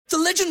The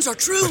legends are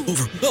true.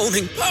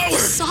 Overwhelming power!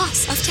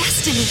 Sauce of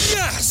destiny.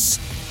 Yes!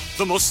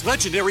 The most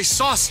legendary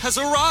sauce has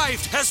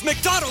arrived as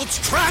McDonald's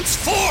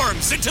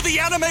transforms into the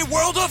anime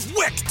world of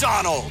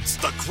WickDonald's.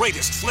 The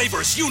greatest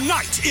flavors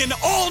unite in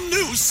all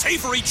new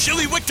savory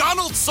chili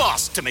McDonald's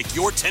sauce to make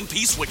your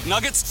 10-piece Wick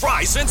Nuggets,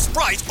 fries, and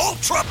Sprite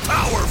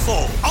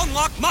ultra-powerful.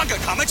 Unlock manga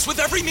comics with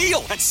every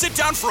meal and sit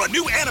down for a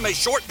new anime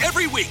short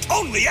every week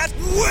only at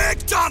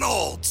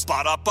WickDonald's.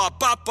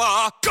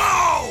 Ba-da-ba-ba-ba,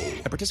 go!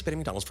 At participating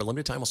McDonald's for a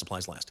limited time while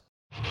supplies last.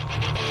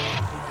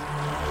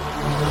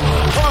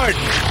 Pardon.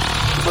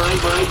 My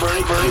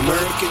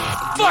American.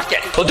 Fuck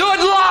it! We'll do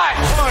it live!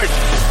 Pardon.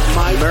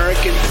 My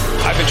American.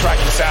 I've been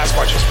tracking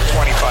Sasquatches for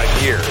 25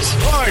 years.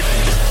 Pardon.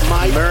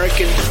 My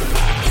American.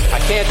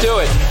 I can't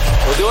do it.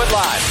 We'll do it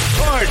live.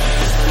 Pardon.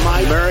 My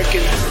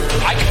American.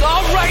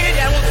 I'll write it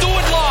and we'll do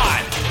it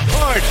live!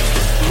 Pardon.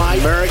 My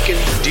American.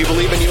 Do you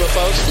believe in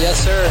UFOs? Yes,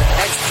 sir.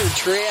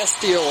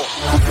 Extraterrestrial.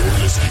 You're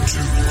listening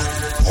to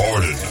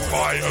Pardon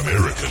My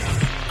American.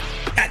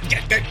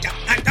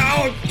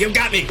 Oh, you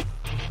got me.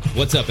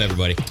 What's up,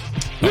 everybody?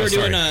 We were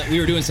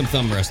doing some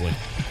thumb wrestling.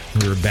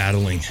 We were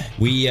battling.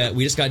 We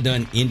just got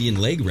done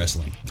Indian leg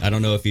wrestling. I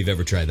don't know if you've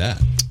ever tried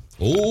that.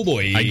 Oh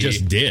boy, I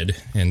just did,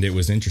 and it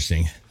was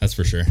interesting. That's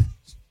for sure.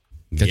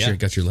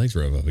 Got your legs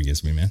rubbed up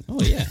against me, man.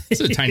 Oh yeah,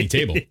 it's a tiny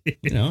table.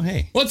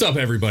 Hey, what's up,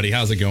 everybody?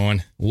 How's it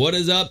going? What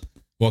is up?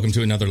 Welcome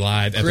to another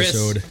live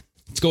episode.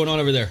 What's going on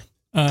over there?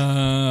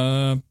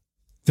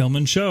 Film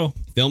and show.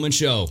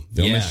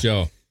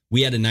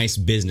 We had a nice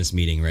business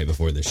meeting right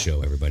before this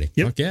show, everybody.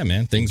 Yep. Fuck yeah,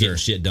 man. Things are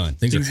shit done.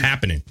 Things are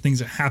happening.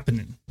 Things are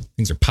happening.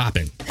 Things are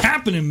popping.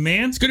 Happening,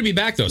 man. It's good to be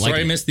back, though.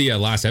 Sorry I missed the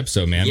last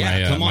episode, man.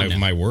 Yeah, come on now.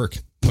 My work.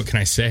 What can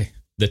I say?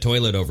 The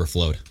toilet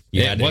overflowed.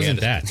 It wasn't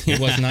that. It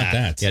was not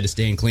that. You had to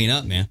stay and clean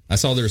up, man. I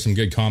saw there were some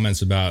good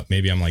comments about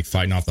maybe I'm like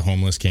fighting off the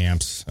homeless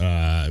camps.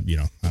 I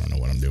don't know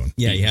what I'm doing.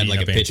 Yeah, you had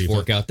like a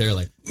pitchfork out there,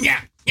 like,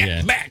 back.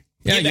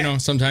 Yeah,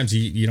 sometimes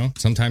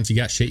sometimes you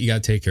got shit you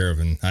got to take care of.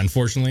 And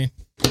unfortunately,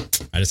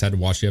 I just had to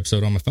watch the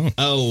episode on my phone.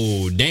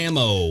 Oh,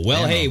 damn-o.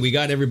 Well, hey, we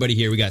got everybody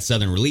here. We got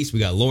Southern Release. We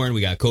got Lauren.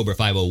 We got Cobra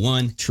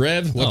 501.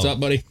 Trev, what's up,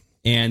 buddy?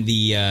 And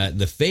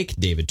the fake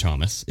David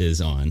Thomas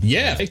is on.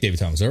 Yeah, fake David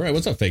Thomas. All right,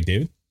 what's up, fake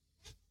David?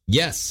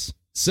 Yes.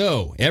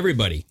 So,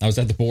 everybody. I was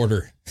at the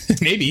border.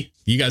 Maybe.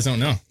 You guys don't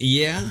know.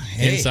 Yeah.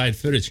 Hey. Inside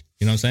footage.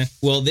 You know what I'm saying?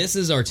 Well, this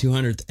is our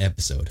 200th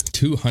episode.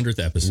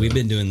 200th episode. We've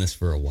been doing this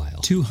for a while.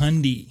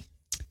 200.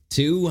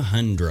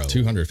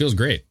 200. Feels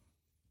great.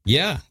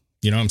 Yeah.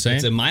 You know what I'm saying?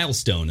 It's a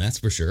milestone, that's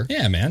for sure.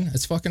 Yeah, man.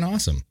 It's fucking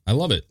awesome. I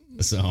love it.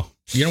 So,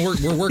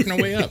 we're working our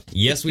way up.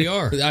 Yes, we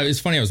are. It's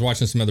funny. I was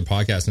watching some other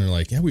podcasts and they're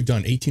like, yeah, we've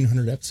done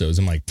 1,800 episodes.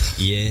 I'm like,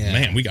 yeah,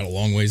 man, we got a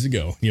long ways to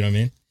go. You know what I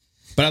mean?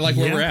 But I like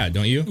where we're at,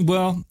 don't you?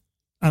 Well,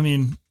 I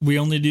mean, we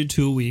only do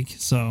 2 a week,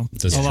 so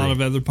a lot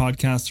of other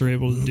podcasts are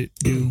able to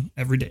do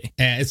every day.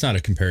 And it's not a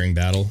comparing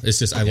battle. It's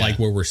just I like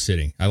where we're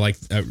sitting. I like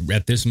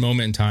at this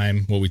moment in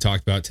time what we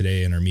talked about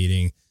today in our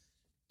meeting.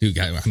 Dude,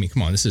 I mean,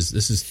 come on, this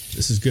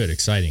is good,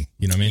 exciting.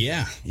 You know what I mean?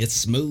 Yeah, it's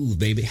smooth,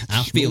 baby.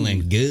 I'm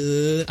feeling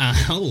good.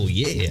 Oh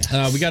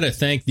yeah. We got to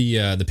thank the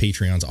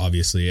Patreons,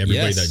 obviously.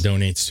 Everybody that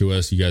donates to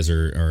us. You guys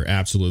are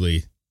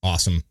absolutely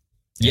awesome.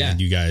 Yeah, and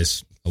you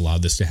guys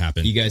allowed this to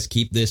happen. You guys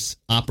keep this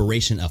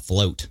operation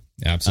afloat.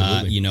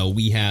 Absolutely.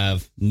 We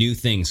have new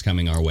things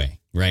coming our way,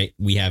 right?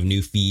 We have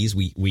new fees.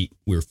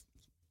 We're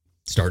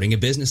starting a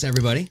business,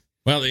 everybody.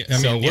 Well, I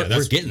mean,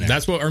 we're getting there.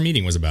 That's what our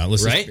meeting was about.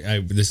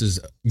 This is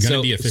going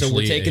to be officially. So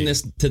we're taking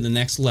this to the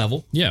next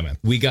level. Yeah, man.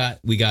 We got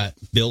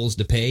bills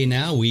to pay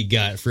now. We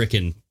got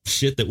freaking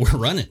shit that we're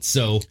running.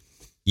 So,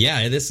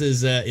 yeah, this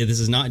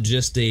is not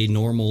just a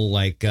normal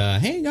like,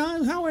 hey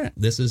guys, how are you?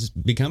 This is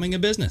becoming a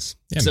business.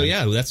 Yeah, so man.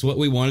 Yeah, that's what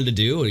we wanted to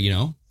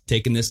do.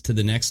 Taking this to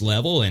the next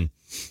level and.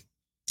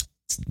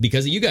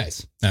 Because of you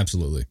guys.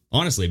 Absolutely.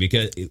 Honestly,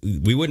 because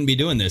we wouldn't be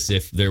doing this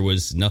if there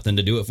was nothing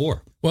to do it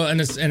for. Well,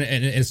 and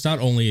it's not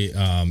only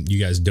you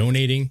guys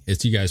donating,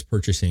 it's you guys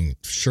purchasing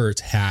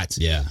shirts, hats.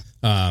 Yeah.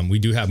 We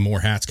do have more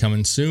hats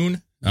coming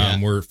soon.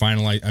 We're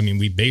finalized. I mean,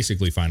 we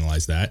basically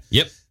finalized that.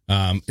 Yep.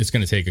 It's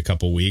going to take a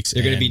couple weeks.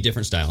 They're going to be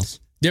different styles.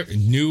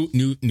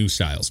 New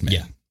styles, man.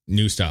 Yeah.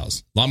 New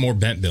styles. A lot more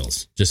bent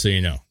bills, just so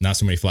you know. Not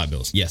so many flat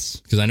bills. Yes.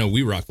 Because I know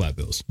we rock flat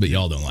bills, but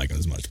y'all don't like them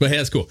as much. But hey,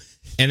 that's cool.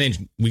 And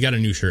then we got a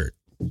new shirt.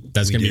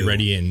 That's going to be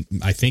ready in,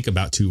 I think,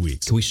 about 2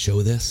 weeks. Can we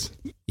show this?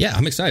 Yeah,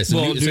 I'm excited. Do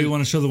you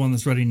want to show the one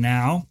that's ready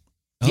now?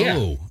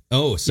 Yeah.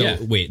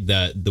 Wait,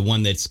 the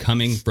one that's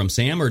coming from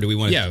Sam, or do we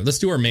want to? Yeah, let's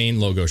do our main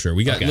logo shirt.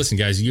 We got, Listen,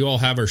 guys, you all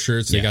have our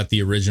shirts. They got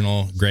the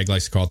original, Greg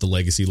likes to call it the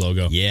Legacy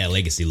logo. Yeah,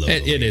 Legacy logo.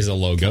 It is a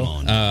logo.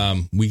 Come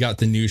on. We got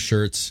the new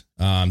shirts.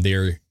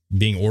 They're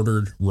being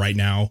ordered right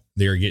now.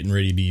 They're getting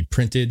ready to be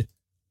printed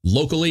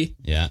locally.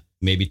 Yeah,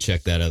 maybe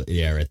check that out.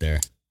 Yeah, right there.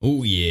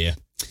 Oh, yeah.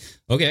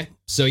 Okay,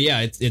 so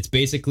yeah, it's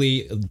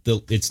basically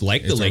it's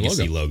like the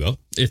Legacy logo.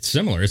 It's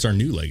similar. It's our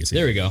new Legacy.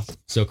 There we go.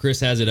 So Chris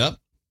has it up.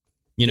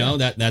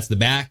 That's the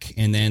back,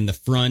 and then the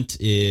front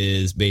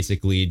is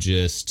basically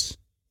just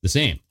the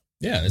same.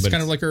 Yeah, it's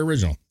kind of like our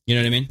original. You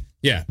know what I mean?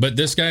 Yeah, but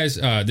this guy's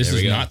this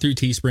is not through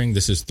Teespring.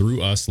 This is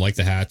through us, like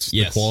the hats.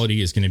 Yes. The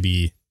quality is going to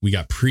be. We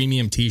got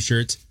premium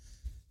T-shirts.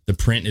 The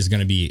print is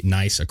going to be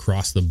nice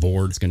across the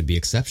board. It's going to be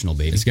exceptional,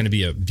 baby. It's going to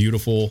be a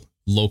beautiful,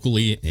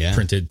 locally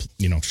printed,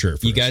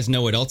 shirt. For you guys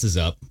know what else is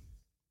up?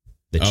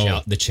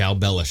 The Chow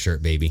Bella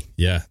shirt, baby.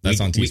 Yeah,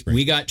 that's on Teespring.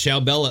 We got Chow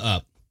Bella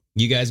up.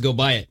 You guys go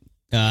buy it.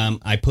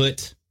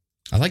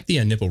 I like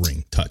the nipple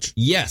ring touch.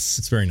 Yes,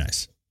 it's very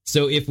nice.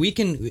 So if we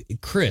can,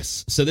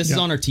 Chris, so this is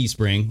on our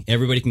Teespring.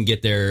 Everybody can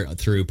get there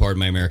through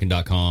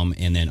pardonmyamerican.com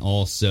and then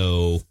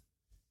also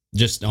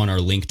just on our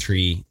link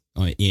tree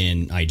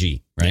in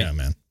IG, right? Yeah,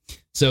 man.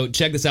 So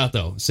check this out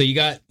though. So you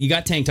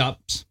got tank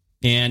tops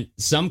and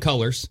some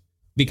colors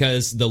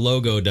because the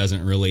logo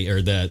doesn't really,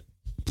 or the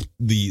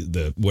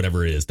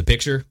whatever it is, the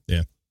picture,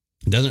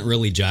 doesn't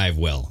really jive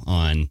well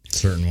on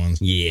certain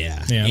ones.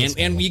 Yeah.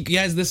 And we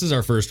guys, this is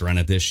our first run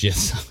at this shit.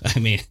 So, I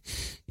mean,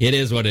 it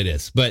is what it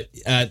is. But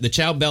the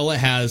Chow Bella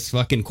has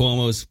fucking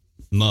Cuomo's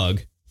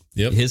mug,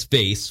 his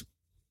face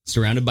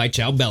surrounded by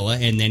Chow Bella,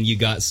 and then you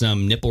got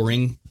some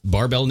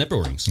barbell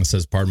nipple rings. It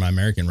says "Pardon My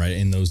American" right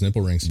in those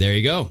nipple rings. There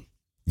you go.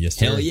 Yes,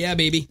 sir. Hell yeah,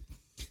 baby.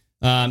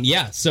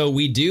 So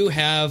we do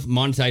have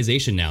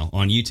monetization now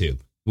on YouTube,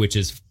 which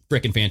is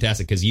freaking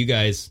fantastic because you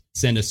guys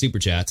send us super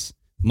chats.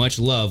 Much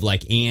love,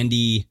 like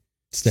Andy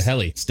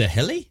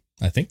Staheli?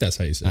 I think that's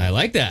how you say it. I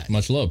like that.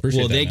 Much love.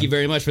 Appreciate that. Well, thank you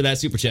very much for that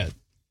super chat.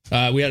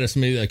 We had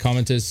somebody that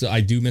commented,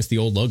 I do miss the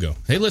old logo.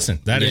 Hey, listen,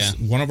 that is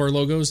one of our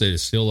logos. It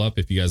is still up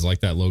if you guys like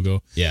that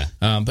logo. Yeah.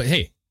 But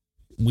hey,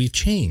 we've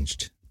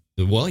changed.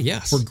 Well,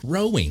 yes. We're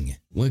growing.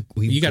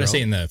 You got to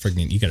say in the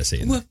freaking, you got to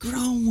say it. We're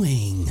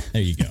growing.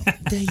 There you go.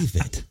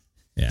 David,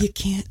 you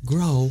can't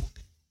grow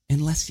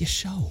unless you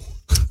show.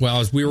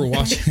 Well, as we were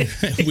watching,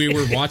 we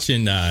were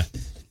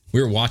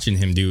watching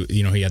him do,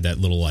 he had that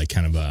little like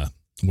kind of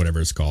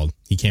whatever it's called.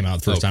 He came out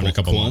the first time in a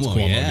couple months.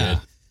 Cuomo did.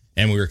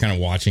 And we were kind of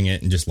watching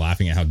it and just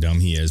laughing at how dumb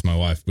he is. My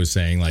wife was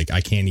saying, like,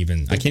 I can't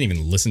even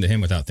listen to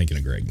him without thinking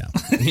of Greg now.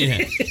 Yeah.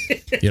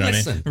 You know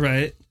what I mean?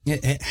 Right.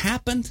 It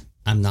happened.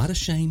 I'm not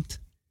ashamed.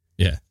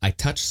 Yeah. I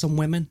touched some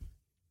women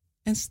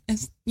and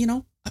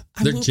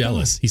they're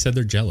jealous. He said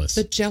they're jealous.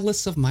 They're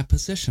jealous of my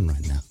position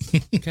right now.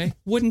 Okay.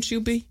 Wouldn't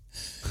you be?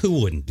 Who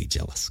wouldn't be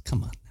jealous?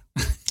 Come on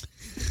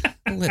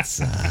now.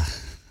 Let's,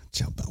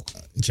 Chow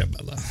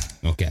Bella.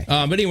 Okay.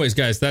 But anyways,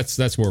 guys,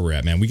 that's where we're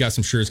at, man. We got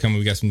some shirts coming.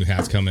 We got some new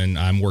hats coming.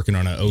 I'm working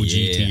on an OG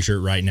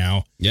t-shirt right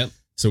now. Yep.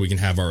 So we can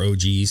have our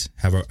OGs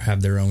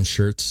have their own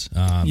shirts.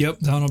 Yep.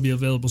 That'll be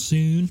available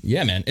soon.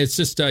 Yeah, man. It's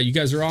just, you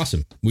guys are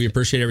awesome. We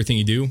appreciate everything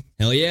you do.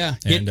 Hell yeah.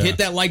 Hit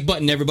that like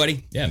button,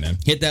 everybody. Yeah, man.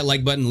 Hit that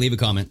like button. Leave a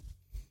comment.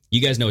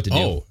 You guys know what to do.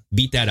 Oh,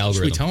 beat that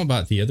algorithm. Should we tell them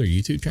about the other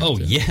YouTube channel? Oh,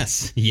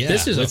 yes. Yeah.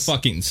 This is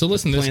so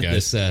listen to this,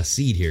 guys. This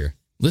seed here.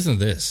 Listen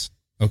to this.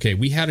 Okay.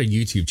 We had a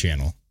YouTube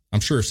channel. I'm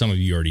sure some of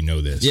you already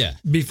know this. Yeah.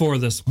 Before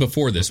this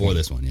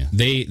one, yeah.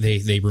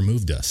 They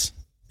removed us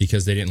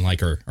because they didn't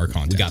like our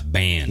content.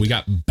 We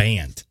got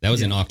banned. That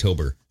was in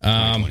October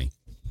 2020.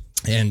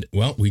 And,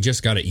 well, we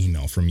just got an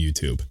email from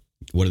YouTube.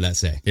 What did that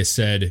say? It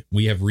said,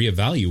 we have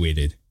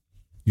reevaluated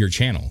your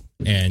channel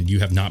and you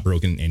have not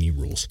broken any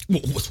rules.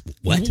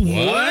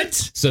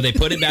 What? So they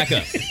put it back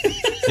up.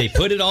 They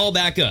put it all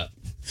back up.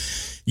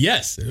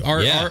 Yes.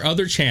 Our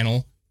other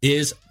channel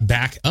is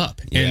back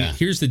up. And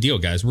here's the deal,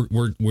 guys.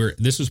 We're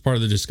this was part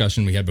of the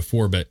discussion we had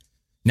before, but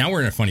now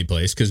we're in a funny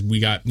place because we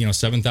got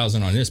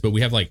 7,000 on this, but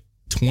we have like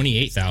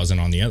 28,000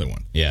 on the other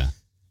one. Yeah.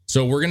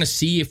 So we're gonna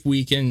see if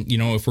we can,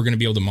 if we're gonna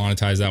be able to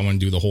monetize that one,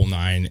 do the whole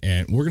 9,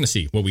 and we're gonna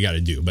see what we got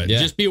to do. But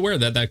just be aware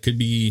that could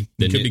be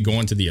be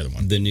going to the other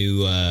one, the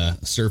new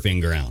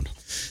surfing ground,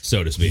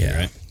 so to speak.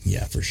 Right?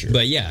 Yeah, for sure.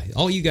 But yeah,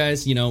 all you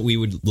guys, we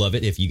would love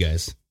it if you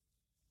guys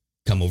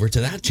come over to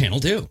that channel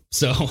too.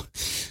 So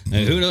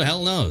who the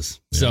hell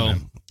knows? Yeah, so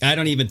man. I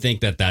don't even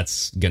think that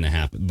that's going to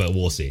happen, but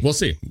we'll see.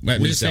 We're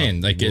just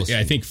saying, like,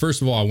 I think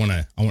first of all, I want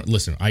to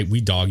listen.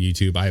 We dog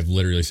YouTube. I have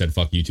literally said,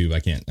 fuck YouTube. I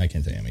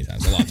can't say how many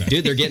times. A lot of times.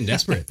 Dude, they're getting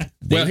desperate.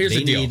 Here's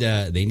the deal.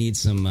 They need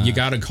some, you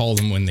got to call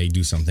them when they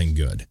do something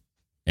good.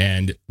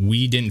 And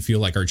we didn't feel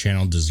like our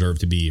channel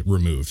deserved to be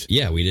removed.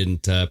 Yeah. We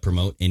didn't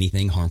promote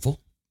anything harmful.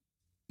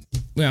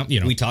 Well,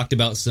 we talked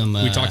about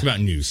we talked about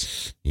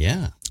news.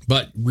 Yeah.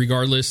 But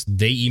regardless,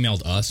 they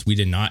emailed us. We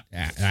did not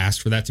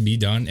ask for that to be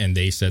done. And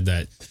they said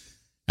that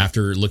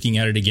after looking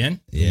at it again,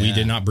 we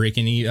did not break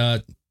any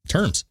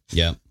terms.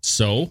 Yeah.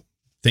 So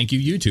thank you,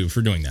 YouTube,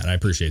 for doing that. I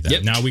appreciate that.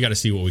 Yep. Now we got to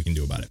see what we can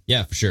do about it.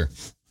 Yeah, for sure.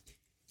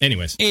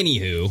 Anyways.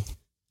 Anywho.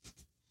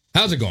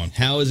 How's it going?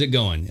 How is it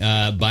going?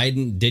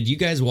 Biden, did you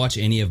guys watch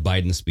any of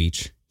Biden's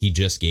speech he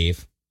just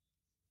gave?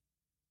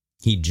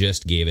 He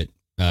just gave it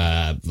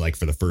like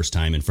for the first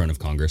time in front of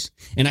Congress.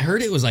 And I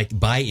heard it was like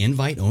by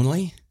invite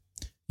only.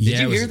 Did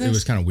you hear this? It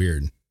was kind of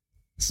weird.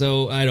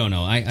 So I don't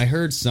know. I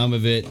heard some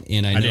of it,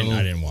 and I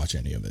didn't watch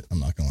any of it. I'm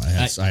not gonna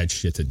lie. I had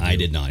shit to do. I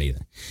did not either,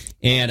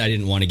 and I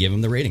didn't want to give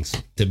him the ratings.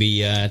 To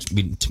be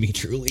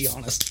truly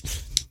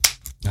honest,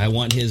 I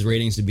want his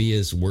ratings to be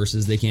as worse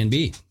as they can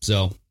be.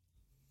 So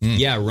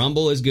yeah,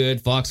 Rumble is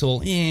good.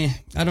 Foxhole, I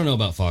don't know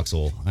about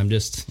Foxhole. I'm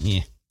just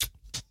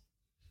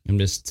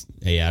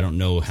I don't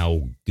know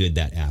how good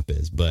that app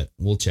is, but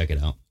we'll check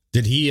it out.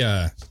 Did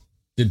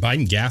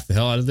Biden gaff the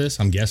hell out of this?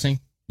 I'm guessing.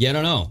 Yeah, I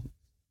don't know.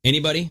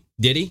 Anybody?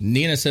 Did he?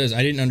 Nina says,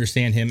 I didn't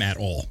understand him at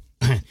all.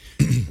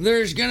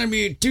 There's going to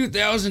be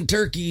 2,000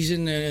 turkeys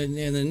in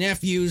the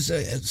nephew's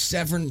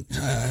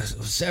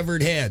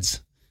severed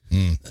heads.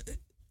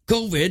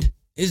 COVID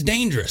is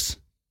dangerous.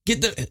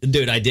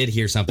 Dude, I did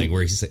hear something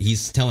where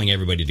he's telling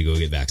everybody to go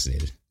get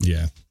vaccinated.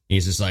 Yeah.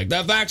 He's just like,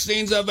 the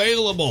vaccine's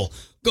available.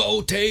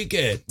 Go take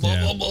it. Blah,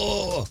 blah,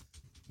 blah.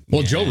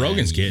 Well, Joe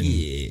Rogan's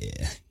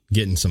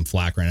getting some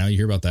flack right now. You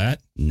hear about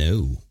that?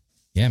 No.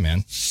 Yeah,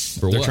 man.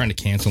 They're trying to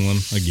cancel him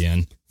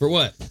again. For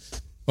what?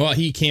 Well,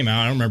 he came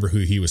out. I don't remember who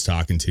he was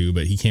talking to,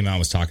 but he came out and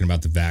was talking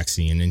about the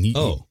vaccine. And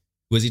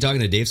was he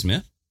talking to Dave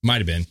Smith? Might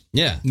have been.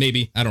 Yeah.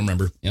 Maybe. I don't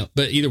remember. Yep.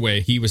 But either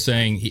way, he was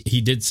saying,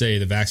 he did say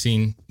the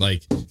vaccine,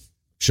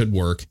 should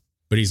work.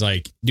 But he's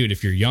like, dude,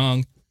 if you're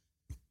young,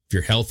 if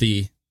you're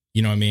healthy,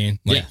 you know what I mean?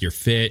 You're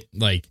fit,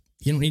 you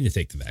don't need to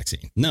take the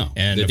vaccine. No.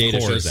 And the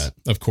data shows that.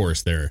 Of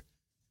course, they're,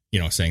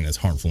 saying that's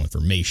harmful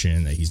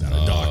information, that he's not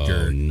a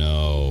doctor.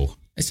 No.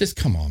 It's just,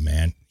 come on,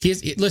 man.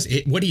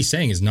 What he's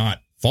saying is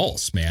not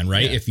false, man,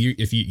 right? Yeah.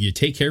 If you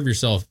take care of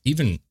yourself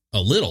even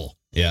a little,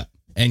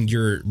 and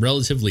you're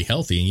relatively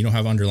healthy and you don't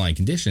have underlying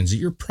conditions,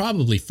 you're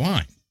probably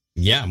fine.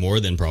 Yeah, more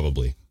than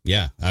probably.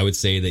 Yeah, I would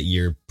say that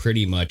you're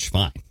pretty much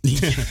fine.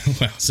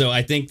 Well, so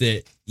I think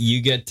that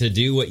you get to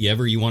do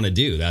whatever you want to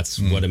do.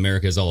 That's what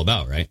America is all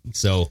about, right?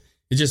 So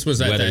it just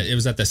was it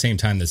was at the same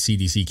time the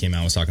CDC came out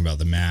and was talking about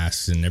the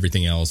masks and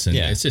everything else. And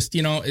it's just,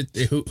 who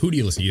do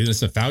you listen to? You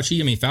listen to Fauci?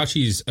 I mean,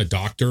 Fauci's a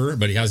doctor,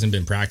 but he hasn't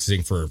been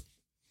practicing for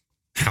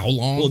how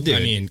long? Well, dude, I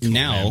mean,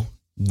 now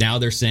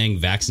they're saying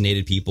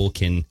vaccinated people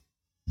can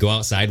go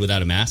outside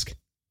without a mask.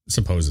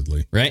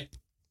 Supposedly. Right?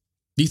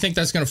 Do you think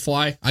that's going to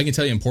fly? I can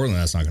tell you in Portland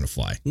that's not going to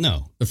fly.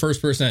 No. The first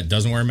person that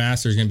doesn't wear a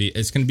mask, it's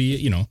going to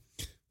be,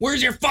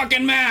 where's your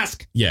fucking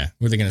mask? Yeah.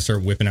 Were they going to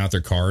start whipping out their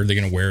card? They're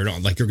going to wear it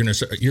on. You're going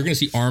to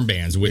see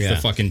armbands with the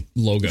fucking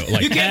logo.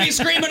 You can't be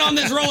screaming on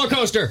this roller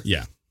coaster.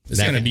 Yeah. It's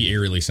going to be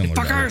eerily similar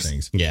to other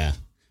things. Yeah.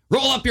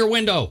 Roll up your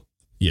window.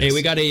 Yes. Hey,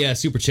 we got a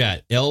super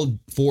chat.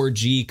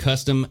 L4G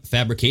Custom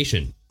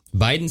Fabrication.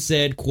 Biden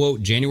said,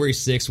 quote, January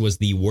 6th was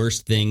the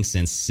worst thing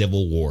since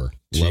Civil War.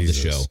 Love the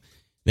show.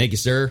 Thank you,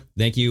 sir.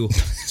 Thank you,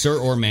 sir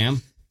or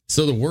ma'am.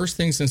 So the worst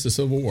thing since the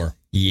Civil War.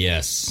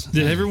 Yes.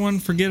 Did everyone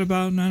forget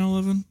about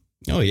 9/11?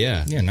 Oh,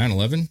 yeah. Yeah,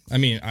 9/11. I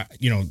mean,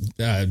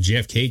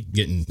 JFK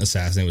getting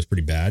assassinated was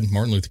pretty bad.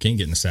 Martin Luther King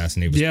getting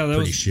assassinated was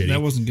pretty shitty.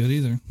 That wasn't good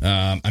either.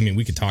 I mean,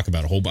 we could talk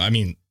about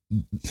the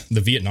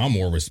Vietnam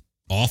War was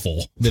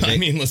awful.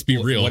 Let's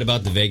be real. What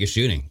about the Vegas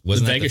shooting?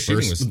 Wasn't that Vegas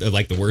shooting was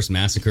the worst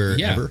massacre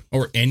ever?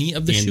 Or any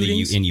of the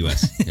shootings? In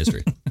U.S.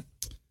 history.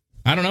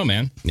 I don't know,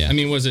 man. Yeah. I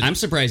mean, was it? I'm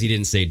surprised he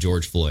didn't say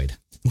George Floyd.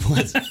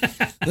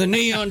 The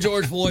knee on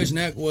George Floyd's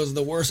neck was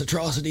the worst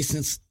atrocity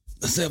since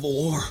the Civil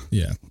War.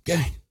 Yeah.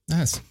 Okay.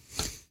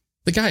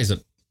 The guy's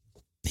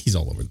he's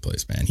all over the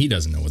place, man. He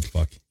doesn't know what the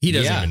fuck. He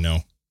doesn't even know.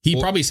 He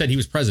probably said he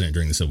was president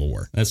during the Civil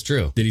War. That's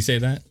true. Did he say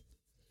that?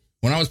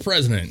 When I was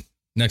president,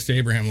 next to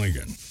Abraham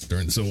Lincoln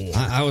during the Civil War.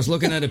 I was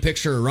looking at a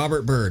picture of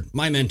Robert Byrd,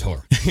 my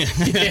mentor.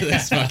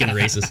 That's fucking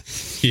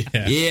racist.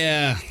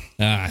 Yeah.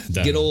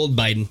 Good old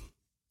Biden.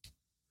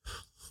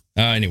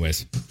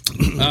 Anyways.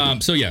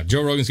 So yeah,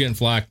 Joe Rogan's getting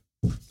flack.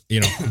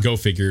 Go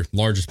figure.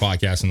 Largest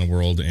podcast in the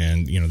world.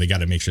 And, they got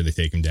to make sure they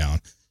take him down.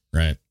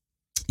 Right.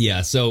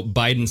 Yeah. So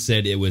Biden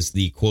said it was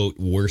the, quote,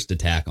 worst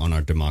attack on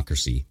our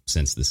democracy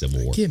since the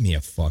Civil War. Give me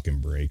a fucking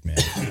break, man.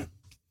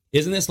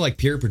 Isn't this like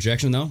pure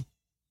projection, though?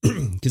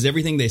 Because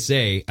everything they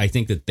say, I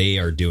think that they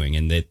are doing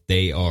and that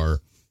they are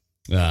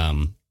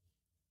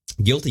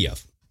guilty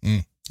of.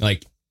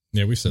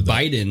 Yeah, we said that.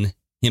 Biden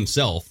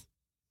himself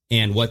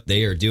and what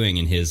they are doing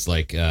in his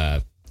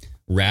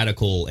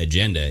radical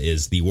agenda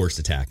is the worst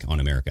attack on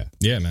America.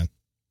 Yeah, man.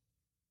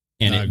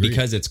 And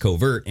because it's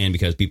covert and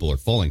because people are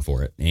falling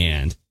for it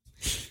and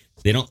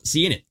they don't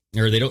see in it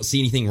or they don't see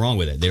anything wrong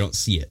with it. They don't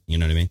see it. You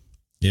know what I mean?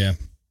 Yeah.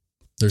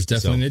 There's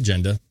definitely an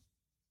agenda.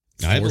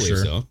 I believe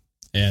so.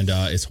 And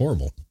it's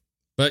horrible.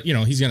 But,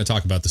 he's going to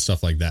talk about the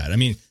stuff like that. I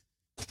mean,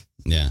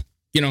 yeah.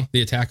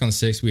 The attack on the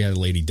 6th, we had a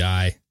lady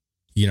die.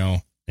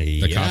 The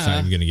cop's not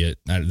even going to get,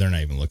 they're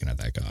not even looking at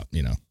that cop,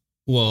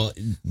 Well,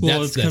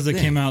 it's because it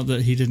came out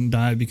that he didn't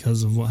die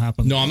because of what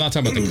happened. No, I'm not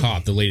talking about the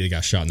cop, the lady that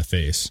got shot in the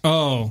face.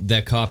 Oh.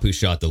 That cop who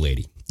shot the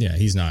lady. Yeah,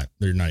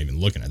 they're not even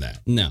looking at that.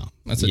 No.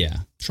 That's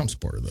a Trump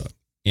supporter, though.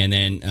 And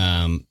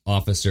then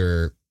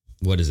Officer,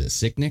 what is it,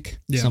 Sicknick?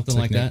 Yeah, something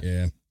like that?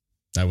 Yeah.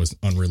 That was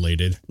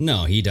unrelated.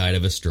 No, he died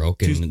of a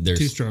stroke. And there's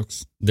 2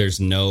 strokes.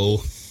 There's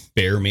no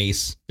bear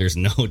mace. There's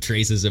no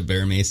traces of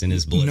bear mace in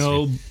his blood.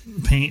 No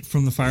paint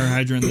from the fire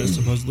hydrant that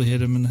supposedly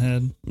hit him in the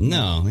head.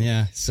 No,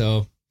 yeah.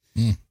 So,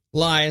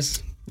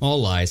 lies.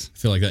 All lies. I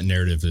feel like that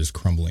narrative is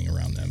crumbling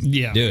around them.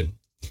 Yeah. Dude.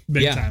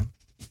 Big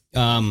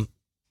time.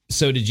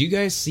 So did you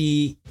guys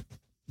see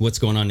what's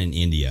going on in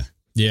India?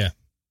 Yeah.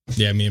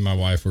 Yeah, me and my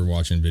wife were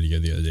watching a video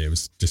the other day. It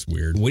was just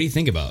weird. What do you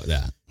think about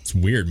that? It's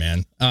weird,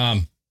 man.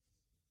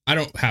 I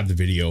don't have the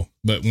video,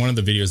 but one of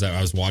the videos that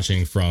I was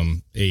watching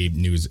from a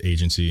news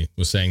agency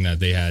was saying that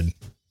they had,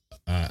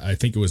 I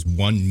think it was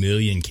 1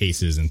 million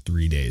cases in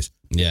 3 days.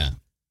 Yeah.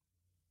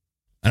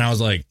 And I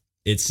was like,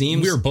 it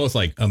seems we were both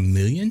like, 1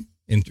 million?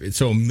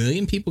 So 1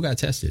 million people got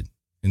tested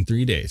in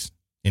 3 days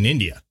in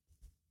India.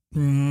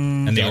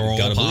 And they were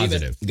all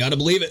positive. Gotta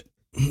believe it.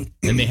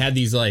 And they had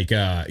these like, they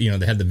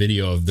had the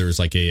video of there's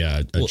like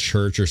a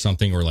church or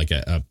something, or like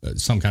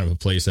some kind of a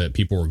place that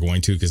people were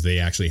going to because they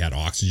actually had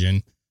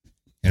oxygen.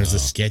 And it was the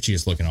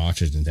sketchiest looking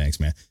oxygen tanks,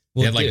 man.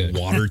 They had like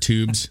water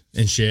tubes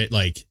and shit.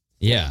 Like,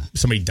 yeah,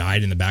 somebody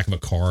died in the back of a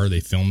car. They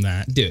filmed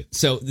that, dude.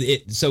 So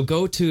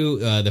go to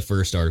the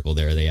first article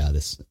there.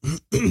 This.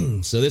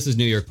 So this is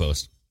New York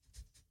Post.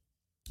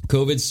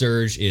 COVID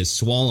surge is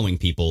swallowing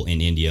people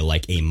in India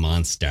like a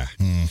monster.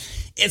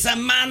 It's a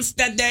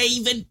monster,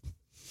 David.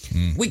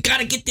 We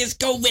gotta get this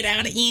COVID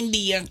out of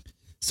India.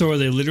 So are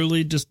they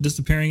literally just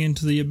disappearing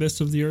into the abyss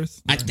of the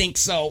earth? I think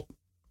so.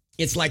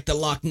 It's like the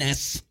Loch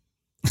Ness.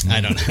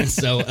 I don't know.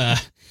 So,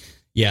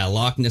 yeah,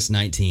 Loch Ness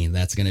 19.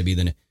 That's going to be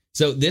the...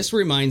 So this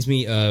reminds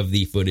me of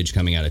the footage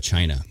coming out of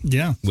China.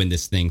 Yeah. When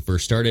this thing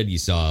first started, you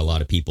saw a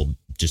lot of people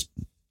just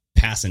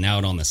passing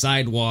out on the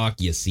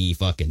sidewalk. You see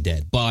fucking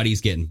dead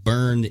bodies getting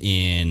burned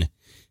in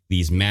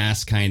these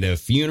mass kind of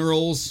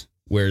funerals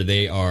where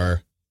they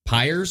are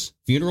pyres,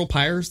 funeral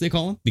pyres, they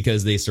call them,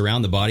 because they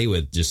surround the body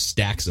with just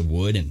stacks of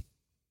wood and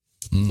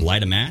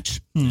light a match.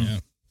 Yeah.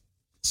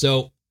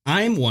 So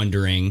I'm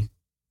wondering...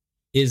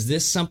 Is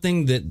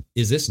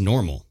this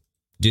normal?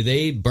 Do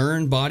they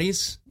burn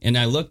bodies? And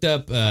I looked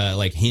up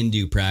like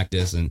Hindu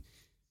practice, and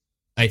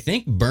I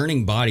think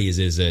burning bodies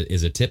is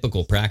a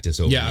typical practice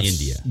over in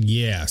India.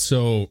 Yeah.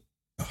 So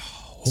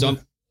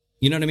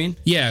you know what I mean?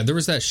 Yeah. There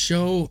was that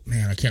show,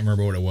 man, I can't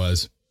remember what it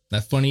was.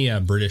 That funny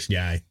British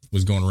guy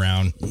was going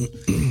around.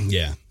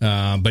 Yeah.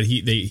 But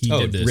he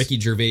did this. Ricky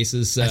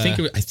Gervais's. I think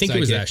it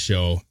was that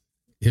show.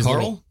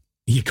 Carl?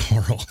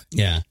 Carl.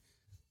 Yeah.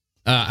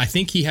 I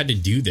think he had to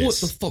do this.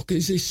 What the fuck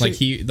is this? Like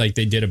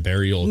they did a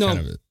burial kind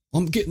of.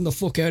 I'm getting the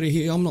fuck out of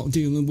here. I'm not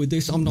dealing with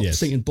this. I'm not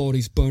seeing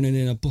bodies burning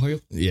in a pile.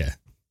 Yeah.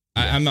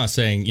 I'm not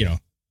saying,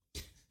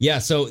 Yeah,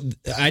 so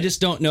I just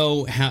don't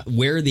know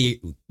where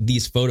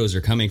these photos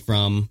are coming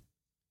from,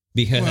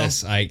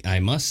 because I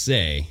must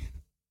say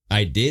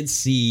I did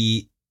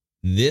see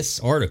this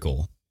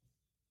article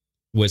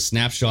was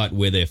snapshot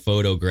with a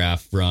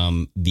photograph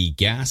from the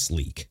gas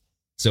leak.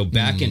 So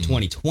back in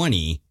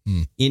 2020,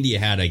 India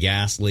had a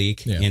gas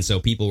leak. Yeah. And so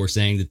people were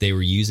saying that they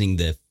were using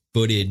the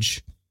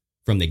footage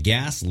from the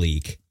gas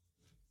leak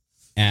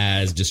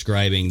as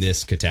describing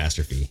this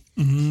catastrophe.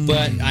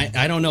 But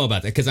I don't know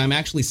about that, because I'm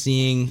actually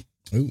seeing,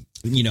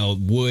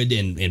 wood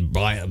and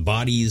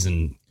bodies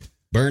and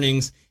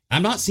burnings.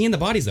 I'm not seeing the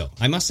bodies, though.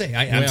 I must say,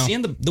 I'm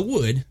seeing the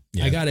wood.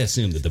 Yeah. I got to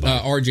assume that the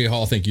bodies. RJ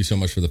Hall, thank you so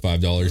much for the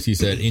 $5. He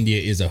said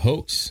India is a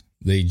hoax.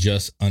 They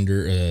just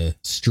under a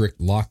strict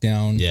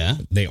lockdown. Yeah.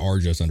 They are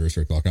just under a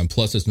strict lockdown.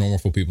 Plus, it's normal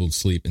for people to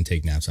sleep and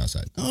take naps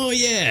outside. Oh,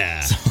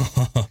 yeah.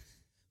 So,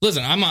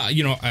 listen, I'm not,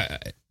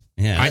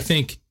 I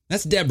think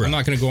that's Deborah. I'm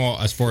not going to go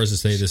as far as to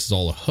say this is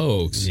all a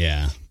hoax.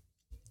 Yeah.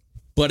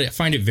 But I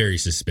find it very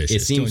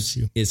suspicious.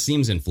 It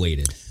seems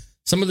inflated.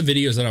 Some of the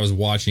videos that I was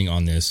watching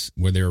on this,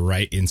 where they're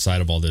right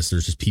inside of all this,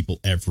 there's just people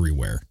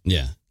everywhere.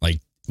 Yeah. Like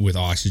with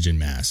oxygen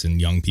masks, and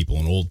young people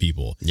and old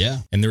people. Yeah.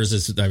 And there was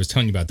this, I was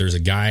telling you about, there's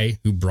a guy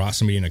who brought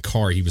somebody in a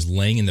car. He was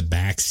laying in the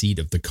back seat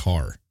of the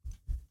car.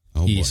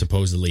 Oh, he boy.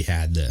 supposedly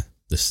had the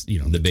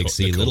big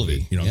C, little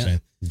V. You know what I'm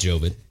saying?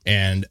 Jovid.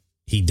 And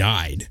he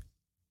died.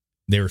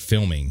 They were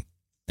filming.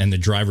 And the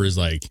driver is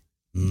like,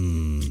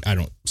 I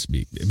don't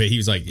speak, but he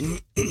was like,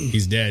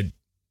 he's dead.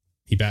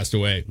 He passed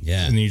away.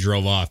 Yeah. And then he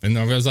drove off. And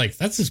I was like,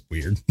 that's just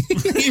weird.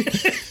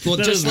 Well,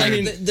 just like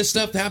the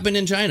stuff happened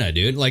in China,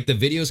 dude. Like the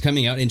videos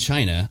coming out in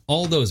China,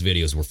 all those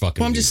videos were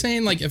fucking Well, I'm weird. just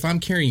saying, like, if I'm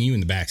carrying you in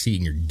the back seat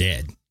and you're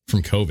dead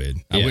from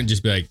COVID, I wouldn't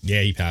just be like,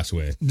 yeah, he passed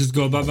away. Just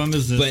go about my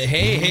business. But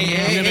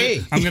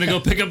hey. I'm going to go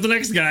pick up the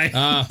next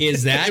guy.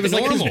 Is that it was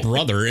normal? like his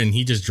brother, and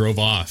he just drove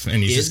off,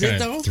 and he's just going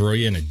to throw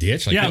you in a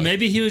ditch? Like, yeah, what?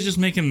 maybe he was just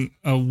making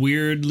a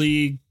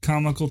weirdly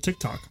comical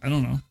TikTok. I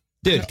don't know.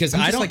 Dude, because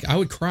I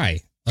would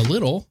cry a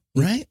little,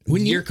 right?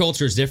 When your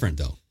culture is different,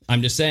 though.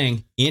 I'm just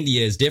saying,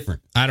 India is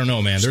different. I don't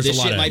know, man. There's this a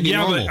lot shit of... might be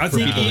normal I for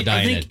people to die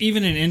I in think it.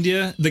 even in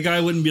India, the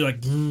guy wouldn't be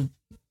like,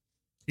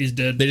 he's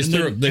dead. They just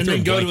and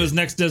then go to his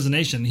next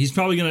destination. He's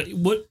probably going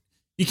to...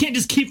 You can't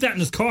just keep that in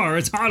his car.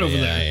 It's hot over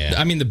there. Yeah.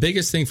 I mean, the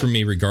biggest thing for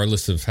me,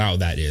 regardless of how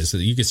that is,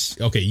 you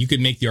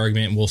could make the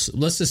argument. Well,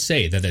 let's just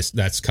say that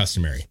that's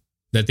customary.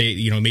 That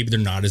they, maybe they're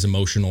not as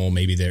emotional.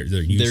 Maybe they're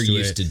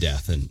used to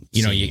death, and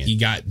you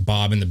got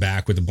Bob in the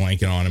back with a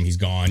blanket on him. He's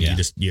gone. Yeah.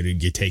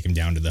 You take him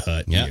down to the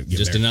hut. Yeah,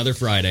 just another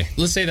Friday.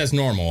 Let's say that's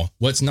normal.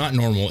 What's not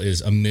normal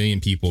is 1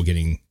 million people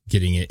getting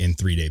it in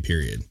 3-day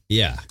period.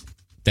 Yeah,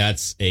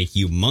 that's a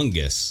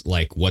humongous,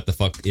 like, what the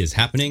fuck is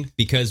happening?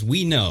 Because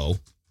we know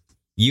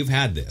you've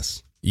had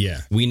this.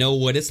 Yeah, we know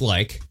what it's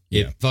like.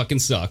 It fucking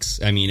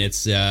sucks. I mean,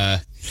 it's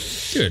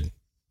good.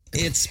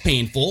 It's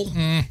painful.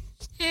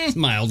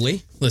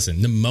 Mildly.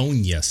 Listen,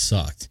 pneumonia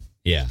sucked.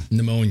 Yeah.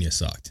 Pneumonia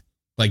sucked.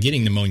 Like,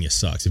 getting pneumonia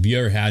sucks. If you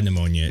ever had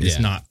pneumonia, it's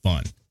not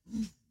fun.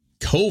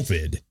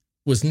 COVID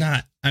was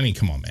not, I mean,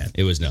 come on, man.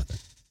 It was nothing.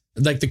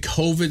 Like, the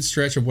COVID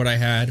stretch of what I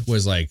had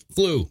was like,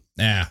 flu.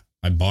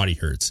 My body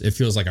hurts. It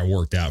feels like I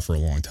worked out for a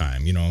long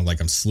time. You know, like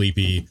I'm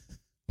sleepy.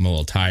 I'm a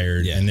little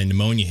tired. Yeah. And then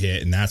pneumonia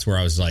hit, and that's where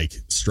I was like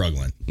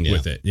struggling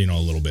with it, you know, a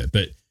little bit.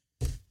 But,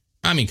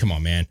 I mean, come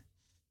on, man.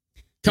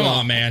 Come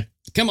on, man.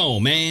 Come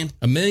on, man.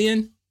 1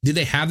 million? Do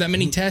they have that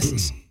many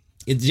tests?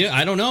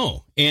 I don't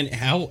know. And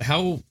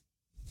how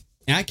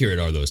accurate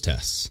are those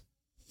tests?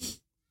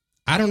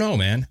 I don't know,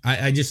 man.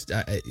 I just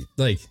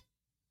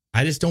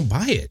don't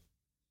buy it.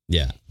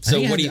 Yeah. So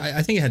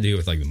I think it had to do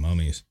with like the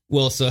mummies.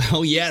 Well,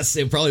 yes,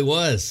 it probably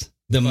was.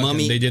 The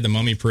mummy. They did the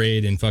mummy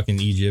parade in fucking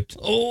Egypt.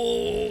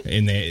 Oh.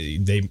 And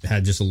they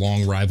had just a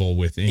long rival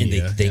with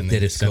India. And they think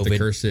that it's COVID. The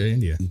curse to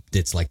India.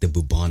 It's like the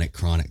bubonic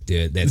chronic,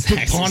 dude. That's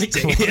bubonic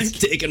chronic. It's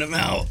taking them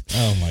out.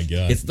 Oh my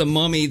god. It's the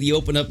mummy. You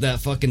open up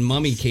that fucking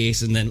mummy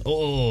case, and then I don't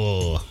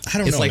know.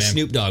 It's like man.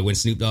 Snoop Dogg when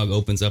Snoop Dogg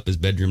opens up his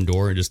bedroom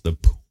door and just the.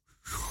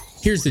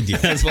 Here's the deal.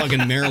 That's fucking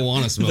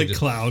marijuana smoke. The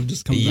cloud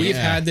just comes out. We've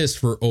had this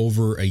for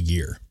over a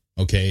year.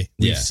 Okay.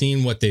 We've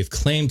seen what they've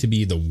claimed to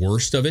be the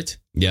worst of it.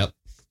 Yep.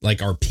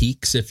 Like our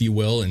peaks, if you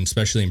will, and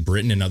especially in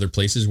Britain and other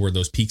places where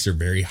those peaks are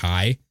very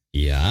high.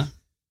 Yeah.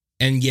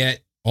 And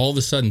yet all of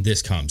a sudden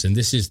this comes, and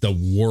this is the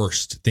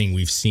worst thing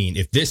we've seen.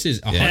 If this is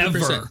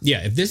 100%,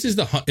 if this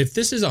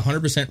is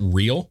 100%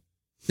 real,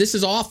 this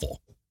is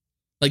awful.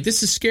 Like,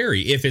 this is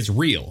scary if it's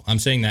real. I'm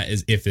saying that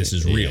is if this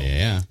is real.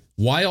 Yeah.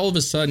 Why all of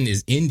a sudden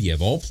is India,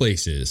 of all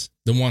places,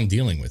 the one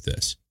dealing with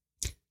this?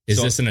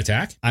 Is this an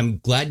attack? I'm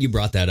glad you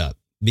brought that up,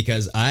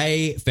 because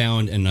I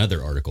found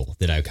another article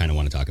that I kind of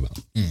want to talk about.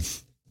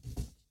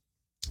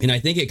 And I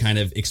think it kind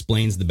of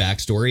explains the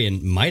backstory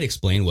and might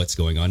explain what's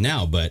going on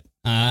now, but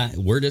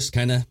we're just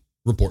kind of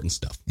reporting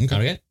stuff.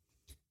 Okay.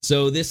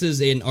 So this is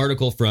an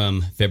article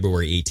from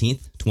February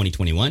 18th,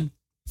 2021.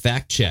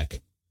 Fact check.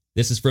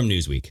 This is from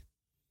Newsweek.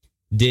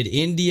 Did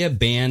India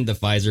ban the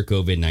Pfizer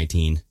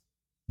COVID-19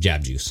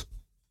 jab juice?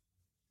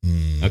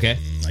 Okay.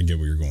 I get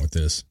where you're going with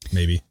this.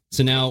 Maybe.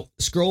 So now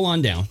scroll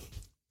on down.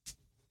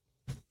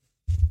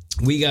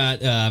 We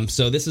got,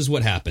 so this is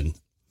what happened.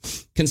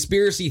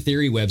 Conspiracy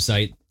theory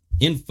website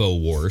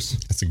InfoWars.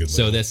 That's a good one.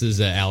 So this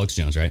is Alex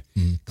Jones, right?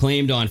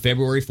 Claimed on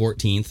February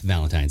 14th,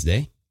 Valentine's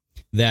Day,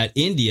 that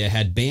India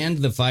had banned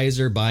the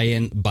Pfizer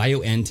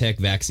BioNTech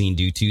vaccine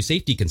due to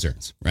safety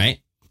concerns, right?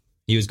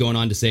 He was going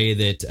on to say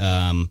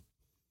that,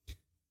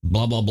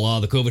 blah, blah,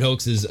 blah, the COVID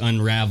hoax is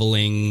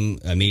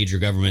unraveling, major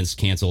governments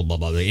canceled, blah,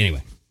 blah, blah.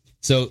 Anyway,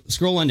 so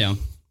scroll on down.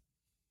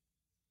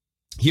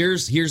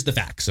 Here's the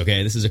facts,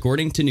 okay? This is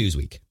according to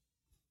Newsweek.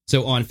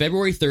 So on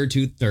February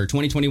 3rd,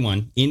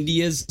 2021,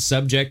 India's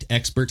Subject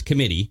Expert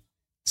Committee,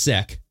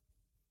 SEC,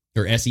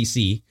 or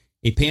SEC,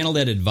 a panel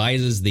that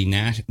advises the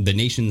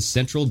nation's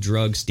Central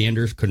Drug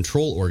Standard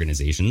Control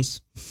Organizations,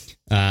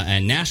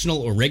 a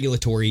national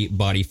regulatory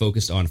body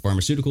focused on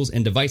pharmaceuticals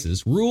and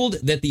devices, ruled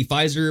that the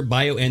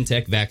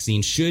Pfizer-BioNTech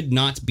vaccine should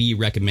not be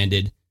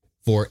recommended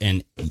for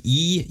an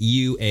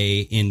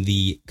EUA in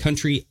the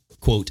country,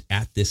 quote,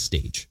 at this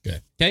stage.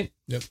 Okay?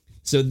 Yep.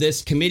 So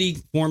this committee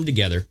formed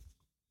together.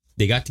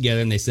 They got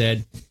together and they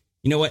said,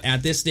 you know what,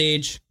 at this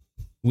stage,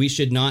 we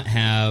should not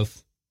have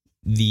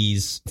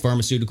these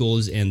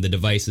pharmaceuticals and the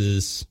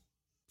devices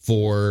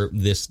for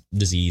this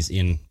disease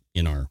in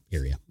our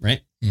area,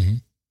 right?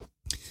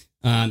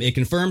 It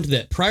confirmed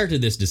that prior to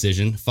this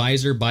decision,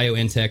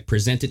 Pfizer-BioNTech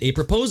presented a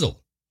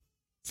proposal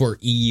for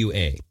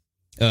EUA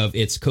of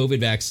its COVID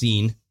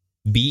vaccine,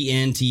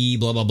 BNT,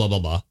 blah, blah, blah, blah,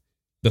 blah,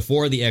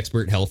 before the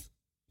expert health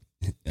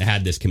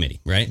had this committee,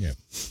 right? Yeah.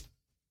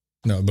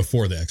 No,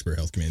 before the expert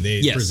health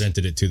committee. They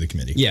presented it to the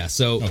committee. Yeah,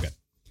 so... Okay.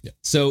 Yeah.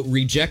 So,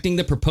 rejecting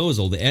the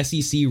proposal, the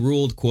SEC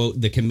ruled, quote,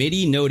 the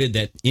committee noted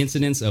that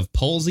incidents of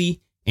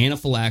palsy,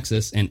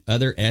 anaphylaxis, and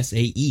other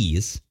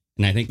SAEs,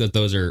 and I think that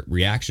those are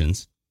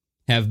reactions,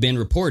 have been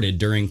reported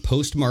during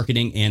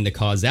post-marketing, and the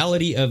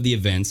causality of the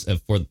events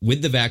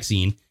with the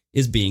vaccine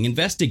is being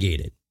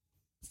investigated.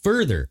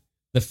 Further,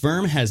 the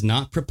firm has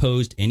not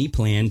proposed any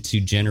plan to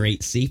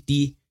generate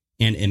safety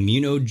and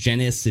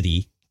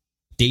immunogenicity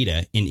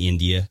data in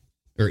India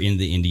or in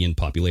the Indian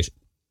population.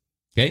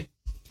 Okay?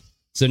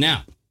 So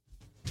now,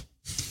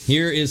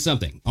 here is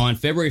something. On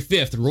February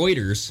 5th,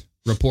 Reuters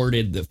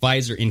reported that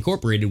Pfizer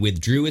Incorporated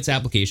withdrew its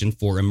application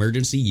for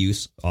emergency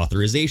use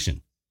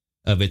authorization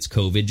of its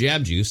COVID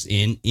jab juice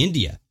in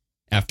India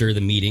after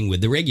the meeting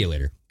with the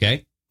regulator.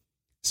 Okay?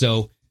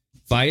 So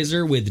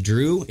Pfizer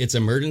withdrew its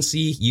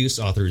emergency use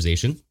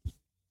authorization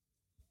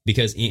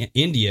because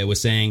India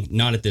was saying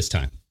not at this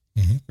time.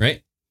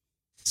 Right?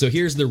 So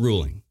here's the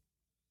ruling.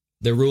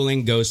 The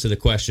ruling goes to the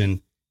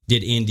question,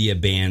 did India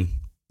ban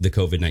the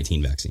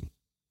COVID-19 vaccine?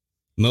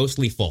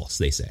 Mostly false,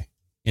 they say.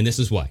 And this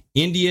is why.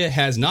 India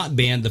has not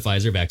banned the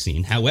Pfizer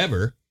vaccine.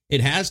 However, it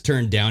has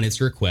turned down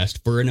its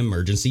request for an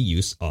emergency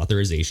use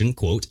authorization,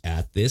 quote,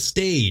 at this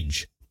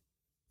stage.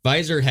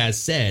 Pfizer has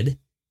said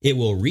it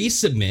will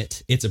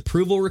resubmit its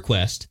approval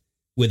request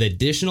with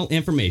additional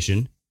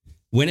information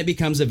when it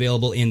becomes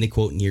available in the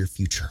quote near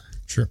future.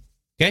 Sure.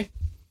 Okay.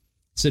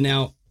 So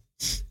now,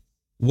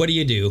 what do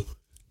you do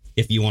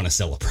if you want to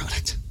sell a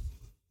product?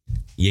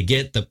 You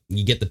get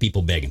the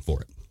people begging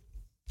for it.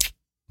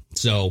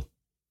 So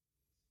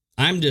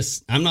I'm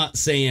not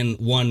saying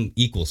 1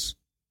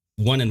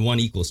 and 1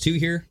 equals 2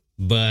 here,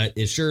 but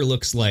it sure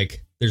looks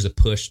like there's a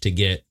push to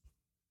get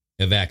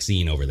a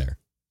vaccine over there.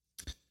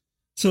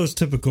 So it's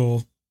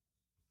typical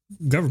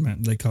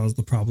government. They cause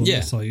the problem.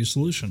 Yeah. They sell you a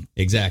solution.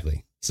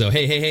 Exactly. So,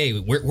 hey,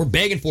 we're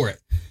begging for it.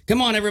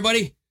 Come on,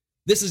 everybody.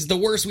 This is the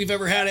worst we've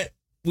ever had it.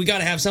 We got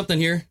to have something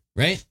here,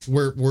 right?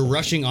 We're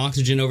rushing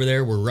oxygen over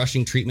there. We're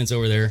rushing treatments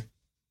over there.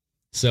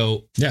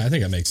 So, yeah, I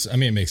think it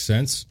makes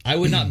sense. I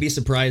would not be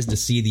surprised to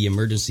see the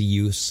emergency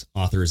use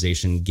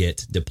authorization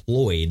get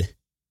deployed,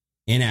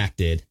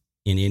 enacted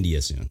in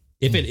India soon.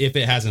 If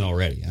it hasn't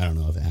already. I don't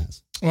know if it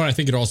has. Well, I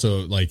think it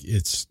also, like,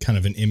 it's kind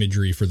of an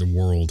imagery for the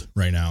world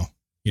right now.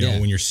 You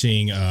know, when you're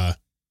seeing, I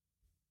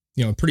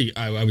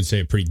would say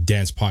a pretty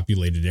dense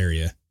populated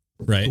area,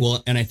 right?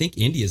 Well, and I think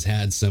India's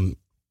had some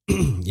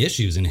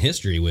issues in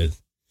history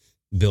with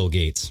Bill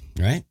Gates,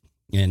 right?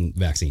 And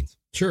vaccines.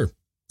 Sure.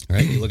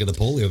 Right? You look at the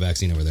polio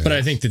vaccine over there. But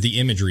I think that the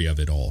imagery of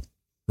it all,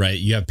 right?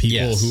 You have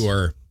people who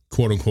are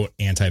quote unquote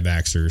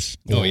anti-vaxxers,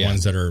 or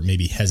ones that are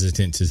maybe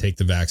hesitant to take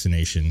the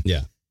vaccination.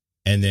 Yeah.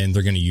 And then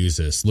they're going to use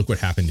this. Look what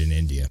happened in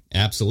India.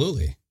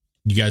 Absolutely.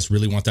 You guys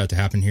really want that to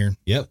happen here?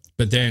 Yep.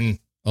 But then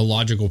a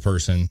logical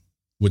person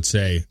would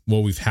say,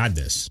 well, we've had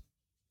this.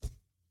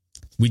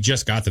 We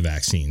just got the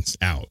vaccines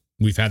out.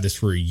 We've had this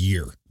for a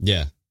year.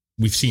 Yeah.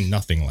 We've seen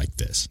nothing like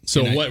this.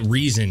 So what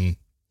reason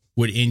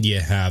would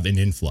India have an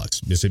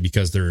influx? Is it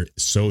because they're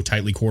so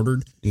tightly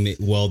quartered?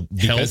 Well,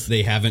 because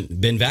they haven't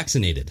been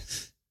vaccinated.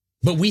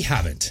 But we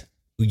haven't.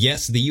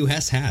 Yes, the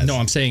U.S. has. No,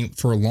 I'm saying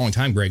for a long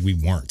time, Greg, we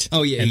weren't.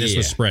 Oh, yeah. And this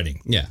was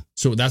spreading. Yeah.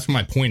 So that's what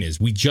my point is.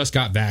 We just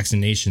got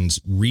vaccinations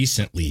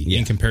recently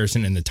in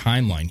comparison in the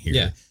timeline here.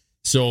 Yeah.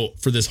 So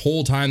for this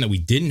whole time that we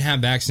didn't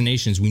have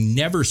vaccinations, we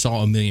never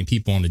saw 1 million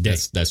people in a day.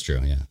 That's true,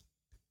 yeah.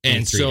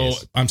 And so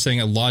I'm saying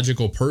a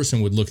logical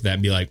person would look at that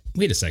and be like,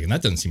 wait a second,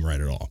 that doesn't seem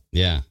right at all.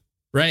 Yeah.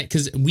 Right?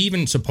 Because we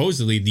even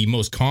supposedly the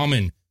most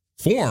common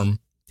form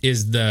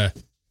is the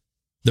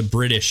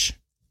British.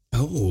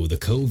 Oh, the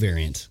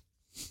covariant.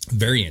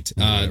 Variant.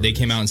 They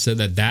came out and said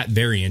that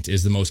variant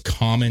is the most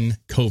common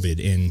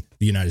COVID in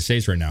the United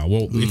States right now.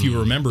 Well, if you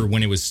remember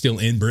when it was still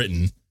in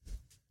Britain,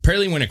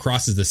 apparently when it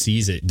crosses the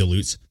seas, it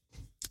dilutes.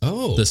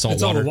 Oh, the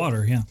salt water. All the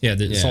water, yeah. Yeah,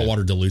 the salt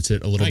water dilutes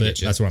it a little bit.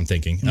 That's what I'm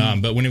thinking.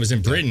 But when it was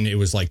in Britain, it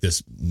was like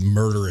this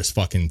murderous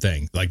fucking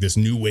thing. Like this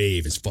new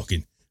wave is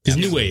fucking... Because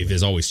new wave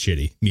is always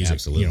shitty.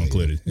 Music,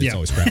 included. It's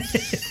always crap.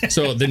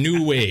 So the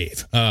new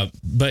wave.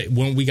 But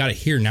when we got it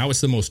here, now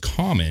it's the most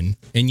common,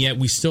 and yet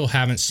we still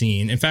haven't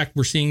seen... In fact,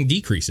 we're seeing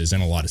decreases in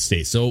a lot of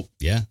states. So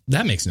yeah,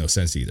 that makes no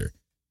sense either.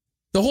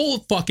 The whole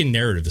fucking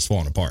narrative is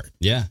falling apart.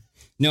 Yeah.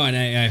 No, and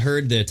I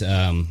heard that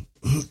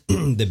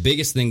the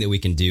biggest thing that we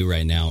can do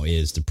right now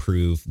is to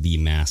prove the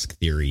mask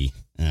theory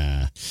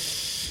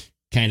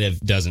kind of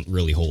doesn't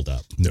really hold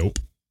up. Nope.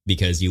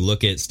 Because you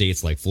look at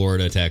states like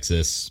Florida,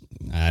 Texas,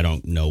 I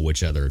don't know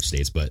which other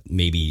states, but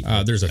maybe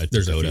there's a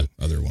few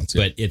other ones.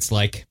 Yeah. But it's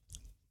like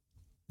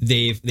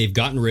they've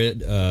gotten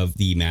rid of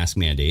the mask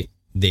mandate.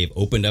 They've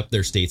opened up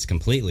their states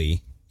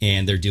completely,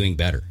 and they're doing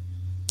better.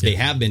 They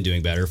have been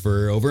doing better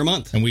for over a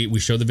month. And we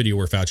showed the video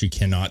where Fauci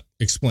cannot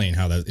explain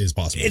how that is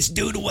possible. It's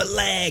due to a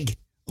leg.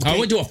 Okay. I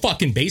went to a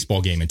fucking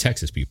baseball game in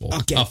Texas, people.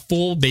 Okay. A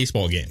full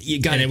baseball game. You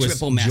got a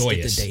triple mask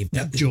joyous. Today.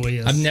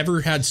 Joyous. I've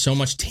never had so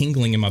much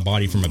tingling in my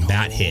body from a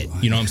bat hit.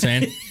 You know what I'm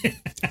saying?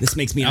 This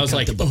makes me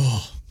uncomfortable. I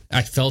was like,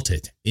 I felt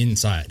it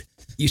inside.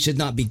 You should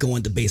not be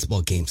going to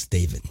baseball games,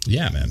 David.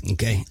 Yeah, man.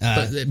 Okay.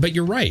 But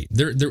you're right.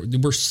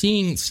 We're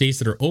seeing states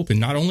that are open.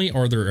 Not only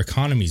are their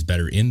economies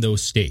better in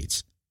those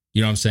states,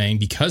 you know what I'm saying?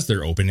 Because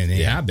they're open and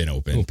they have been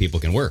open. Well, people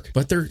can work.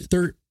 But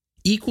they're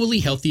equally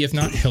healthy, if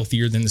not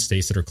healthier, than the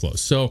states that are closed.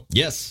 So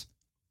yes.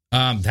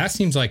 That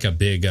seems like a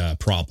big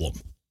problem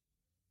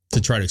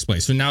to try to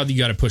explain. So now you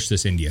got to push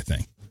this India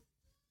thing.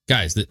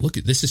 Guys, look,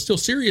 this is still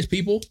serious,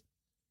 people.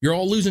 You're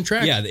all losing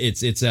track. Yeah,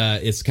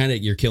 it's kind of,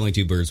 you're killing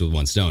two birds with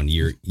one stone.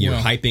 You're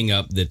hyping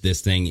up that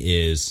this thing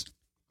is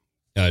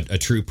a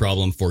true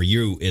problem for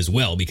you as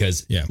well,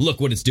 because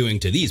look what it's doing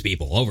to these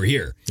people over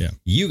here. Yeah.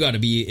 You got to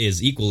be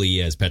as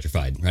equally as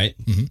petrified, right?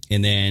 Mm-hmm.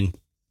 And then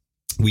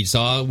we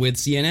saw with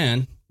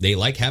CNN, they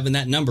like having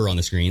that number on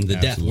the screen, the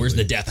death. Where's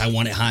the death? I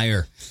want it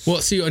higher. Well,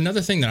 see,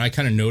 another thing that I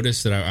kind of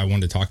noticed that I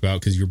wanted to talk about,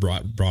 because you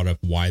brought up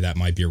why that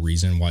might be a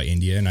reason why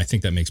India, and I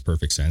think that makes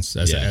perfect sense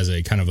as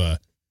a kind of a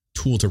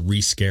tool to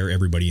re-scare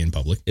everybody in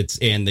public.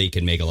 And they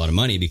can make a lot of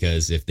money,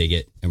 because if they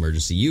get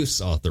emergency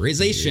use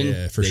authorization,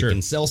 they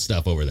can sell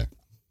stuff over there.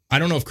 I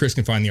don't know if Chris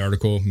can find the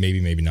article,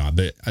 maybe not,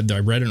 but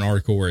I read an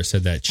article where it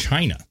said that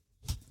China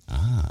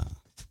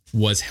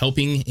was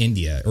helping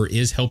India, or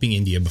is helping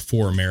India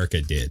before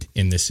America did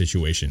in this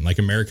situation. Like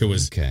America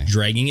was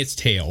dragging its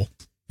tail,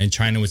 and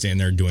China was in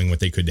there doing what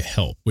they could to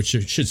help, which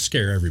should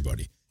scare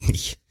everybody.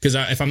 Because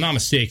if I'm not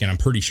mistaken, I'm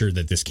pretty sure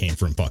that this came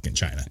from fucking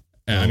China.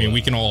 I mean,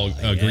 we can all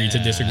agree to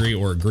disagree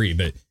or agree,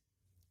 but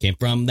came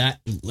from that.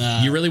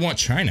 You really want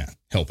China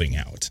helping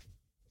out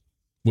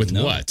with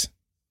what?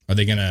 Are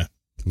they gonna?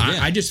 Yeah.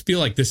 I just feel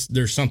like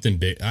there's something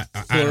big.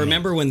 I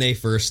remember when they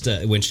first,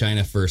 when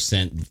China first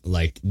sent,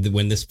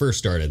 when this first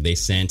started, they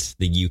sent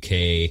the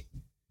UK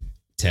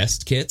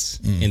test kits,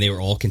 and they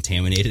were all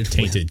contaminated,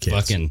 tainted with kits.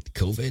 Fucking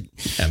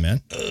COVID. Yeah,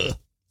 man. Ugh.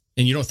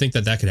 And you don't think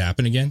that could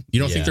happen again? You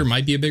don't think there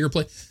might be a bigger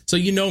play? So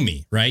you know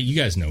me, right? You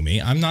guys know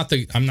me. I'm not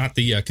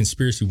the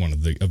conspiracy one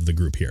of the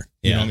group here.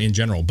 You know what I mean, in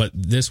general. But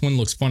this one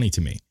looks funny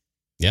to me.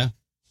 Yeah.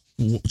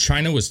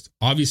 China was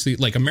obviously,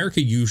 like,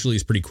 America usually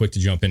is pretty quick to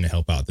jump in to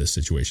help out this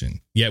situation.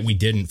 Yet we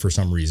didn't for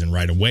some reason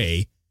right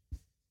away.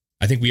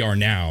 I think we are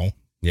now.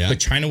 Yeah. But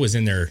China was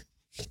in there,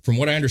 from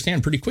what I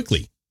understand, pretty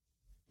quickly.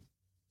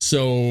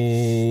 So,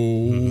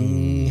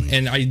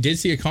 and I did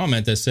see a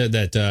comment that said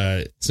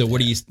that. So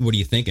what are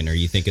you thinking? Are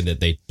you thinking that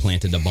they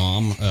planted a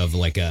bomb of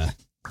like a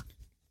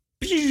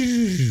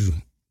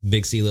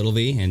big C little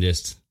V and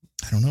just,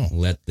 I don't know,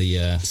 let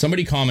the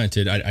somebody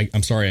commented.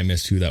 I'm sorry I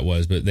missed who that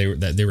was, but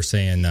they were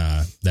saying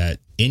that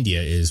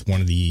India is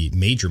one of the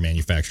major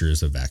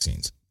manufacturers of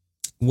vaccines.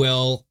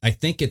 Well, I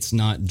think it's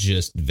not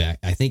just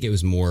I think it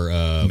was more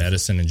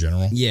medicine in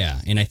general. Yeah,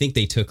 and I think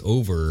they took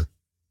over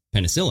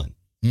penicillin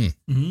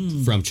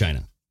from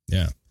China.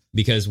 Yeah,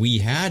 because we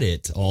had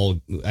it all.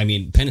 I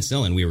mean,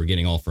 penicillin we were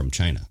getting all from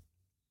China,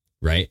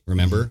 right?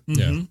 Remember? Mm-hmm.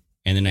 Yeah.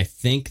 And then I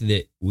think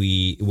that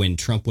when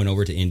Trump went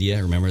over to India,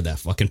 remember that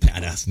fucking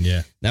badass?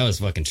 Yeah. That was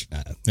fucking...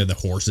 the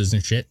horses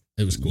and shit.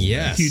 It was cool.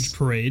 Yes. Huge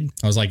parade.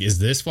 I was like, is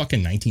this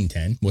fucking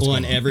 1910?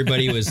 And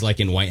everybody was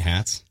like in white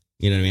hats.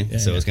 You know what I mean? Yeah,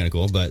 so it was kind of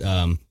cool. But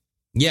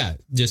yeah,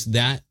 just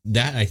that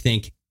I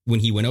think when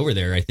he went over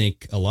there, I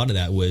think a lot of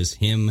that was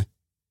him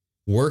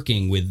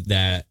working with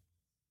that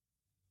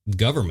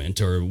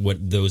government or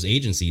what those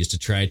agencies to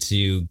try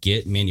to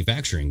get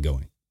manufacturing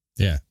going.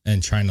 Yeah.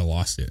 And China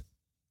lost it.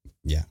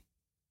 Yeah.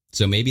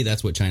 So maybe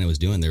that's what China was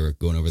doing. They were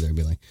going over there and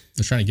be like,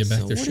 they're trying to get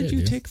back their shit. What did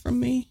you take from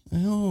me?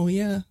 Oh,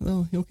 yeah.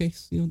 Oh, okay.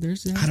 So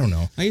there's that. I don't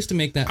know. I used to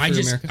make that for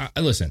America.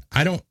 Listen,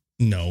 I don't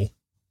know.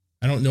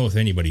 I don't know if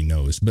anybody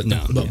knows. But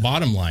the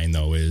bottom line,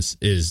 though, is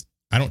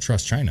I don't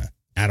trust China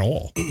at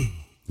all.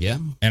 Yeah.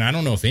 And I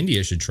don't know if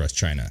India should trust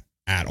China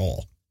at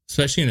all,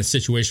 especially in a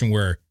situation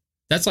where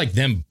that's like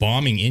them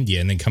bombing India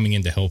and then coming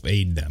in to help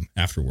aid them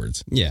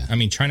afterwards. Yeah. I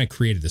mean, China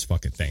created this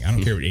fucking thing. I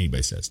don't care what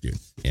anybody says, dude.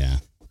 Yeah.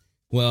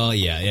 Well,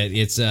 yeah,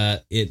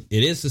 it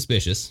is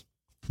suspicious,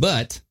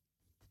 but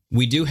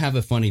we do have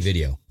a funny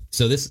video.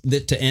 So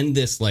to end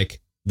this, like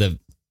the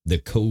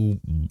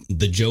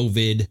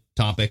Jovid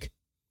topic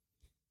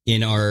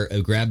in our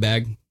grab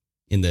bag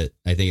I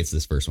think it's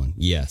this first one.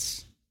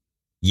 Yes.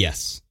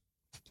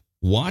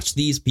 Watch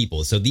these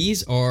people. So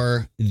these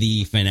are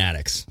the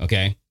fanatics.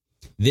 Okay.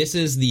 This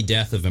is the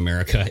death of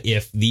America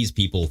if these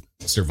people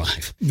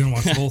survive. You gonna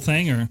watch the whole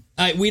thing, or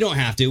we don't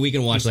have to. We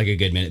can watch like a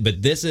good minute.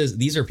 But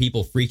these are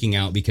people freaking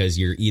out because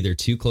you're either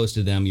too close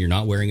to them, you're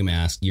not wearing a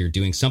mask, you're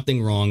doing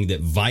something wrong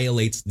that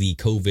violates the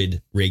COVID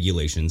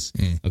regulations.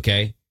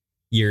 Okay,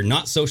 you're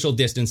not social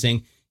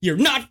distancing. You're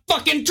not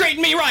fucking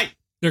treating me right.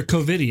 They're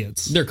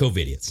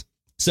COVIDiots.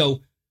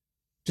 So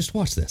just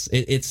watch this.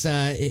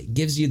 It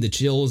gives you the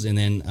chills and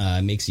then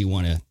makes you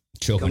want to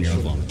choke on your own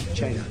vomit.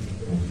 China.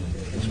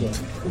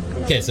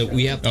 Okay, so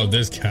we have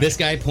this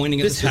guy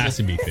pointing at this has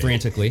to be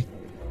frantically.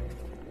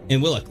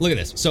 And look at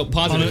this. So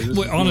positive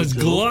on his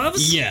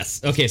gloves?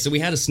 Yes. Okay, so we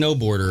had a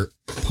snowboarder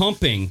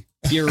pumping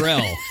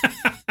Purell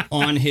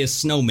on his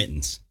snow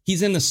mittens.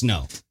 He's in the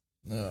snow.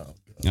 Oh,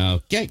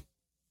 okay.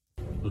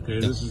 Okay,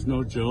 this is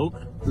no joke.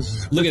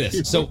 Look at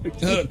this. So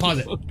pause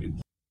it.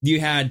 You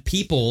had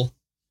people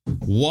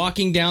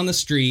walking down the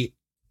street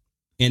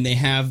and they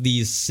have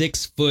these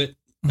 6-foot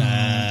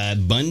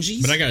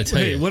bungees. But I gotta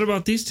tell you, what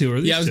about these two?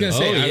 I was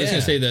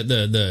gonna say that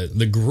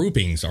the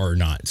groupings are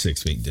not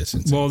 6 feet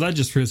distance. Well, that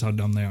just proves how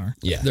dumb they are.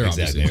 Yeah, they're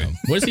exactly obviously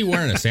dumb. What is he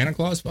wearing? A Santa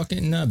Claus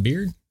fucking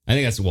beard? I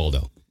think that's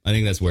Waldo. I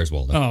think that's where's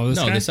Waldo. Oh,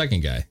 no, the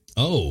second guy.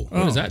 Oh,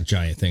 what is that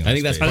giant thing? I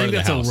think that's part of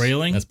the house. A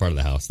railing. That's part of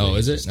the house. Oh,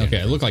 is it? Okay,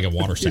 it looked like a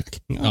water sack.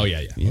 Oh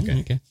yeah.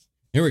 Okay.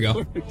 Here we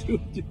go.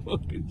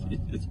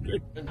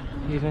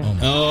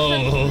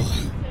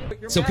 Oh.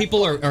 So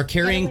people are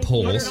carrying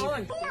poles.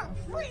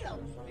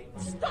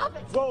 Stop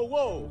it!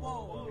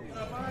 Whoa!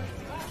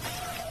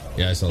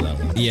 Yeah, I saw that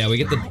one. Yeah, we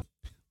get the.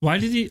 Why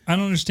did he? I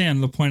don't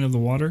understand the point of the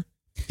water.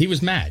 He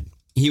was mad.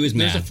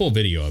 There's a full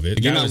video of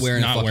it. You're not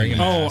wearing a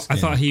mask. I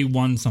thought he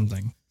won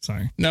something.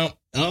 Sorry. No.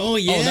 Oh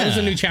yeah. Oh, that was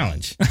a new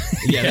challenge.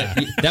 Yeah,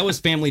 that was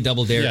Family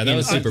Double Dare. Yeah, that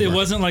was Super. It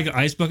wasn't like an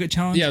ice bucket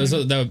challenge. Yeah, it was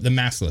the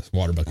maskless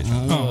water bucket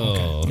challenge.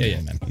 Oh, okay.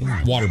 Yeah, man.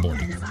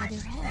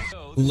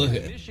 Waterboarding. Look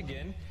at.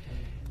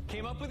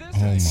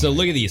 So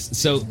look at these.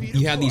 So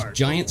you have these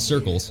giant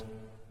circles,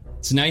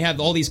 So now you have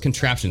all these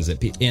contraptions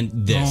that and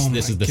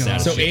this is the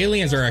sad. So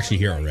aliens are actually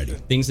here already.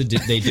 Things that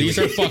they do. These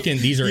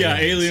are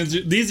aliens.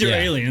 These are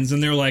aliens,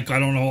 and they're like, I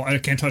don't know, I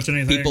can't touch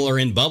anything. People are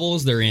in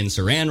bubbles. They're in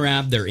Saran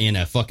wrap. They're in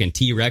a fucking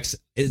T-Rex.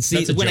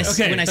 See, when I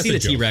see the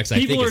T-Rex, I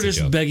think people are it's a just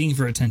joke. begging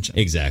for attention.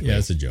 Exactly. Yeah,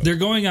 it's a joke. They're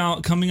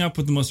coming up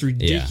with the most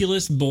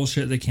ridiculous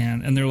bullshit they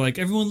can, and they're like,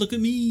 everyone look at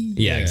me.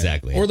 Yeah,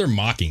 exactly. Or they're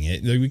mocking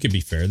it. We could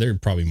be fair. They're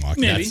probably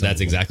mocking it.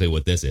 That's exactly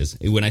what this is.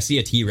 When I see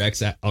a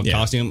T-Rex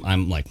costume,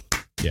 I'm like,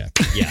 yeah,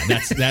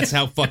 that's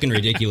how fucking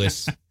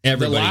ridiculous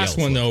everybody The last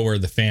one, though, were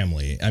the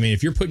family. I mean,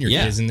 if you're putting your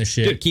kids in this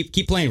shit. Dude,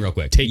 keep playing real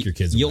quick. Take your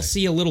kids away. You'll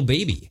see a little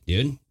baby,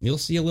 dude. You'll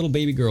see a little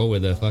baby girl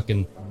with a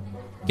fucking...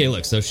 Okay,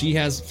 look, so she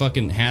has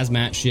fucking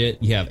hazmat shit.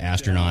 You have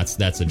astronauts.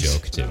 That's a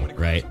joke, too,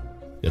 right?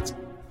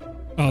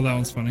 Oh, that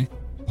one's funny.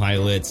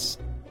 Pilots,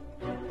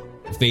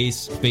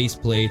 face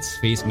plates,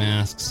 face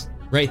masks.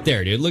 Right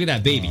there, dude. Look at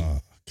that baby. Oh,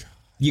 God.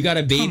 You got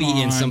a baby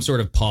in some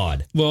sort of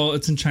pod. Well,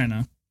 it's in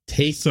China.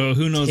 So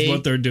who knows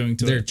what they're doing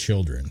to their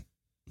children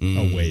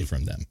away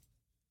from them.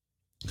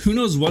 Who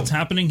knows what's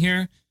happening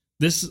here?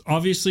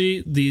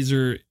 Obviously, these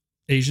are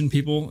Asian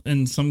people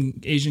in some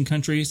Asian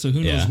country, so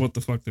who knows what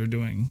the fuck they're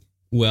doing.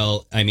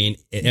 Well, I mean,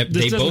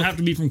 this doesn't have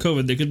to be from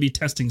COVID. They could be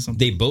testing something.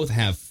 They both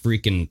have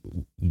freaking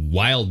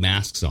wild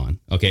masks on.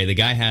 Okay, the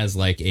guy has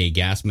like a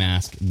gas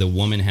mask. The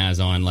woman has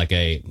on like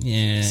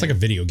it's like a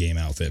video game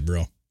outfit,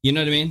 bro. You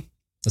know what I mean?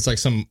 It's like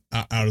some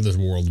out of this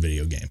world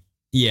video game.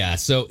 Yeah,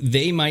 so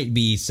they might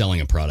be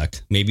selling a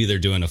product. Maybe they're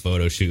doing a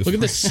photo shoot. Look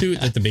at the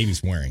suit that the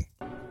baby's wearing.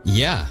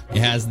 Yeah, it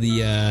has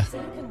the...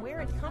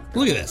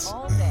 look at this.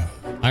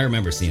 I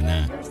remember seeing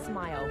that.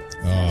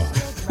 Oh,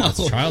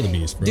 that's child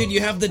abuse, bro. Dude, you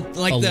have the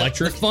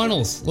electric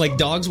funnels like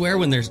dogs wear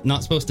when they're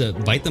not supposed to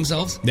bite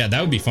themselves. Yeah, that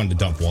would be fun to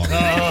dump water.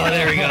 Oh,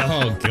 there we go.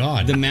 Oh,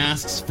 God. The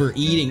masks for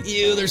eating.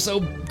 Ew, they're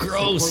so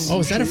gross. Oh,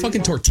 is that a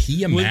fucking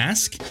tortilla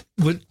mask?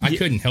 I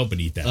couldn't help but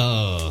eat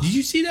that. Did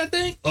you see that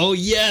thing? Oh,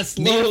 yes.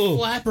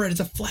 Flatbread. It's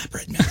a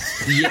flatbread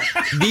mask. Yeah,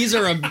 these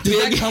are a big...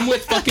 Does that come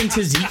with fucking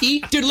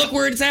tzatziki? Dude, look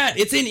where it's at.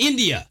 It's in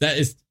India. That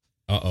is...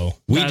 Uh-oh.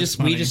 We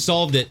just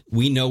solved it.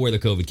 We know where the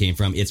COVID came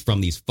from. It's from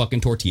these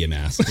fucking tortilla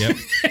masks. Yep.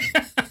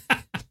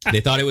 They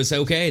thought it was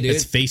okay, dude.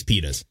 It's face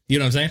pitas. You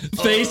know what I'm saying?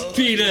 Face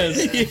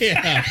pitas.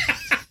 Yeah.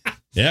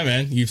 Yeah,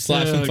 man. You've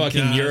slapped some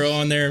fucking gyro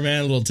on there,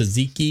 man. A little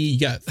tzatziki. You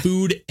got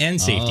food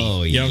and safety.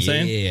 Oh, you know what I'm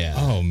saying? Yeah.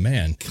 Oh,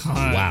 man.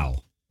 God. Wow.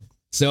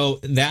 So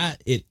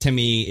that, to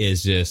me,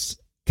 is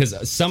just...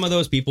 Because some of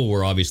those people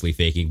were obviously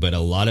faking, but a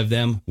lot of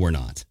them were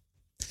not.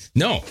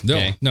 No.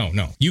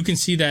 You can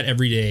see that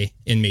every day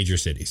in major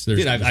cities.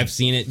 Dude, I've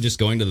seen it just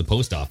going to the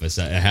post office.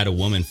 I had a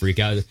woman freak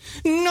out.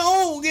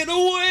 No, get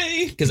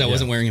away! Because I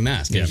wasn't wearing a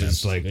mask. It's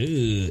just like,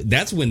 ugh.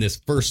 That's when this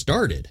first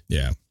started.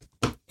 Yeah.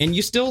 And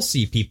you still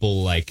see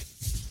people like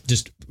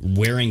just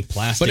wearing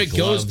plastic gloves. But it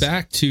goes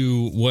back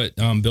to what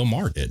Bill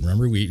Maher did.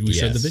 Remember, we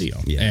showed the video.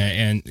 Yeah.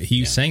 And he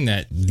was saying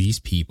that these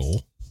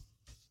people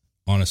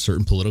on a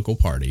certain political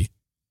party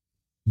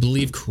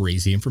believe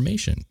crazy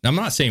information. Now, I'm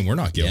not saying we're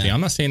not guilty.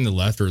 I'm not saying the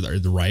left or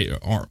the right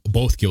are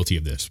both guilty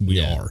of this. We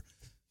are.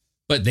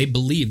 But they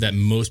believe that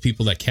most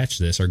people that catch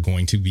this are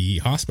going to be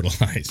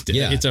hospitalized.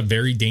 Yeah. It's a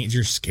very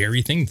dangerous,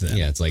 scary thing to them.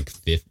 Yeah, it's like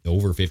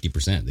over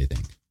 50%, they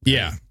think.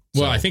 Yeah.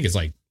 Well, I think it's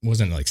like,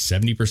 wasn't it like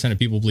 70% of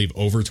people believe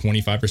over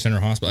 25% are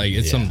hospitalized? Like,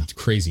 it's some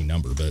crazy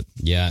number, but...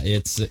 Yeah,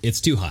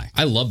 it's too high.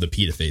 I love the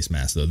PETA face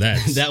mask, though.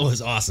 That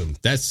was awesome.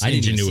 That's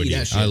ingenuity.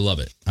 I love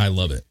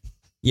it.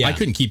 Yeah. I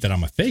couldn't keep that on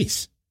my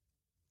face.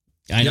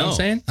 I know what I'm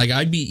saying? Like,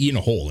 I'd be eating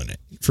a hole in it,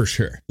 for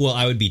sure. Well,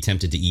 I would be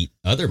tempted to eat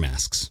other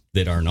masks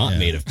that are not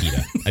made of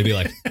PETA. I'd be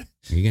like, are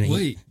you going to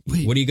eat?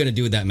 Wait. What are you going to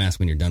do with that mask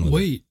when you're done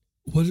with it?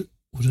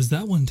 What does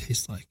that one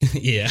taste like?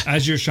 Yeah.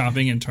 As you're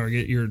shopping in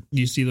Target,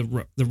 you see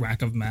the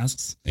rack of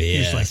masks.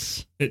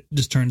 Yes. It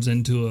just turns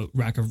into a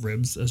rack of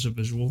ribs as a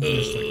visual.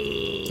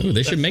 Ooh,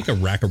 they should make a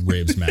rack of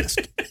ribs mask.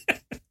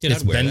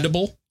 It's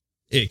bendable. That.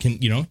 It can,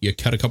 you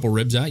cut a couple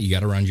ribs out, you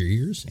got around your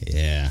ears.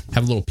 Yeah.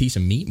 Have a little piece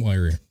of meat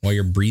while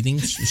you're breathing,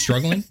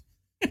 struggling.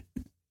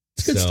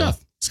 It's good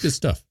stuff. It's good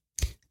stuff.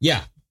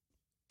 Yeah.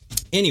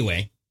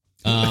 Anyway,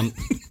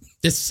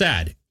 it's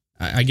sad.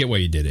 I get why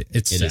you did it.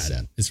 It is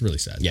sad. It's really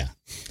sad. Yeah.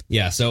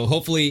 Yeah. So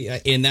hopefully,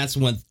 and that's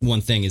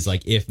one thing is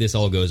like, if this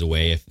all goes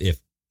away,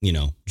 if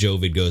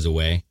Jovid goes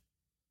away,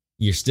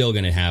 you're still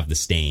going to have the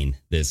stain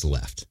that's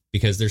left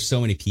because there's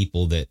so many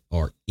people that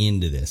are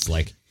into this.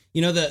 Like,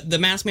 the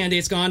mask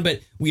mandate's gone, but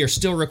we are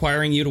still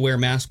requiring you to wear a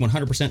mask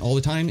 100% all the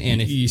time. And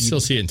if you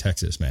still see it in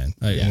Texas, man.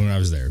 When I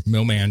was there,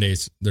 no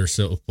mandates. There's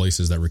still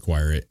places that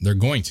require it. They're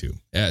going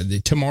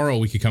to. Tomorrow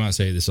we could come out and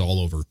say this is all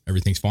over.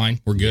 Everything's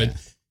fine. We're good. Yeah.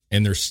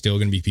 And there's still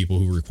going to be people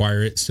who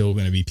require it. Still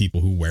going to be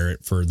people who wear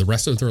it for the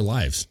rest of their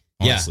lives.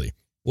 Honestly. Yeah.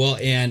 Well,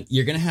 and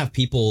you're going to have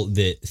people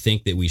that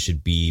think that we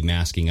should be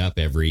masking up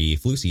every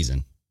flu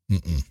season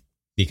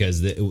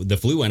because the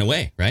flu went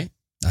away, right?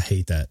 I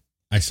hate that.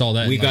 I saw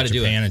that in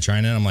Japan and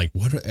China, and I'm like,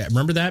 what?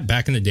 Remember that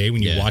back in the day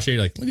when you watch it,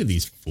 you're like, look at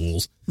these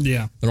fools.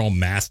 Yeah. They're all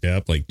masked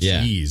up. Like,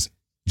 geez.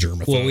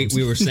 germaphobes. Well,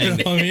 we were saying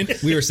You know what I mean?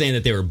 we were saying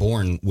that they were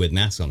born with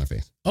masks on their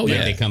face. Oh, Like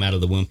yeah. they come out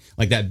of the womb.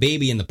 Like that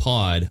baby in the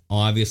pod,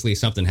 obviously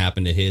something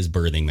happened to his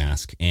birthing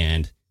mask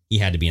and he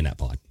had to be in that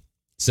pod.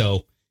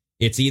 So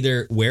it's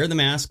either wear the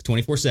mask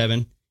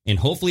 24/7 and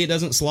hopefully it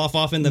doesn't slough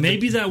off in the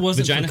Maybe that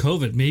wasn't vagina. for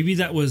COVID. Maybe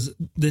that was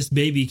this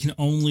baby can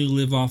only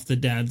live off the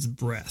dad's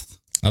breath.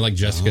 I like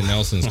Jessica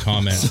Nelson's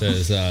comment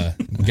says,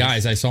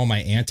 guys, I saw my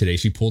aunt today.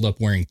 She pulled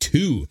up wearing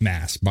 2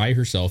 masks by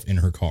herself in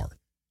her car.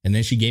 And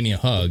then she gave me a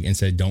hug and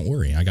said, don't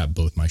worry, I got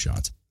both my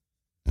shots.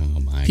 Oh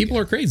my People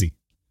are crazy.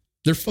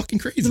 They're fucking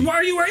crazy. Then why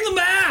are you wearing the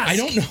mask? I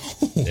don't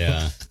know.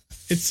 Yeah.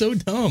 It's so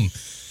dumb.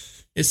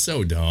 It's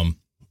so dumb.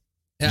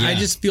 And I Yeah.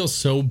 just feel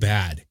so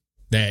bad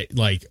that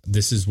like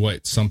this is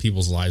what some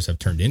people's lives have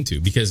turned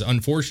into, because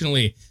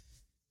unfortunately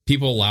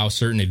people allow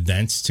certain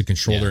events to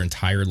control their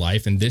entire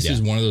life. And this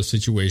is one of those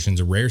situations,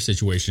 a rare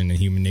situation in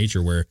human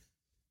nature where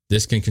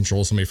this can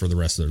control somebody for the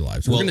rest of their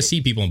lives. We're going to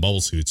see people in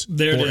bubble suits.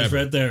 There forever. it is,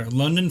 right there.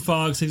 London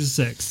Fog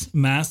 66.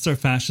 Masks are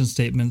fashion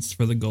statements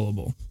for the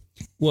gullible.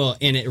 Well,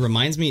 and it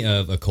reminds me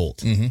of a cult.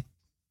 Mm-hmm.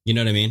 You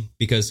know what I mean?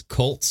 Because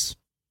cults,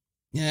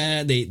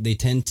 they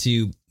tend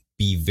to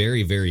be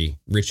very, very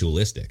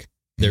ritualistic.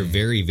 They're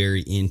very,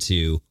 very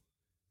into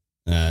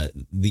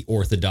the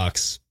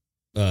orthodox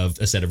of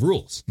a set of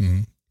rules.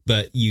 Mm-hmm.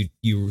 But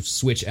you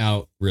switch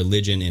out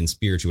religion and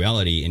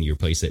spirituality and you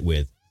replace it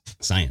with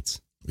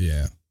science.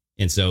 Yeah.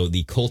 And so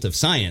the cult of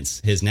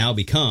science has now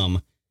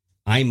become,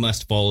 I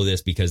must follow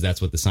this because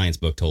that's what the science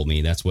book told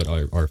me. That's what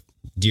our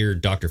dear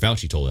Dr.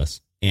 Fauci told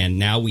us. And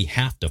now we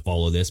have to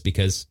follow this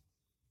because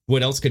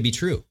what else could be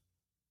true?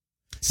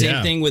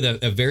 Same thing with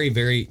a very,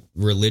 very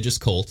religious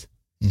cult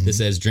that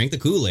says drink the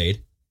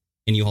Kool-Aid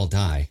and you all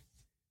die.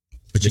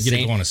 But you get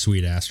to go on a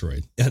sweet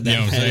asteroid. You know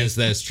what I'm saying?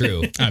 That's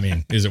true. I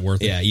mean, is it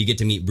worth it? Yeah, you get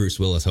to meet Bruce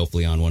Willis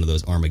hopefully on one of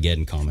those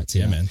Armageddon comets.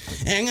 Yeah, man.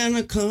 I'm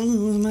gonna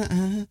close my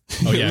eyes.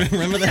 Oh, yeah.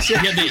 Remember that shit?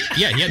 He had the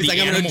He's like,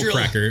 I'm gonna animal drill.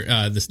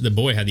 cracker. The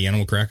boy had the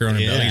animal cracker on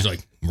his belly. Yeah. He's like,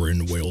 we're in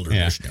the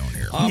wilderness down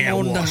here.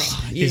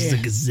 It's the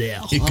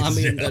gazelle. I'm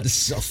in the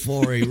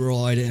safari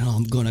ride and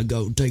I'm gonna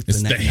go deep It's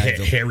in the that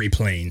navel. hairy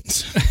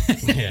plains.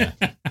 Yeah.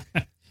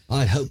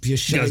 I hope you Goes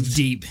shaved.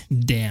 deep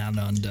down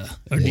under,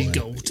 or do you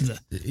go to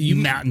the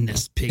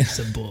mountainous peaks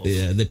above?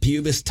 Yeah, the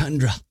pubis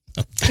tundra.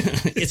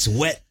 It's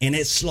wet and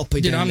it's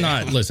sloppy. Dude, down I'm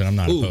there.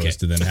 not Ooh, opposed okay.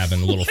 to them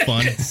having a little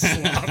fun.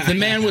 The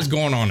man was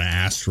going on an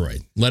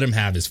asteroid. Let him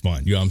have his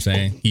fun. You know what I'm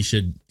saying? He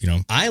should,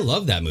 I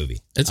love that movie.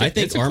 It's I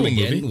think cool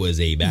Armageddon movie. was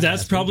a bad.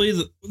 That's probably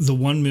the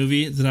one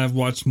movie that I've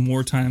watched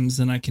more times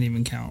than I can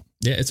even count.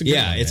 Yeah, it's a good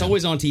one, it's man.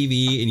 always on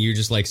TV and you're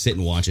just like sit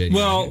and watch it. and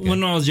you're Well, like, okay.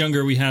 when I was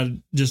younger, we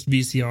had just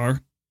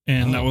VCR,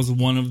 and that was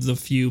one of the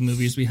few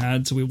movies we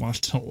had, so we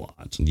watched it a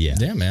lot.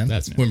 Yeah, man.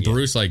 That's when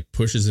Bruce like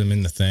pushes him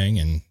in the thing,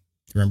 and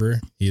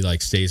remember he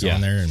like stays on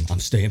there and I'm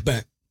staying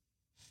back.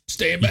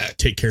 staying back.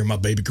 Take care of my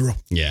baby girl.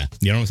 Yeah,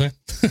 You know what I'm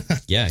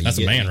saying? yeah. That's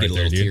a man right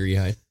there, dude. Teary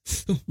eyed.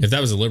 If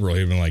that was a liberal,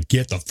 he'd been like,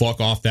 "Get the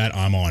fuck off that!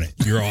 I'm on it.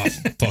 You're off.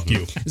 Fuck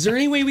you." Is there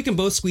any way we can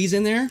both squeeze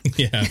in there?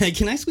 Yeah.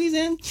 Can I squeeze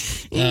in?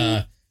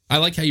 I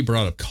like how you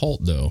brought up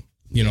cult though.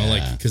 You know,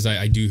 like because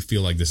I do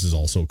feel like this is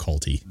also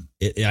culty.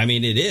 I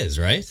mean, it is,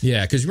 right?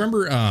 Yeah, because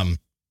remember, I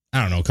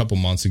don't know, a couple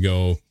months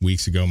ago,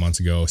 months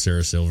ago,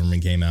 Sarah Silverman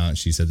came out and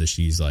she said that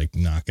she's like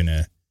not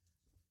gonna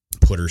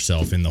put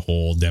herself in the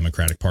whole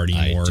Democratic Party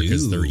I anymore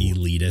because do. they're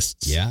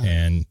elitists. Yeah.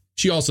 And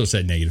she also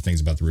said negative things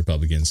about the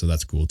Republicans, so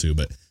that's cool too.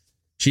 But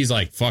she's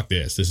like, fuck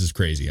this. This is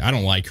crazy. I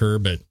don't like her,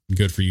 but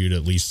good for you to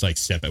at least like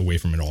step away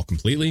from it all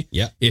completely.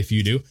 Yeah. If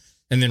you do.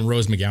 And then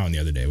Rose McGowan the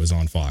other day was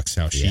on Fox,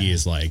 how she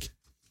is like,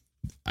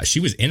 she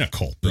was in a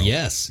cult, bro.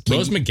 Yes.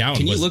 Rose McGowan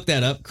Can you was- look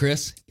that up,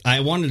 Chris? I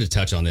wanted to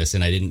touch on this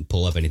and I didn't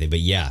pull up anything, but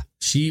yeah.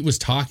 She was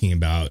talking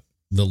about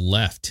the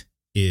left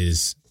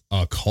is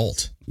a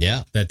cult.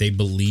 Yeah. That they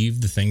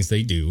believe the things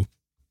they do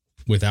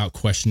without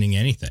questioning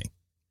anything.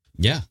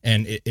 Yeah.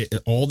 And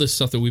all this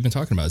stuff that we've been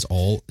talking about it's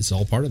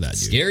all part of that, dude.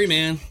 Scary,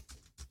 man.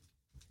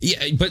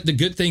 Yeah, but the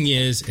good thing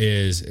is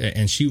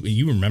and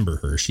you remember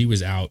her. She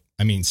was out.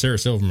 I mean, Sarah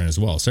Silverman as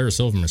well. Sarah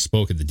Silverman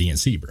spoke at the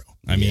DNC, bro.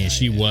 I mean,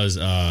 she was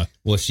well,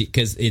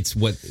 because it's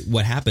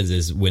what happens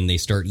is when they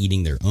start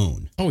eating their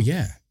own. Oh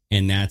yeah.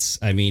 And that's,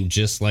 I mean,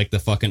 just like the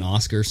fucking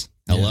Oscars.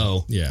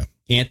 Hello. Yeah.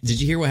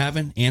 Did you hear what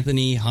happened?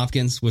 Anthony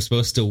Hopkins was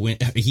supposed to win.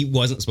 He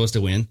wasn't supposed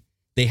to win.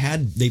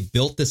 They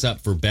built this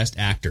up for Best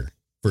Actor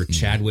for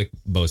Chadwick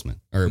Boseman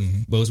or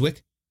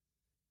Boswick,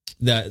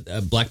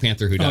 the Black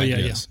Panther who died. Oh, yeah,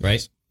 yes,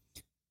 right.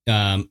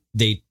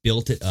 They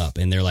built it up,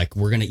 and they're like,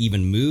 we're going to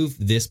even move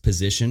this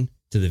position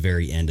to the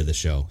very end of the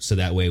show, so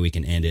that way we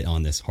can end it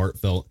on this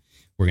heartfelt.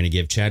 We're going to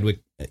give Chadwick.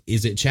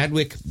 Is it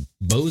Chadwick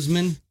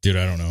Boseman? Dude,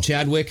 I don't know.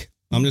 Chadwick.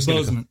 I'm just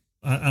going Boseman.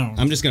 I don't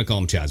know. I'm just going to call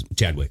him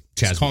Chadwick.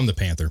 Just call him the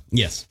Panther.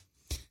 Yes.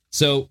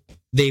 So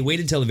they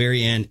waited till the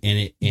very end,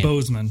 and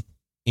Boseman.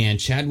 And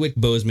Chadwick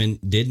Boseman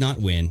did not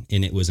win,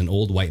 and it was an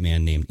old white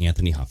man named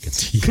Anthony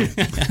Hopkins. and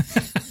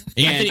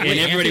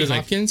everybody was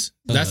like, Hopkins?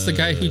 That's the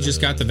guy who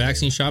just got the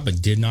vaccine shot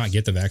but did not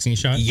get the vaccine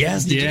shot?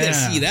 Yes, did you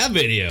guys see that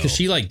video? Because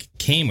she like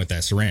came with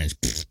that syringe.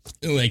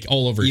 like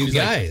all over. You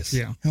guys,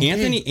 yeah.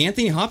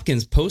 Anthony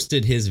Hopkins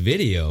posted his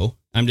video.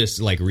 I'm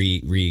just like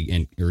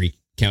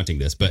recounting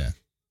this, but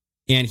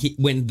and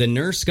when the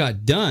nurse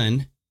got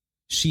done,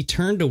 she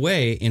turned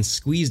away and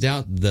squeezed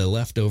out the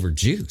leftover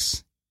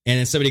juice, and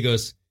then somebody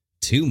goes,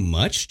 "Too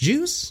much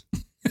juice."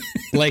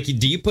 Like,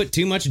 do you put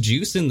too much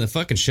juice in the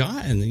fucking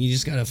shot and then you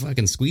just gotta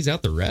fucking squeeze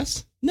out the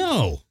rest?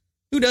 No.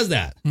 Who does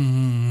that?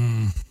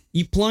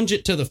 You plunge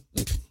it to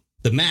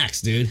the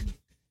max, dude.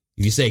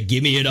 You say,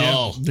 give me it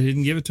all. They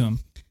didn't give it to him.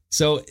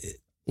 So,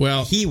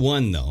 well, he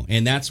won, though.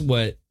 And that's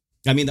what,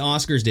 I mean, the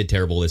Oscars did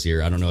terrible this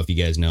year. I don't know if you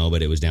guys know,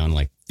 but it was down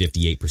like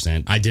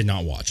 58%. I did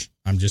not watch.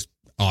 I'm just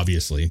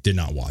obviously did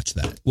not watch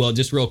that. Well,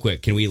 just real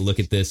quick, can we look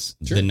at this?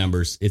 Sure. The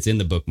numbers. It's in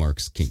the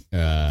bookmarks.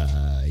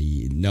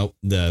 Nope,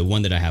 the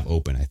one that I have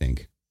open, I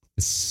think.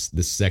 It's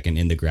the second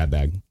in the grab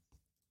bag.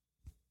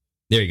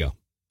 There you go.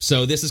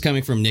 So this is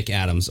coming from Nick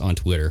Adams on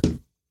Twitter.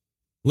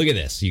 Look at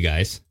this, you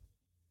guys.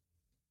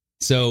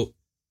 So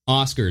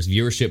Oscars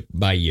viewership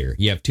by year.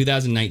 You have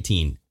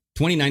 2019,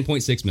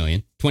 29.6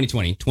 million,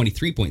 2020,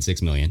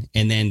 23.6 million,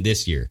 and then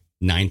this year,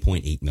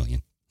 9.8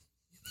 million.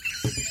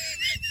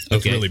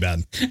 That's really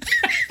bad.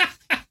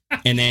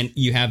 And then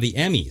you have the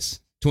Emmys.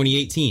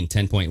 2018,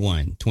 10.1.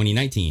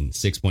 2019,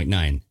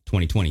 6.9.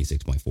 2020,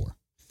 6.4.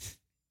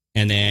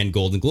 And then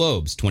Golden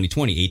Globes,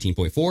 2020,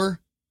 18.4.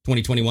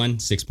 2021,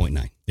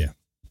 6.9. Yeah.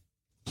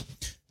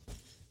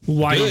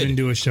 Why even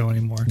do a show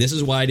anymore? This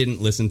is why I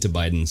didn't listen to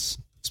Biden's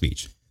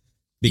speech.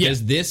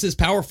 Because this is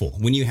powerful.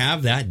 When you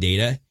have that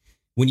data,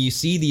 when you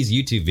see these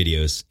YouTube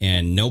videos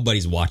and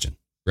nobody's watching,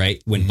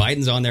 right? When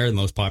Biden's on there, the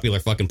most popular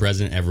fucking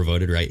president ever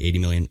voted, right? 80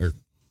 million, or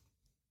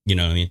you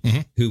know what I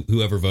mean?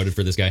 Whoever voted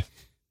for this guy.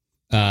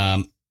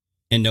 And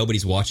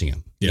nobody's watching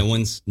him. Yeah.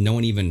 No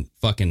one even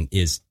fucking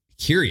is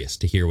curious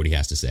to hear what he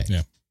has to say.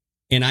 Yeah.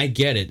 And I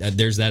get it.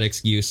 There's that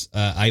excuse.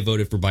 I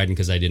voted for Biden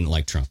because I didn't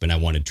like Trump and I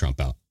wanted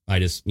Trump out. I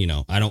just,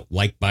 I don't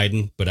like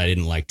Biden, but I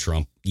didn't like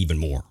Trump even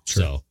more.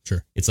 Sure, so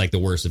it's like the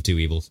worst of two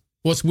evils.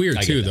 Well, it's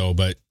weird too, though.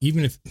 But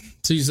even if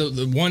so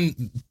the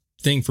one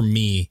thing for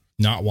me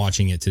not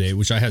watching it today,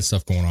 which I had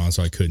stuff going on,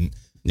 so I couldn't.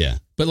 Yeah.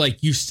 But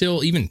like, you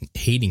still, even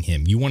hating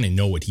him, you want to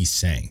know what he's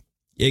saying.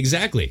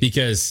 Exactly.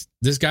 Because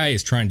this guy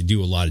is trying to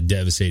do a lot of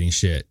devastating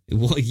shit.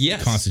 Well,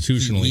 yes.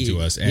 Constitutionally to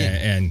us.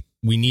 And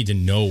we need to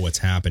know what's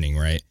happening,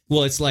 right?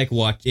 Well, it's like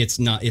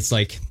it's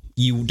like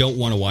you don't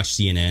want to watch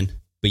CNN,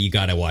 but you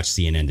got to watch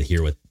CNN to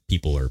hear what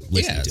people are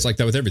listening to. Yeah, it's like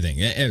that with everything.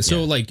 And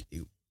so like,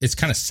 it's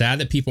kind of sad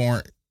that people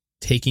aren't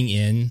taking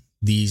in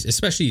these,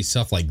 especially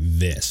stuff like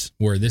this,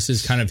 where this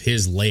is kind of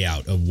his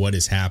layout of what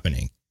is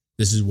happening.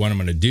 This is what I'm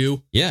going to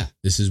do. Yeah.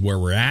 This is where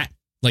we're at.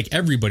 Like,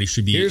 everybody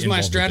should be. Here's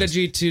my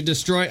strategy to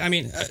destroy,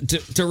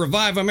 to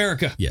revive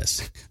America.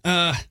 Yes.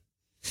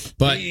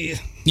 But,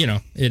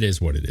 it is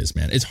what it is,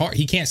 man. It's hard.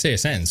 He can't say a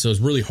sentence. So it's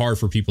really hard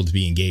for people to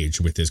be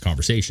engaged with his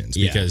conversations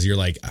because you're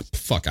like,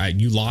 fuck,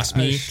 you lost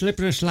me.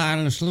 Slippery slide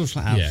and a slow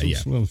slide.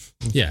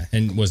 Yeah.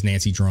 And was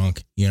Nancy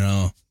drunk?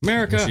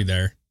 America. Was she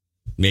there?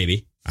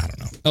 Maybe. I don't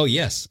know. Oh,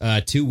 yes.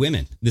 2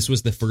 women. This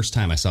was the first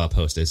time I saw a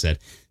post that said,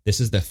 this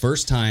is the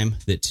first time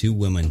that 2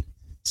 women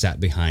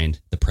sat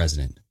behind the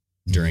president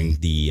during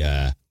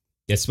the,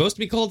 it's supposed to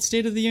be called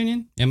State of the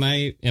Union. Am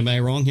I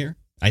wrong here?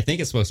 I think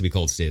it's supposed to be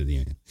called State of the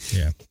Union.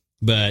 Yeah.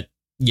 But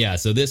yeah,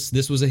 so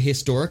this was a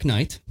historic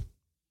night.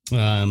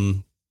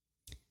 So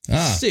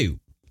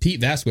Pete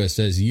Vasquez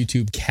says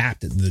YouTube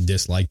capped the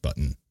dislike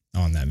button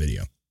on that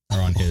video or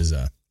on his,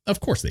 of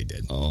course they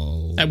did.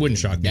 Oh, that wouldn't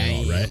shock me at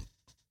all, right?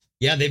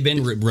 Yeah, they've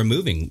been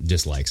removing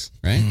dislikes,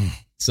 right?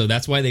 So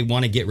that's why they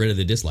want to get rid of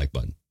the dislike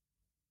button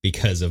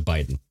because of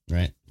Biden,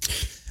 right?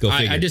 Go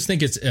figure. I just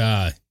think it's,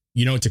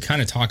 to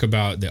kind of talk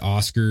about the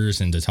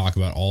Oscars and to talk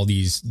about all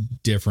these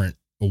different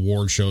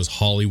award shows,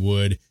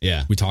 Hollywood.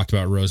 Yeah. We talked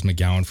about Rose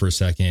McGowan for a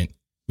second.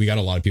 We got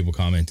a lot of people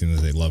commenting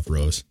that they love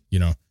Rose,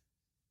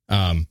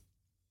 I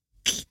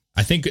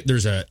think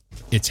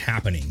it's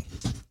happening.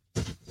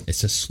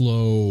 It's a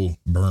slow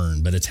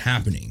burn, but it's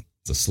happening.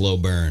 It's a slow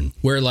burn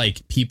where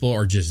like people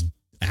are just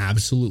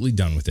absolutely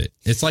done with it.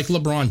 It's like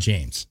LeBron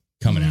James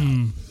coming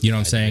out. You know what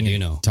I'm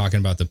saying?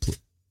 Talking about the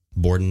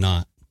bored and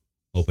not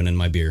opening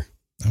my beer.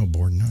 Oh,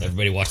 bored and not.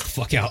 Everybody watch the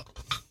fuck out.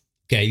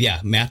 Okay,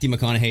 yeah. Matthew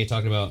McConaughey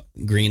talking about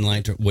green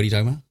light. What are you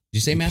talking about? Did you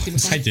say Matthew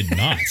McConaughey? I did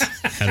not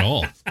at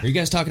all. Are you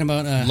guys talking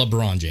about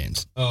LeBron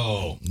James?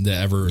 Oh,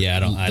 I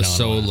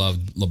don't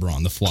loved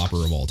LeBron, the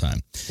flopper of all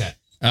time.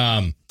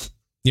 Okay.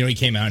 He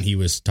came out and he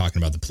was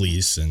talking about the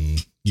police and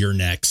you're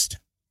next.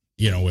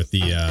 With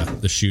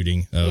the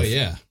shooting of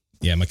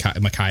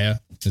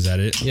Micaiah. Is that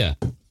it? Yeah.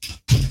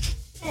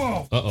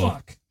 Oh,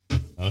 fuck.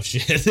 Oh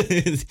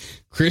shit.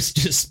 Chris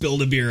just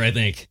spilled a beer, I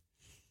think.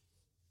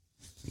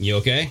 You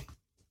okay?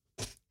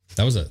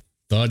 That was a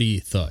thuddy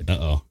thud.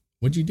 Uh-oh.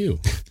 What'd you do?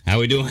 How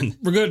we doing?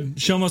 We're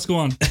good. Show must go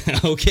on.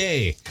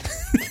 Okay.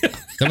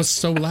 That was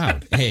so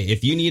loud. Hey,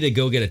 if you need to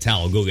go get a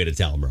towel,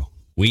 bro.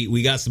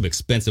 We got some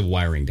expensive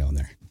wiring down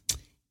there.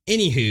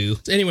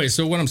 Anyway,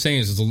 so what I'm saying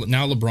is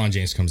now LeBron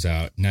James comes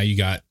out. Now you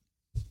got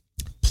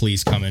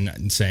police coming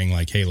and saying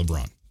like, hey,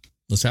 LeBron,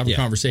 Let's have a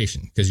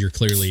conversation because you're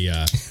clearly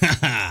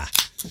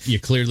you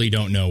clearly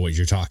don't know what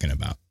you're talking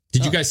about.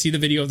 Did you guys see the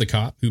video of the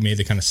cop who made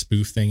the kind of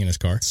spoof thing in his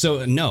car?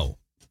 So no,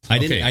 I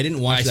didn't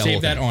watch that. I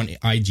saved that on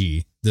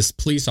IG. This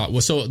police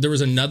so there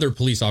was another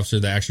police officer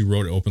that actually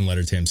wrote an open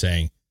letter to him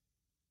saying,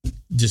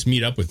 just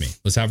meet up with me.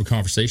 Let's have a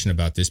conversation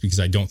about this because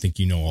I don't think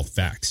you know all the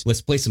facts.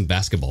 Let's play some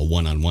basketball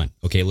 1-on-1.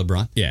 Okay,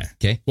 LeBron? Yeah.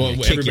 Okay. Well,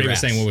 everybody was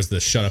saying what was the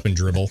shut up and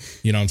dribble.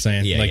 You know what I'm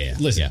saying? Yeah.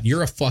 Listen,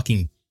 you're a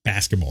fucking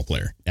basketball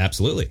player.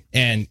 Absolutely.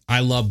 And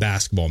I love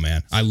basketball,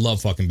 man. I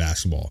love fucking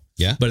basketball.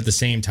 Yeah. But at the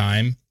same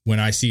time, when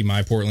I see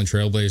my Portland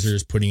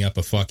Trailblazers putting up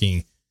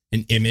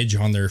an image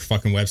on their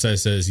fucking website that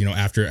says,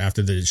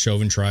 after the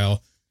Chauvin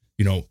trial,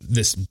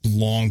 this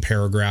long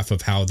paragraph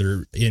of how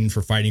they're in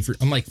for fighting for,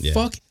 I'm like,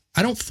 fuck,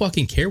 I don't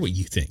fucking care what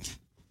you think.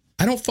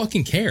 I don't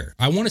fucking care.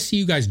 I want to see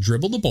you guys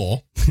dribble the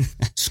ball,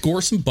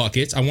 score some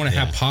buckets. I want to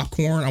have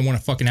popcorn. I want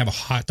to fucking have a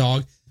hot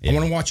dog. I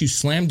want to watch you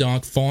slam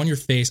dunk, fall on your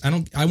face. I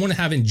want to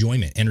have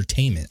enjoyment,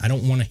 entertainment. I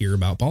don't want to hear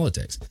about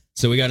politics.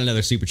 So we got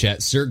another super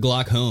chat. Sir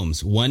Glock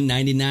Holmes,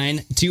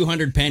 $1.99,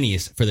 200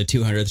 pennies for the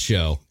 200th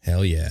show.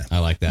 Hell yeah. I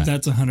like that.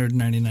 That's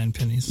 199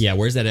 pennies. Yeah,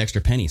 where's that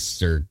extra penny,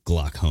 Sir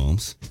Glock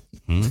Holmes?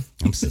 I'm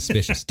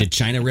suspicious. Did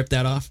China rip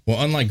that off?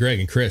 Well, unlike Greg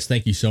and Chris,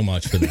 thank you so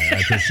much for that. I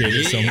appreciate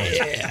it so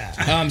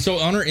much. So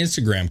on our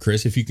Instagram,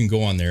 Chris, if you can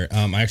go on there,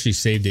 I actually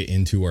saved it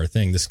into our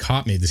thing. This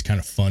cop made this kind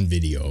of fun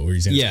video where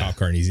he's in his cop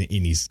car and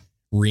he's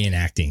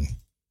reenacting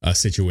a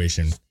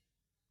situation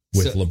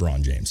with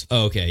LeBron James.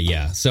 Okay,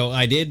 yeah. So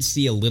I did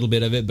see a little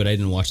bit of it, but I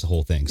didn't watch the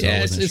whole thing. So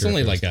it's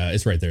only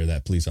it's right there,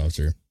 that police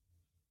officer.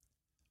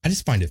 I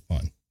just find it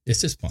fun.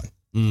 It's just fun.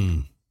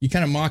 You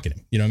kind of mock at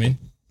him. You know what I mean?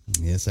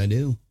 Yes, I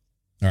do.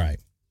 All right.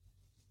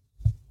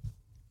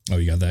 Oh,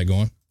 you got that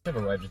going? I've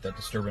arrived at that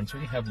disturbance.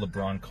 Will you have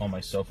LeBron call my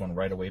cell phone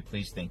right away,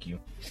 please? Thank you.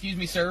 Excuse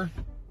me, sir.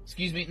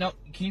 Excuse me. No,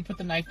 can you put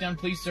the knife down,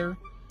 please, sir?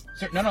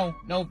 Sir, no,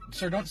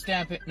 sir, don't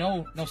stab it.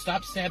 No,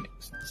 stop stabbing.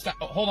 Stop.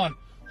 Oh, hold on.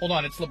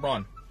 It's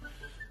LeBron.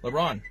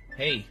 LeBron,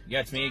 hey,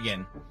 yeah, it's me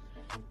again.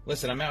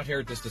 Listen, I'm out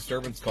here at this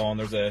disturbance call, and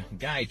there's a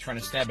guy trying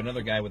to stab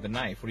another guy with a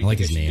knife. What do you think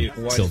his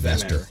name,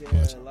 Sylvester.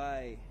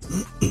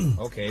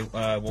 Okay,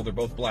 well, they're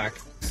both black.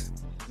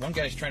 One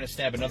guy's trying to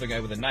stab another guy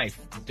with a knife.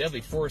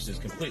 Deadly force is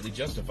completely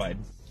justified.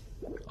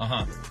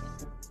 I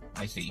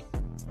see.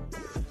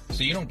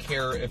 So you don't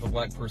care if a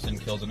black person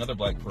kills another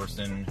black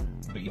person,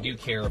 but you do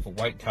care if a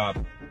white cop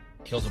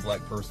kills a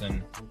black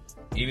person,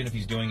 even if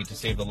he's doing it to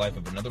save the life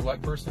of another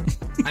black person?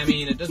 I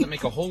mean, it doesn't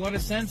make a whole lot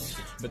of sense,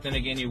 but then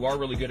again, you are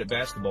really good at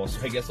basketball,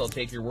 so I guess I'll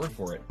take your word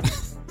for it.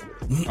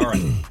 All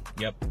right.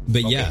 Yep.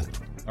 But yeah.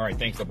 All right,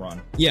 thanks,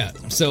 LeBron. Yeah,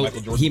 so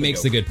he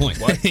makes a good point.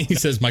 What? He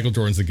says Michael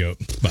Jordan's the GOAT.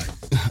 Bye.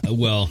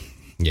 Well,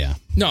 yeah.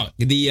 No,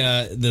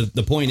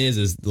 the point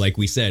is like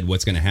we said,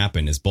 what's going to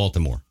happen is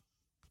Baltimore.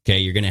 Okay,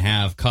 you're going to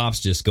have cops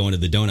just going to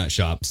the donut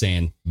shop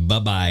saying,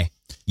 bye-bye,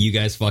 you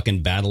guys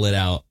fucking battle it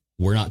out.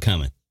 We're not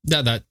coming.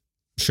 That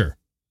sure.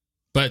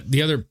 But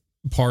the other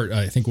part,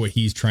 I think what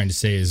he's trying to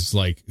say is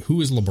like,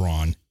 who is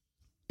LeBron?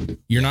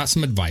 You're not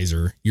some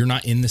advisor. You're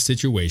not in the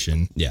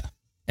situation. Yeah.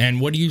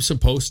 And what are you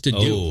supposed to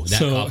do? Oh, that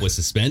cop was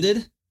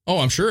suspended? Oh,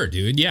 I'm sure,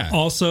 dude. Yeah.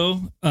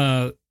 Also,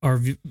 our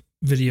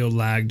video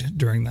lagged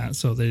during that,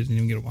 so they didn't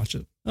even get to watch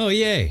it. Oh,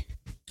 yay.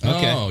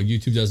 Okay. Oh,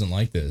 YouTube doesn't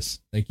like this.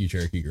 Thank you,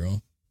 Cherokee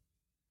Girl.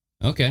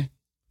 Okay.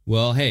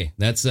 Well, hey,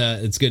 that's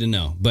it's good to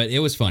know. But it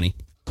was funny.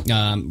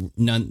 I mean,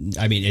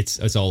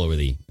 it's all over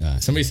the.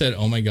 Somebody said,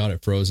 "Oh my god,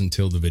 it froze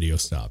until the video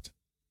stopped."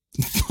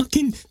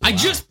 Fucking! Wow. I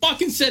just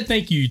fucking said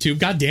thank you, YouTube.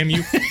 God damn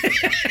you!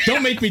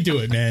 Don't make me do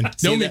it, man.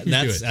 Don't make me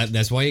do it.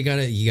 That's why you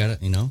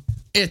gotta.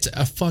 It's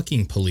a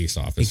fucking police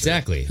officer,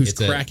 exactly, who's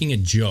cracking a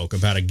joke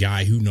about a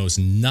guy who knows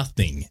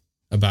nothing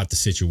about the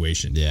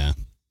situation. Yeah.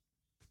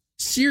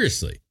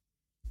 Seriously.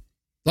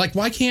 Like,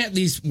 why can't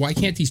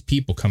these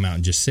people come out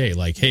and just say,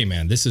 like, hey,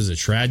 man, this is a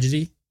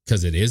tragedy,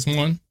 because it is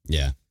one.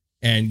 Yeah.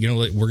 And,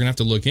 we're going to have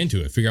to look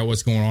into it, figure out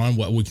what's going on,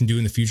 what we can do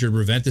in the future to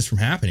prevent this from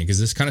happening, because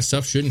this kind of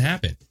stuff shouldn't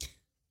happen.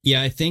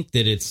 Yeah, I think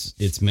that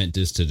it's meant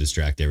just to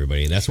distract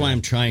everybody. That's why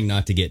I'm trying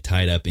not to get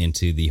tied up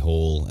into the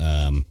whole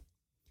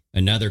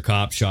another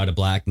cop shot a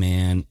black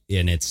man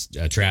and it's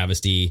a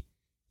travesty.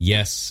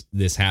 Yes,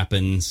 this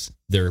happens.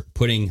 They're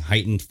putting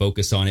heightened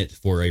focus on it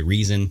for a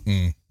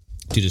reason,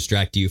 to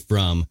distract you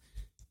from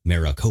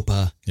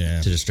Maricopa,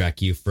 to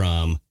distract you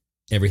from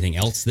everything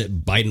else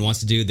that Biden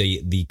wants to do.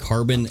 The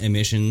carbon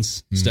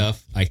emissions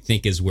stuff, I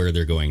think, is where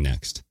they're going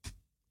next.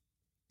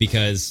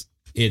 Because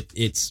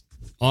it's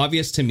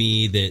obvious to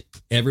me that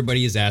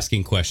everybody is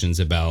asking questions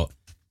about,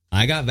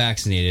 I got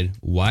vaccinated.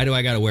 Why do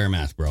I got to wear a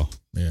mask, bro?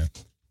 Yeah.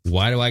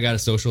 Why do I got to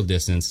social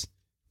distance?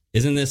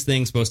 Isn't this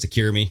thing supposed to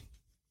cure me?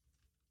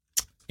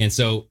 And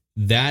so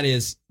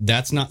that's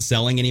not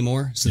selling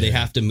anymore. So they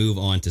have to move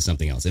on to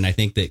something else. And I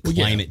think that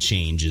climate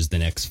change is the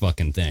next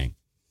fucking thing.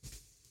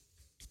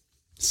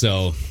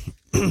 So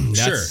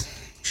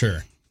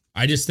sure.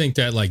 I just think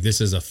that like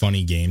this is a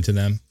funny game to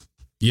them,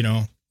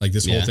 like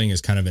this whole thing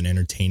is kind of an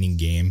entertaining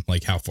game.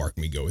 Like, how far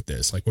can we go with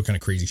this? Like, what kind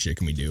of crazy shit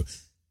can we do?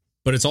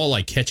 But it's all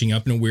like catching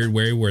up in a weird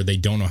way where they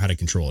don't know how to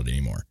control it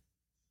anymore.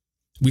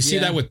 We see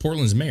that with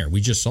Portland's mayor. We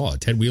just saw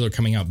it. Ted Wheeler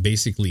coming out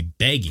basically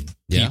begging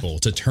people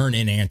to turn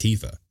in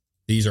Antifa.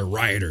 These are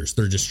rioters.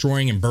 They're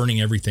destroying and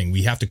burning everything.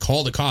 We have to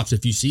call the cops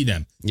if you see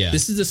them. Yeah.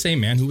 This is the same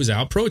man who was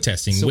out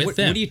protesting with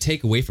them. What do you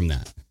take away from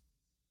that?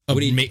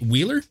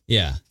 Wheeler?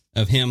 Yeah.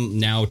 Of him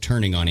now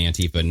turning on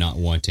Antifa, not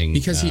wanting...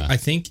 Because I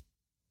think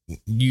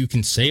you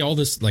can say all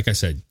this, like I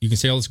said, you can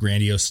say all this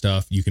grandiose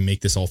stuff. You can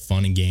make this all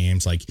fun and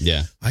games. Like,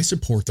 I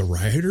support the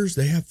rioters.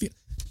 They have...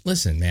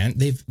 Listen, man,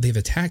 they've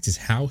attacked his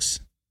house.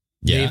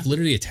 Yeah. They've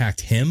literally attacked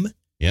him.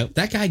 Yep.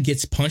 That guy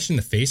gets punched in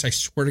the face, I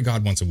swear to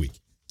God, once a week.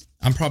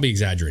 I'm probably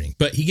exaggerating,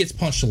 but he gets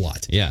punched a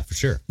lot. Yeah, for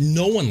sure.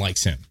 No one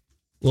likes him.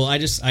 Well, I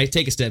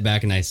take a step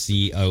back and I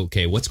see,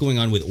 okay, what's going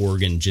on with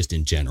Oregon just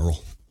in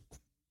general?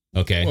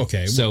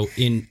 Okay. So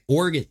in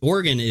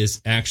Oregon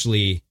is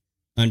actually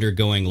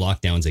undergoing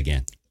lockdowns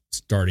again.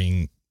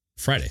 Starting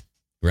Friday.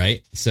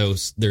 Right? So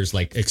there's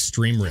like...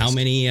 Extreme risk. How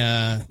many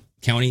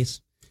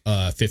counties?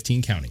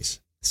 15 counties.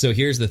 So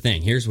here's the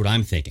thing. Here's what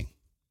I'm thinking.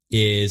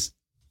 Is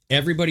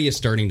everybody is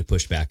starting to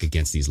push back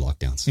against these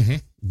lockdowns. Mm-hmm.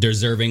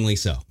 Deservingly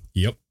so.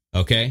 Yep.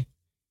 Okay.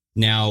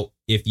 Now,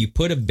 if you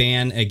put a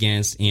ban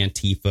against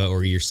Antifa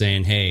or you're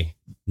saying, hey,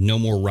 no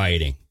more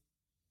rioting,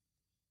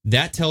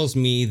 that tells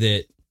me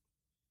that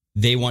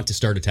they want to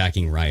start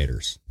attacking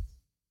rioters.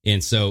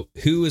 And so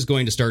who is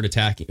going to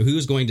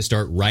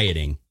start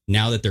rioting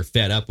now that they're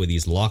fed up with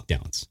these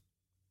lockdowns?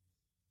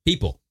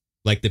 People.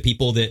 Like the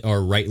people that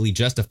are rightly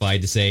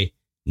justified to say,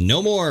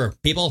 no more,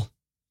 people.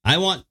 I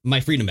want my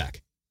freedom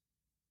back.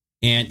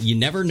 And you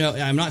never know.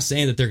 I'm not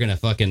saying that they're going to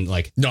fucking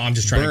like... No, I'm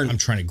just trying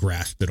to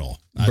grasp it all.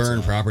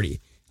 Burn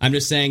property. I'm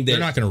just saying that... They're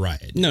not going to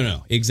riot.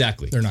 No,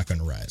 exactly. They're not going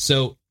to riot.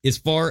 So as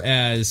far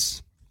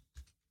as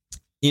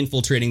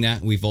infiltrating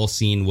that, we've all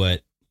seen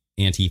what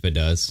Antifa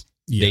does.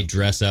 Yeah. They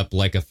dress up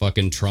like a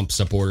fucking Trump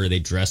supporter. They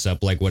dress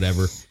up like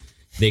whatever.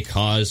 They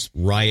cause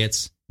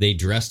riots. They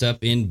dressed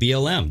up in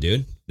BLM,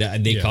 dude.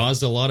 They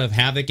caused a lot of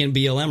havoc in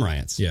BLM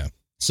riots. Yeah.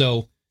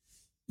 So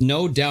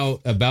no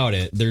doubt about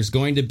it, there's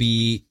going to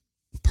be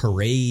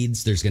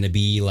parades. There's going to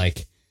be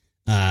like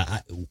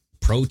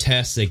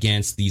protests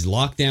against these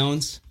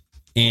lockdowns,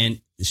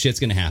 and shit's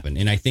going to happen.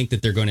 And I think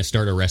that they're going to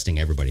start arresting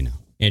everybody now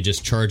and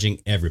just charging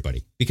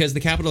everybody, because the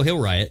Capitol Hill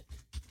riot,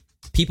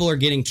 people are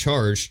getting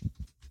charged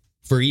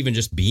for even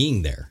just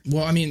being there.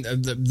 Well, I mean,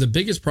 the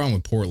biggest problem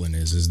with Portland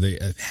is they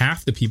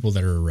half the people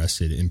that are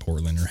arrested in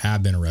Portland or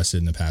have been arrested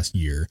in the past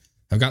year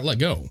have got let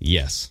go.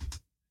 Yes.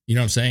 You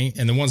know what I'm saying?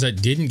 And the ones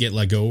that didn't get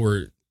let go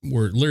were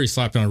literally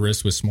slapped on the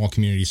wrist with small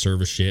community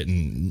service shit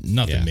and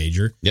nothing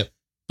major. Yep.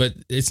 But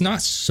it's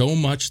not so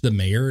much the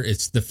mayor.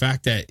 It's the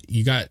fact that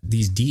you got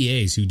these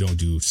DAs who don't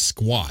do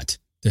squat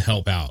to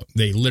help out.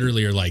 They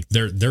literally are like,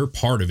 they're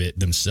part of it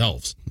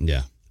themselves.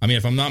 Yeah. I mean,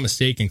 if I'm not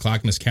mistaken,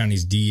 Clackamas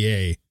County's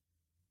DA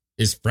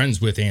is friends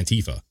with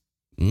Antifa.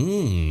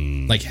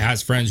 Like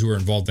has friends who are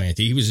involved in Antifa.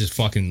 He was just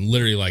fucking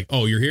literally like,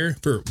 oh, you're here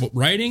for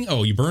writing?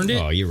 Oh, you burned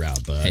it? Oh, you're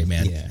out, bud. Hey,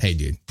 man. Yeah. Hey,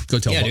 dude. Go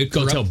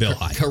tell Bill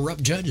hi.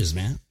 Corrupt judges,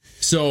 man.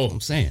 So I'm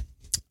saying.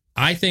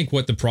 I think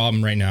what the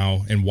problem right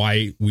now and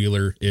why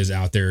Wheeler is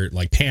out there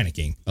like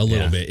panicking a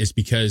little bit is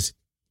because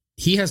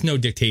he has no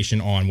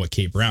dictation on what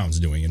Kate Brown's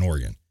doing in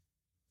Oregon.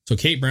 So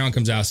Kate Brown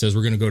comes out, says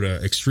we're going to go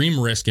to extreme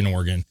risk in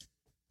Oregon,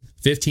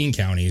 15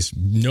 counties,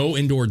 no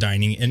indoor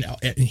dining. And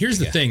here's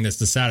the thing that's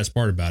the saddest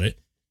part about it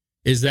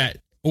is that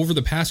over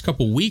the past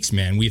couple weeks,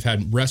 man, we've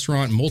had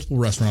multiple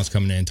restaurants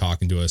coming in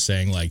talking to us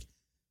saying like,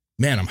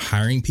 man, I'm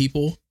hiring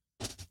people.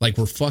 Like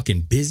we're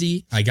fucking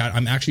busy.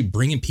 I'm actually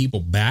bringing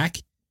people back.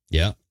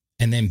 Yeah.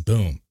 And then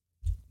boom.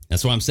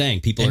 That's what I'm saying.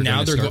 People are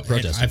now going to start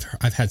protesting.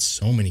 I've had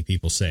so many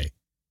people say,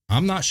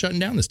 I'm not shutting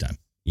down this time.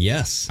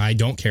 Yes. I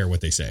don't care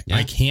what they say. Yeah.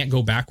 I can't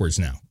go backwards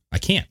now. I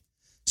can't.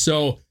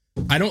 So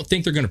I don't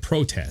think they're going to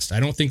protest. I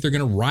don't think they're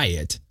going to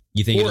riot.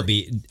 You think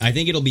I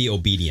think it'll be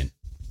obedient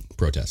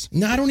protest.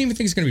 No, I don't even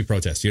think it's going to be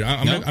protest, dude.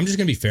 I'm just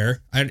going to be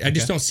fair. I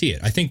just don't see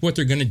it. I think what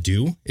they're going to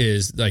do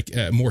is like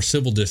more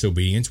civil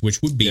disobedience,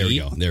 which would be, there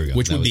we go.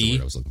 Which would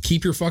be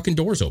keep your fucking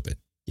doors open.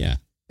 Yeah.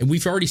 And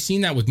we've already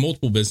seen that with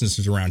multiple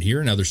businesses around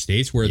here in other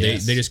states where they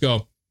just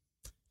go,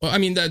 well, I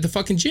mean, the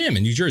fucking gym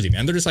in New Jersey,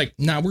 man, they're just like,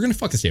 nah, we're going to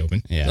fucking stay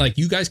open. Yeah. Like,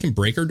 you guys can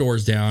break our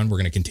doors down. We're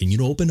going to continue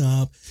to open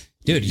up.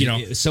 Dude, you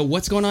know. So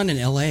what's going on in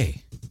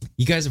L.A.?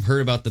 You guys have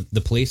heard about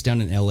the place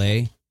down in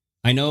L.A.?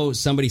 I know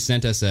somebody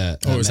sent us a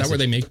is message. That where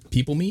they make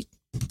people meet?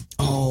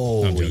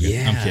 Oh,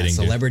 yeah. I'm kidding.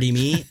 Celebrity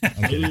meat.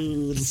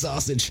 Ooh, the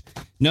sausage.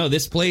 No,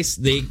 this place,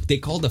 they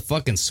called a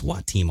fucking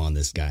SWAT team on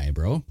this guy,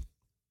 bro.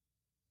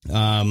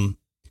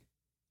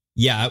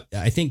 Yeah,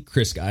 I think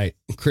Chris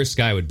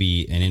Sky would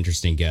be an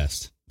interesting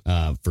guest,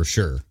 for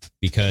sure,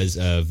 because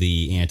of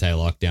the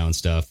anti-lockdown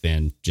stuff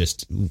and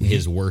just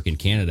his work in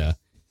Canada.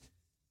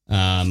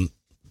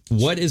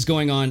 What is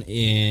going on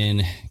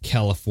in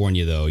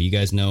California, though? You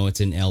guys know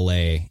it's in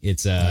L.A.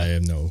 I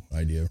have no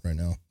idea right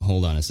now.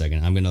 Hold on a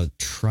second. I'm going to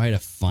try to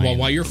find. Well,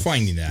 while you're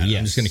finding that,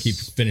 I'm just going to keep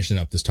finishing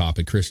up this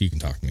topic. Chris, you can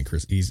talk to me.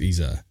 Chris, he's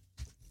a.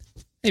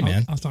 Hey,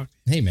 man. I'll talk.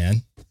 Hey,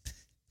 man.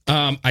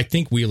 I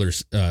think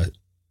Wheeler's.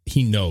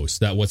 He knows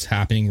that what's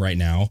happening right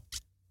now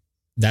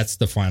that's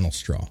the final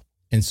straw.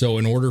 And so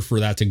in order for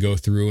that to go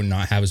through and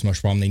not have as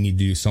much problem, they need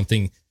to do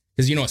something,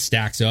 because it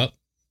stacks up.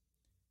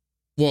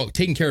 Well,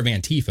 taking care of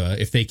Antifa,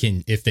 if they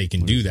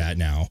can do that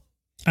now.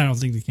 I don't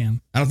think they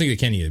can. I don't think they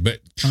can either.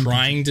 But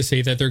trying to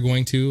say that they're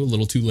going to, a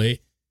little too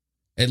late.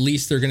 At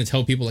least they're going to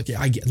tell people like,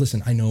 yeah,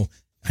 listen, I know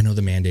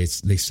the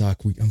mandates, they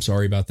suck. I'm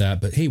sorry about that.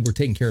 But hey, we're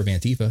taking care of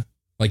Antifa.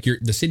 Like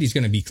the city's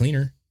going to be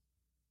cleaner.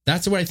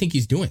 That's what I think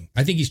he's doing.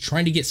 I think he's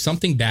trying to get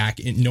something back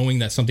and knowing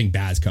that something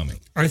bad's coming.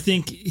 I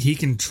think he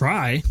can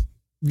try.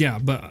 Yeah,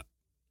 but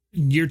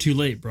you're too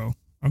late, bro.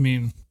 I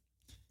mean,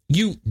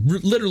 you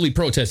literally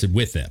protested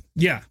with them.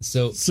 Yeah.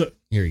 So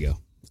here you go.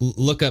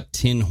 Look up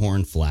Tin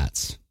Horn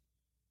Flats.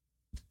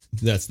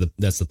 That's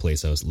the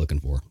place I was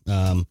looking for.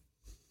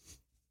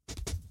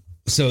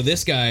 So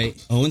this guy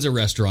owns a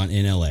restaurant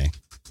in LA.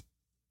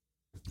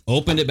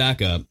 Opened it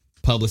back up,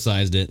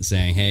 publicized it,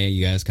 saying, "Hey,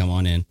 you guys come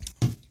on in."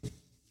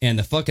 And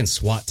the fucking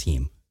SWAT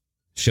team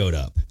showed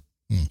up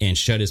and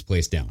shut his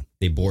place down.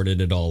 They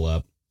boarded it all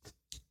up.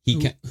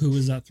 Who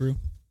was that through?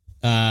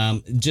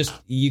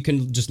 You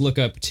can just look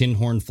up Tin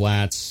Horn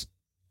Flats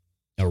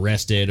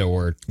arrested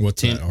or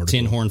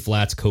Tin Horn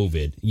Flats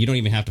COVID. You don't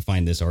even have to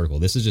find this article.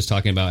 This is just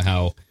talking about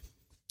how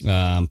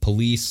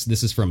police.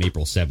 This is from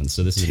April 7th.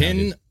 So this is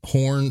Tin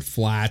Horn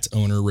Flats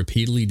owner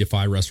repeatedly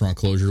defy restaurant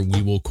closure.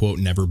 We will quote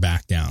never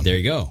back down. There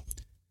you go.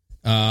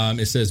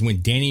 It says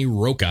when Danny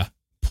Roca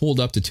pulled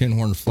up to Tin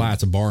Horn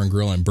Flats, a bar and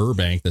grill in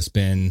Burbank that's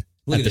been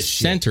at the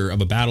center of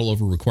a battle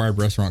over required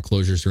restaurant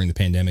closures during the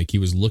pandemic, he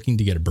was looking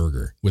to get a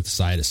burger with a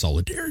side of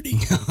solidarity.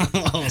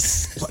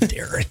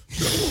 Solidarity.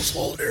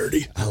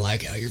 I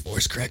like how your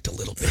voice cracked a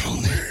little bit. Oh,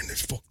 man,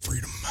 it's fuck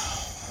freedom.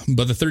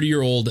 But the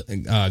 30-year-old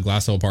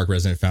Glassell Park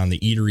resident found the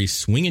eatery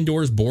swinging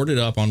doors boarded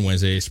up on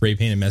Wednesday, spray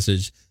painted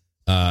message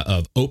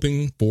of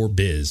open for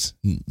biz,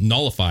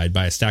 nullified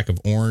by a stack of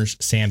orange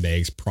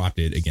sandbags propped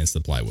against the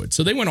plywood.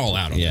 So they went all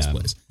out on this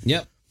place.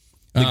 Yep.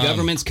 The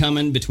government's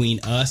coming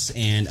between us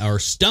and our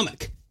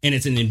stomach, and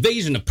it's an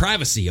invasion of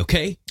privacy.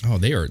 Okay. Oh,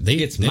 they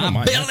it's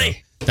my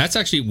belly. That's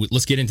actually,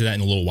 let's get into that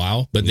in a little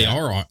while. But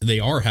they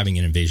are having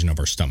an invasion of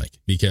our stomach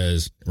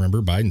because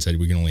remember Biden said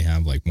we can only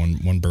have like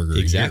one burger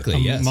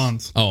exactly. A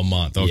month. Oh, a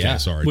month. Okay, yeah.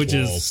 Sorry. Which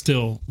 12. Is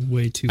still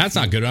way too. That's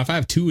not good enough. I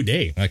have 2 a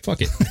day. Like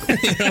fuck it. You know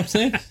what I'm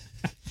saying?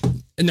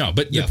 No,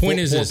 but the point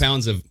is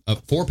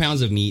 4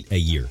 pounds of meat a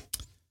year.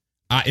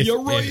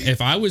 If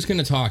I was going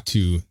to talk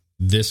to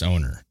this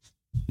owner,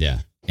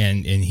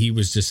 and he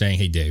was just saying,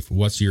 "Hey, Dave,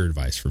 what's your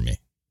advice for me?"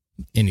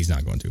 And he's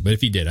not going to, but if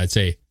he did, I'd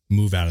say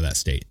move out of that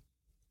state.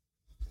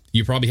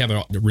 You probably have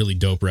a really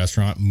dope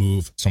restaurant.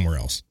 Move somewhere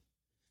else,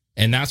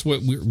 and that's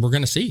what we're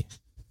going to see.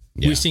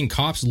 Yeah. We've seen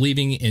cops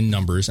leaving in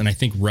numbers, and I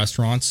think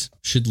restaurants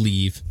should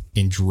leave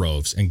in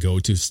droves and go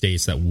to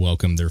states that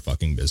welcome their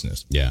fucking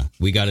business. Yeah.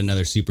 We got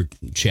another super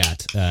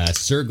chat.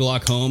 Sir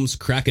Glock Holmes,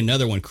 crack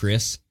another one,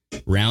 Chris.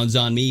 Rounds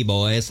on me,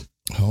 boys.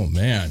 Oh,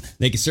 man.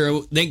 Thank you,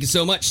 sir. Thank you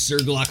so much, Sir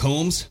Glock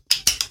Holmes.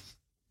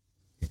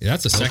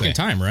 That's the second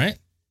time, right?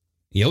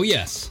 Oh,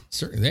 yes.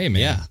 Sir, hey,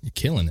 man. Yeah. You're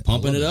killing it.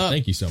 Pumping it up.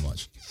 Thank you so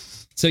much.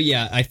 So,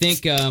 yeah, I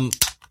think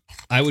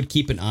I would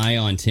keep an eye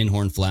on Tin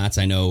Horn Flats.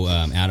 I know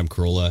Adam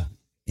Carolla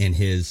in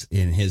his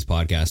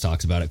podcast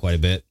talks about it quite a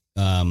bit.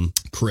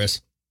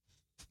 Chris.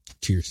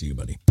 Cheers to you,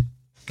 buddy.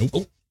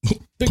 Oh.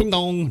 Ding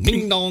dong,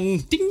 ding dong,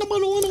 ding dong.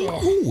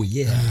 Oh,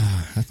 yeah.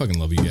 I fucking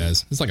love you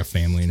guys. It's like a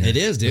family now. It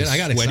is, dude. I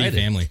got excited.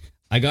 Family.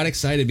 I got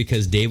excited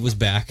because Dave was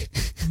back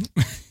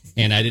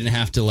and I didn't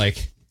have to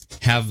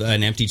have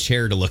an empty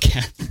chair to look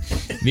at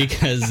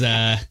because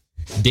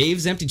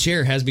Dave's empty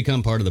chair has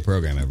become part of the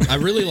program. I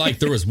really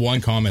there was one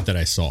comment that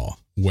I saw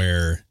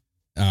where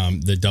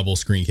the double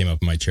screen came up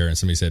in my chair and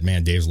somebody said,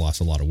 "Man, Dave's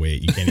lost a lot of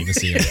weight. You can't even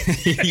see him."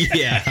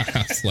 Yeah.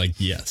 I was like,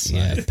 yes.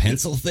 Yeah,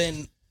 pencil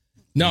thin.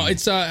 No,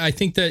 it's I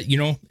think that,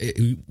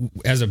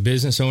 as a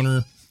business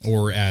owner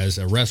or as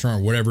a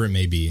restaurant or whatever it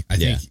may be, I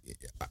think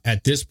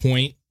at this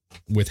point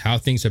with how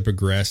things have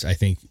progressed, I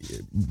think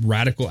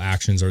radical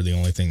actions are the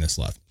only thing that's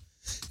left.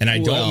 And I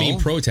don't mean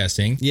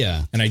protesting.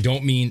 Yeah. And I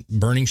don't mean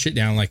burning shit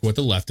down like what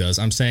the left does.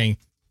 I'm saying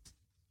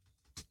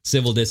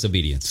civil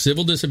disobedience.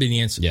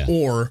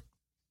 Or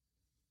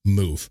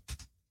move.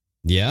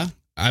 Yeah.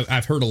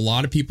 I've heard a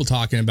lot of people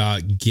talking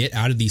about get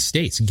out of these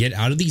states, get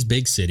out of these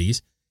big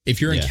cities. If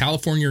you're in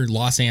California or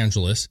Los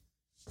Angeles,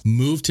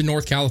 move to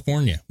North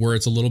California where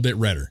it's a little bit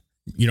redder.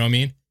 You know what I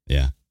mean?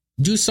 Yeah.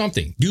 Do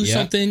something. Do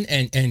something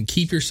and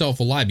keep yourself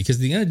alive, because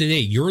at the end of the day,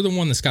 you're the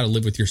one that's got to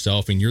live with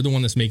yourself and you're the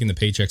one that's making the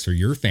paychecks for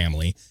your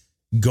family.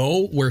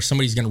 Go where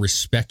somebody's going to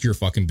respect your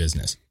fucking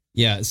business.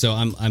 Yeah. So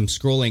I'm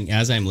scrolling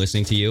as I'm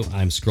listening to you.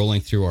 I'm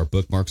scrolling through our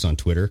bookmarks on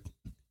Twitter.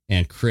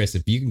 And Chris,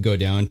 if you can go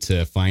down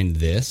to find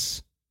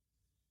this.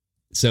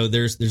 So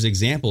there's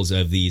examples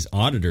of these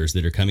auditors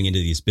that are coming into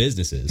these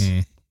businesses.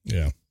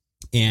 Yeah.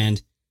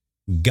 And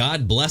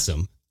God bless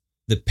them.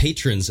 The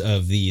patrons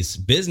of these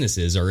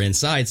businesses are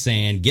inside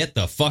saying, "Get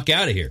the fuck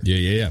out of here."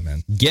 Yeah,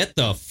 man. Get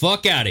the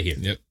fuck out of here.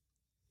 Yep.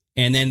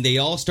 And then they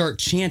all start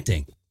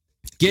chanting,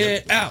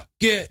 "Get out,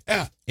 get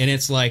out." And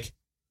it's like,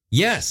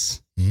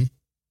 yes. Mm-hmm.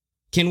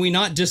 Can we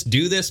not just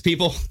do this,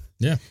 people?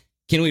 Yeah.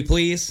 Can we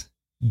please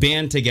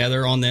band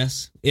together on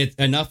this?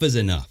 Enough is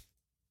enough.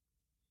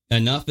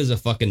 Enough is a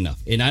fucking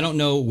enough. And I don't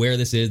know where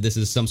this is. This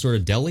is some sort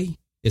of deli.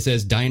 It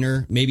says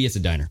diner. Maybe it's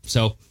a diner.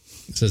 So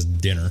it says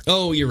dinner.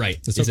 Oh, you're right.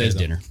 It says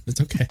dinner.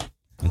 It's okay.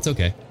 It's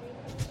okay.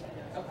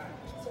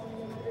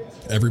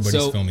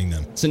 Everybody's filming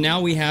them. So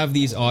now we have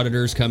these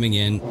auditors coming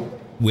in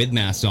with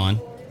masks on,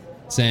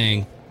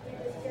 saying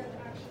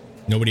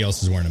nobody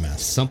else is wearing a mask.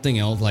 Something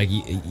else, like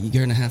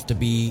you're gonna have to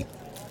be.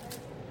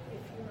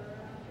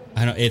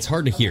 I don't. It's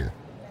hard to hear.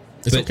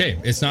 It's okay.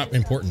 It's not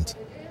important.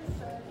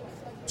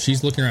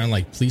 She's looking around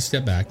like, please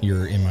step back.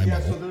 You're in my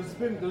bubble. So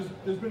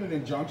there's been an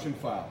injunction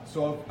filed.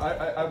 So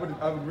I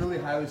would really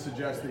highly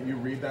suggest that you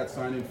read that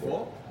sign in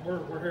full.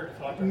 We're here to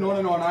talk. No,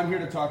 and I'm here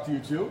to talk to you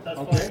too. That's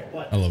okay.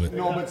 fine. I love it.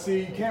 No, but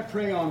see, you can't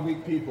prey on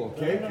weak people,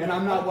 okay? No. And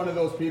I'm not one of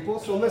those people.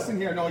 So listen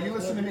here. No, you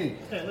listen to me.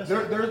 Okay,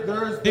 listen.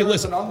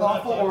 There's an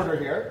unlawful order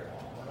here.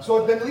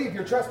 So then leave.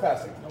 You're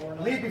trespassing.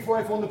 Leave before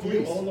I phone the police.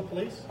 You phone the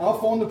police? I'll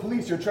phone the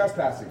police. You're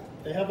trespassing.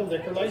 They have a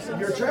liquor license.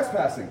 You're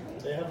trespassing.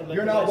 They have a liquor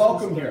You're not license.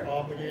 welcome here. They're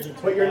obligated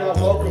to But you're not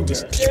welcome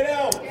here. Get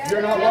out!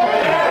 You're not welcome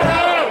here.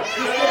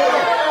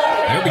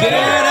 Get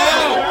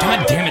out!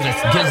 God damn it!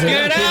 Get out! Does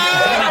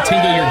that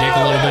tingle your dick a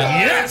little bit?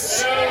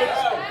 Yes.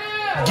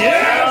 Get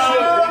out!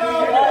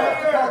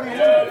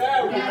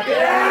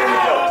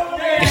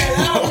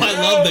 Oh, I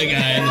love the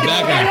guy in the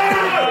background.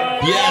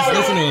 Yes,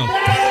 listen to him.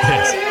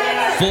 Yes.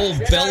 Full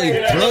belly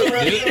throat,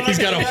 dude. He's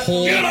got a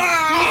whole.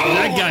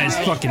 That guy is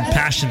fucking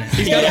passionate.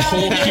 He's got a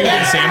whole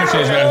Cuban sandwich in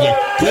his mouth.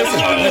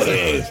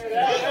 Listen.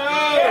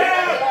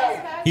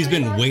 He's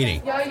been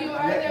waiting. He's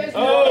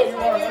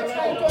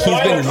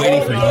been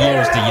waiting for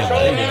years to yell.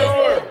 There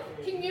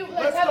you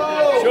go.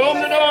 Show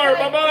him the door.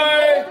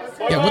 Bye-bye.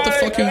 Yeah, what the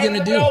fuck are you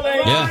gonna do?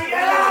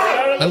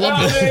 Yeah. I love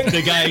this.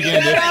 The guy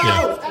again.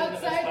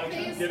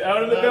 Yeah. Get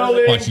out of the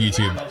building. Watch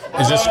YouTube.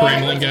 Is this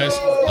scrambling, guys?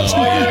 Oh,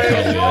 yeah, it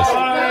probably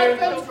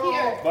is.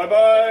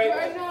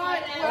 Bye-bye.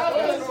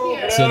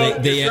 So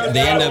they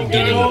end up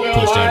getting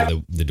pushed out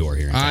of the door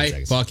here in 10 I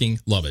seconds. fucking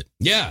love it.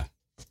 Yeah.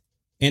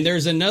 And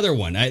there's another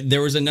one.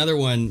 There was another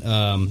one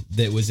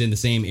that was in the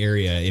same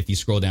area. If you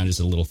scroll down just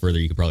a little further,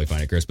 you could probably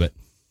find it, Chris. But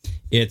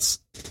it's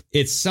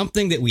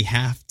something that we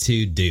have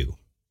to do.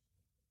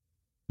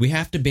 We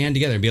have to band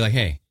together and be like,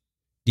 hey,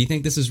 do you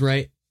think this is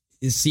right?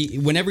 See,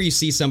 whenever you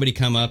see somebody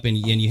come up and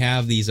you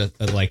have these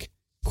like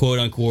quote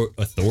unquote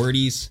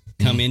authorities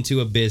come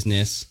into a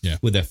business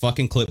with a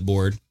fucking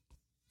clipboard.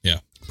 Yeah.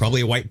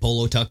 Probably a white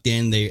polo tucked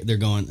in. They're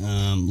going,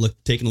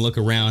 taking a look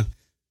around.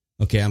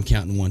 Okay, I'm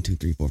counting 1, 2,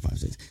 3, 4, 5,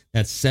 6.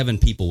 That's 7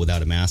 people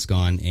without a mask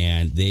on,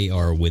 and they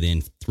are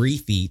within 3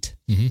 feet.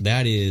 Mm-hmm.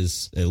 That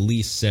is at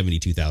least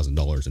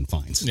 $72,000 in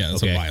fines. Yeah,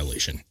 that's a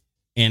violation.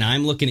 And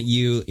I'm looking at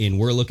you, and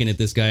we're looking at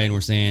this guy, and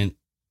we're saying,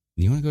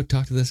 "You want to go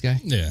talk to this guy?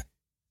 Yeah,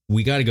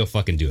 we got to go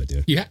fucking do it,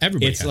 dude." Yeah,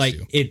 everybody. It's has like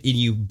to.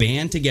 You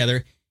band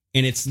together,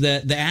 and it's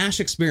the Ash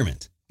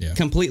experiment. Yeah,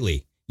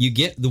 completely. You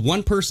get the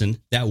one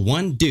person, that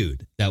one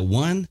dude, that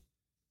one.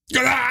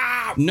 No.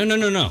 I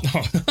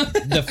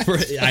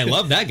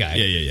love that guy.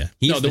 Yeah.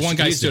 He's the one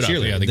guy stood up.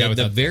 Yeah, the guy with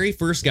the very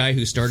first guy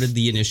who started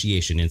the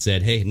initiation and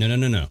said, "Hey,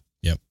 no.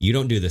 Yep. You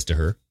don't do this to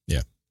her.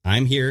 Yeah.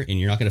 I'm here, and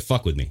you're not going to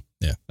fuck with me.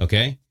 Yeah.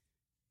 Okay.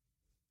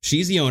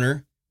 She's the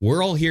owner.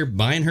 We're all here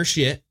buying her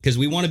shit because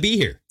we want to be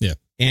here. Yeah.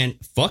 And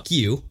fuck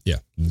you. Yeah.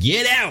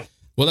 Get out.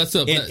 Well, that's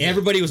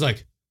everybody was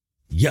like,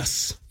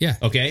 yes. Yeah.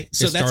 Okay.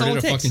 So it that's started all it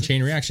a takes. fucking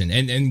chain reaction.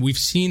 And we've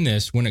seen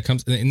this when it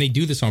comes, and they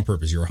do this on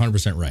purpose. You're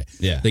 100% right.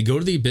 Yeah. They go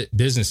to the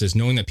businesses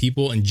knowing that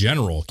people in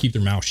general keep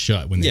their mouth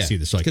shut when they see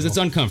this. Because it's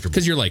uncomfortable.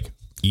 Because you're like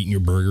eating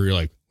your burger. You're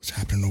like, what's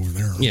happening over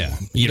there? Yeah.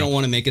 You don't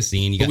want to make a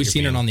scene. But we've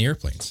seen it on the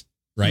airplanes,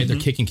 right? They're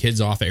kicking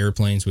kids off of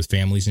airplanes with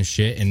families and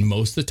shit. And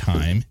most of the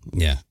time,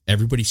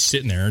 everybody's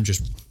sitting there and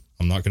just,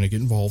 I'm not going to get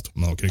involved.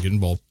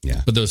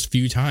 Yeah. But those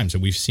few times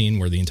that we've seen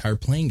where the entire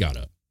plane got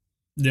up.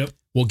 Yep.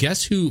 Well,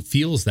 guess who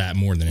feels that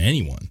more than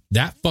anyone?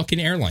 That fucking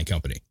airline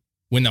company.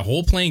 When the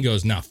whole plane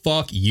goes, nah,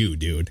 fuck you,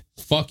 dude.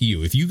 Fuck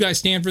you. If you guys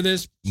stand for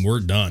this, we're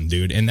done,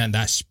 dude. And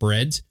that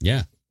spreads.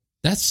 Yeah.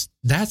 That's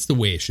the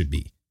way it should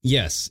be.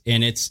 Yes.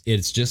 And it's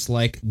just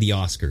like the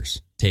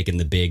Oscars taking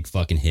the big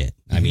fucking hit.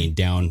 I mean,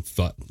 down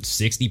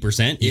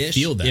 60%. You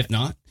feel that. If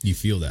not. You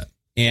feel that.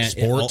 And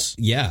sports.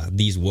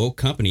 These woke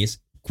companies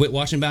quit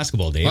watching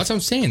basketball, Dave. Well, that's what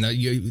I'm saying.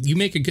 You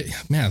make a good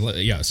man.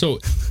 Yeah. So,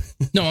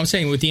 no, I'm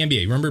saying with the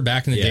NBA. Remember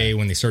back in the day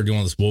when they started doing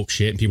all this woke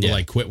shit and people were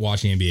like, quit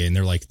watching NBA, and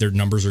they're like, their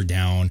numbers are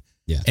down.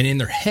 Yeah. And in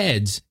their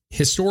heads,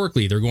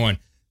 historically, they're going,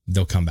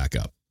 they'll come back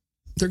up.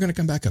 They're going to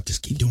come back up.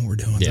 Just keep doing what we're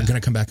doing. Yeah. They're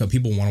going to come back up.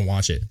 People want to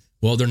watch it.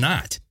 Well, they're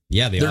not.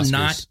 Yeah, they're Oscars,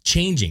 not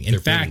changing. In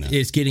fact,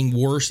 it's getting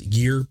worse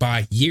year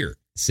by year.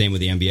 Same with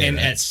the NBA. And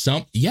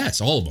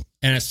right? all of them.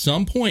 And at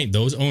some point,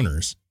 those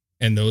owners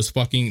and those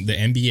fucking the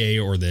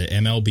NBA or the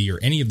MLB or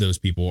any of those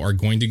people are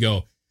going to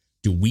go,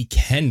 dude, we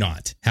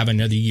cannot have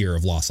another year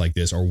of loss like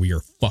this or we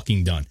are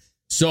fucking done.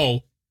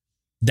 So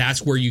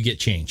That's where you get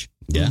change.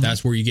 Yeah.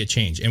 That's where you get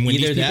change. And when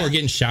these people are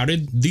getting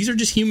shouted, these are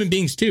just human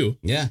beings too.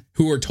 Yeah.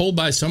 Who are told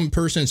by some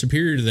person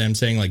superior to them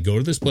saying like, go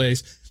to this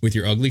place with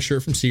your ugly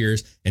shirt from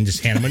Sears and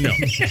just hand them a note.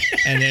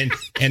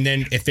 and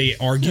then if they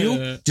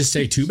argue, just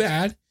say too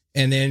bad.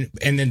 And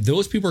then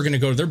those people are going to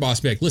go to their boss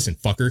and be like, listen,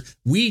 fucker,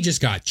 we just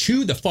got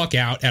chewed the fuck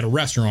out at a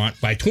restaurant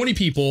by 20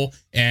 people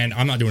and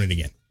I'm not doing it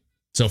again.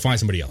 So find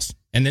somebody else.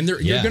 And then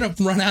you're going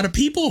to run out of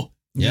people.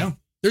 Yeah.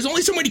 There's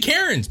only so many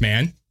Karens,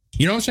 man.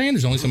 You know what I'm saying?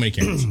 There's only so many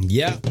Karens.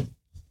 Yeah.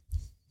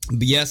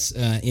 Yes,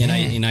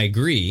 and I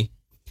agree,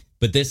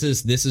 but this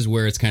is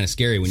where it's kind of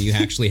scary when you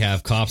actually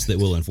have cops that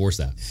will enforce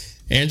that.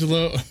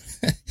 Angelo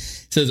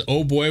says,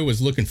 "Oh boy,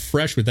 was looking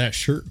fresh with that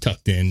shirt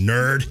tucked in,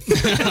 nerd."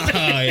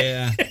 Oh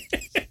yeah,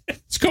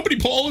 it's company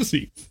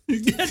policy.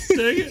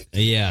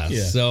 Yeah.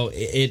 So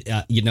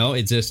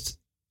it just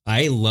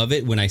I love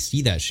it when I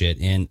see that shit,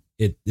 and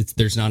it's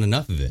there's not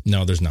enough of it.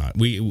 No, there's not.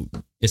 We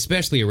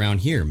especially around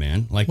here,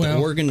 man. Like the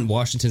Oregon,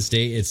 Washington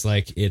State, it's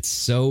like it's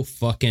so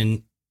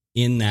fucking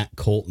in that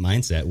cult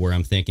mindset where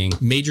I'm thinking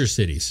major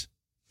cities.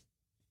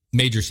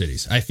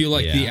 I feel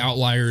like the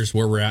outliers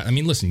where we're at. I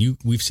mean, listen,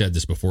 we've said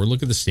this before.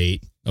 Look at the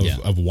state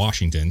of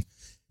Washington.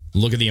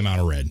 Look at the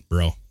amount of red,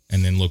 bro.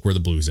 And then look where the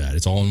blue's at.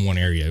 It's all in one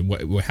area.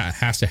 What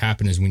has to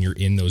happen is when you're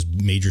in those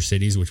major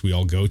cities, which we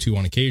all go to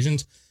on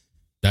occasions,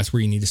 that's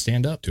where you need to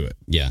stand up to it.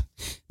 Yeah.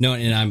 No,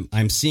 and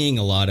I'm seeing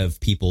a lot of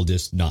people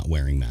just not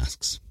wearing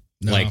masks.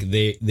 No. Like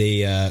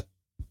they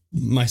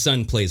my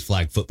son plays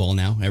flag football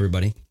now,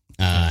 everybody.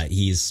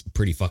 He's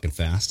pretty fucking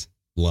fast.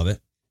 Love it.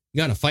 He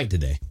got in a fight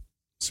today.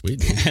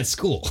 Sweet. At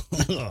school.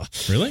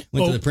 Really?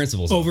 Went to the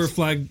principal's over office.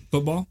 flag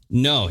football?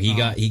 No, he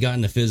got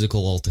in a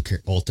physical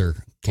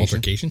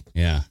altercation.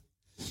 Yeah.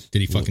 Did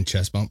he fucking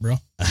chest bump, bro?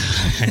 I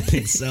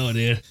think so,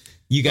 dude.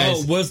 You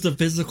guys. Was the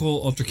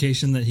physical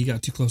altercation that he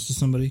got too close to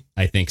somebody?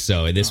 I think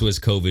so. This was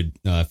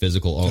COVID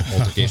physical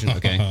altercation.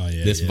 Okay.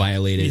 This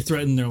violated. He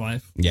threatened their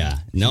life. Yeah.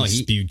 No,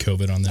 he spewed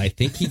COVID on them. I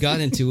think he got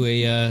into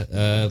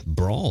a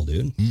brawl,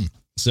 dude.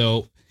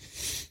 So.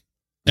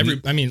 A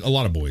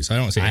lot of boys. I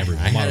don't say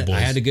everyone. A lot of boys.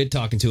 I had a good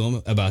talking to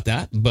him about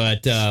that,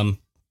 but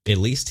at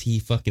least he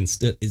fucking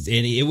stood.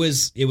 And it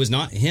was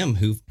not him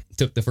who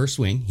took the first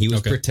swing. He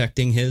was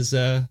protecting his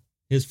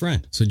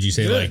friend. So did you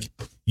say like,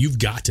 you've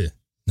got to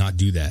not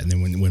do that? And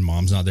then when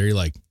mom's not there, you're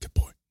like, good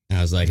boy. And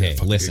I was like, hey,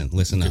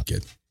 listen up.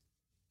 Kid.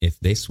 If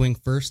they swing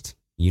first,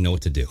 you know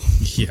what to do.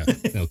 Yeah.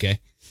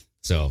 Okay.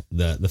 So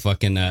the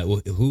fucking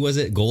who was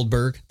it?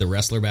 Goldberg, the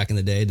wrestler back in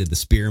the day, did the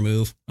spear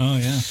move. Oh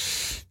yeah.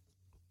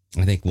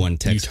 I think one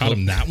text. You taught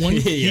him that one?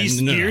 He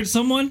speared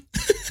someone?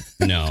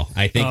 No,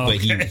 I think, but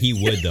he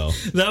would though.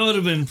 That would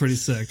have been pretty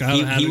sick.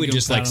 He would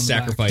just like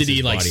sacrifice. Did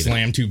he like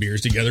slam two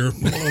beers together?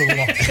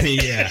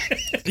 Yeah,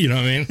 you know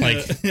what I mean?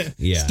 Like,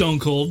 yeah, stone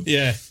cold.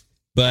 Yeah,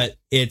 but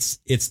it's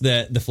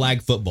the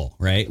flag football,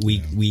 right?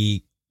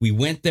 We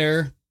went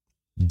there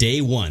day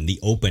one, the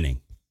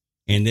opening,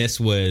 and this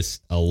was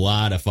a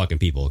lot of fucking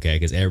people, okay?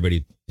 Because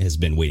everybody has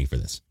been waiting for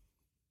this.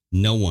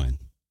 No one,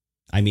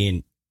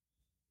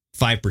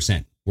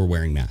 5%. Were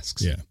wearing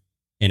masks. Yeah.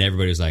 And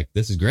everybody was like,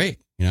 this is great.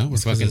 You know, we're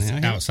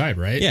fucking outside,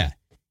 right? Yeah.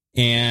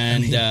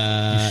 And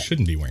you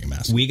shouldn't be wearing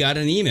masks. We got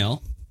an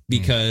email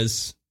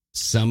because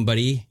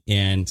somebody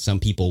and some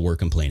people were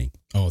complaining.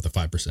 Oh, the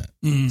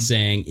 5%.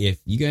 Saying,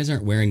 if you guys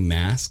aren't wearing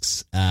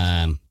masks,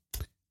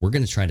 we're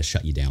going to try to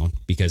shut you down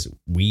because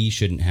we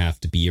shouldn't have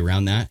to be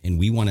around that. And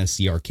we want to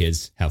see our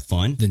kids have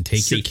fun. Then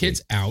take your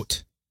kids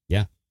out.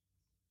 Yeah.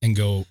 And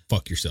go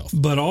fuck yourself.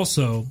 But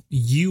also,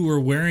 you were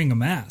wearing a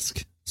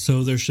mask.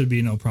 So there should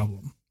be no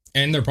problem.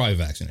 And they're probably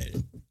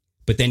vaccinated.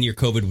 But then your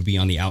COVID would be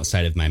on the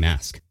outside of my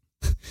mask.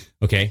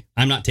 Okay?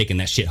 I'm not taking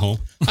that shit home.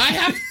 I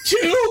have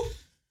 2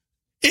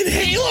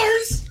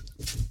 inhalers.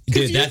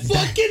 Dude, that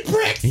fucking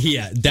prick.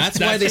 Yeah, that's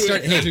why they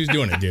started. That's who's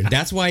doing it, dude.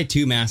 That's why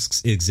 2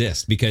 masks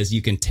exist, because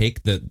you can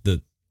take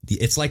the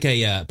it's like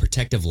a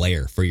protective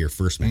layer for your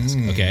first mask.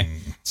 Okay?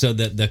 So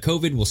the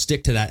COVID will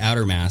stick to that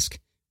outer mask.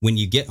 When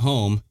you get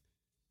home,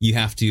 you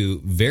have to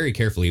very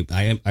carefully,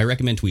 I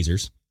recommend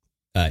tweezers.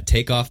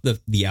 Take off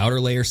the outer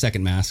layer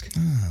second mask.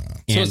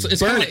 And so it's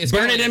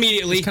burn it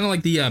immediately. It's kind of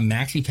like the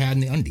maxi pad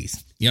and the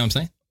undies. You know what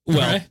I'm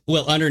saying?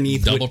 Well,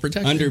 underneath double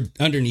protection.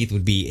 Underneath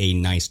would be a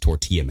nice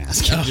tortilla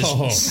mask.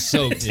 Just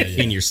soaked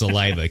in your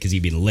saliva because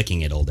you've been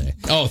licking it all day.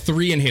 Oh,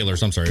 3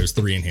 inhalers. I'm sorry, it was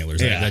 3 inhalers.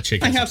 Yeah. That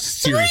chick. I have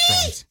serious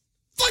problems.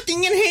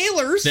 Fucking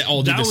inhalers. They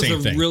all did the same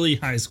thing. That was a really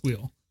high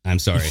squeal. I'm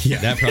sorry.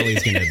 That probably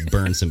is going to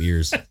burn some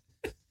ears.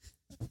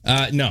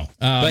 No.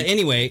 But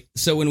anyway,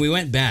 so when we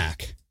went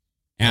back.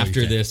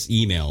 After this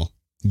email,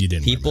 you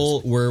didn't.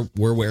 People were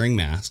wearing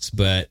masks,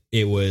 but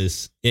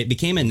it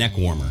became a neck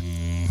warmer.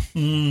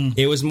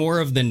 It was more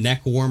of the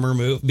neck warmer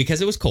move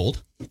because it was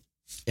cold.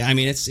 I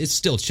mean, it's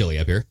still chilly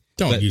up here.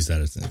 Don't use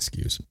that as an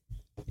excuse.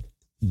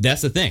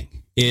 That's the thing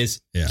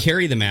is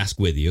carry the mask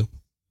with you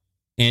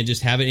and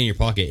just have it in your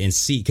pocket and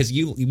see, because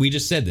we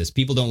just said this.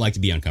 People don't like to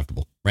be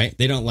uncomfortable, right?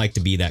 They don't like to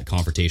be that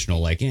confrontational.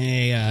 Like,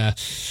 hey,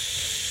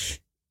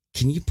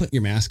 can you put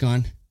your mask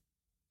on?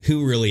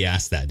 Who really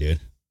asked that, dude?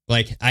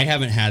 Like, I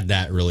haven't had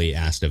that really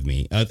asked of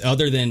me,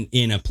 other than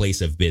in a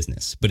place of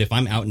business. But if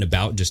I'm out and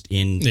about, just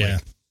in,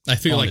 like, I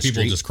feel like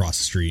people street, just cross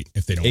the street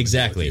if they don't.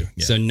 Exactly.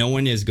 Yeah. So no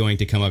one is going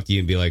to come up to you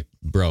and be like,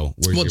 bro,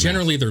 where's your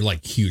generally they're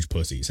like huge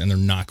pussies, and they're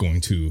not going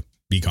to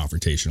be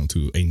confrontational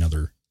to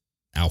another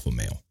alpha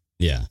male.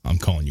 Yeah. I'm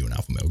calling you an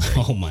alpha male.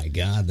 Greg. Oh my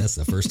God. That's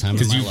the first time in my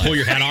Because you life. pull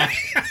your hat off.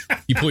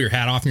 You pull your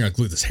hat off and you're like,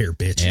 look at this hair,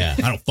 bitch. Yeah.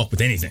 I don't fuck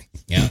with anything.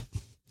 Yeah.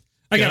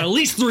 I got at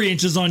least 3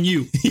 inches on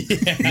you.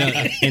 No,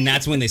 and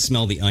that's when they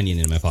smell the onion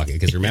in my pocket.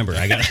 Because remember,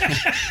 I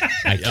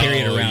carry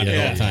it around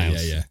at all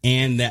times. Yeah.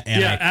 And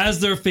as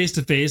they're face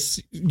to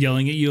face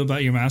yelling at you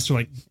about your master,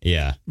 like,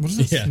 yeah, what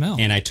does that smell?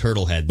 And I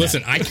turtle head.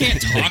 Listen, I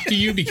can't talk to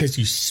you because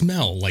you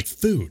smell like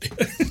food.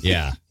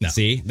 Yeah. No.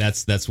 See,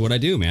 that's what I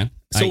do, man.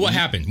 So what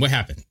happened? What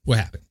happened?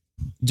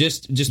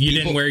 Just you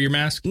didn't wear your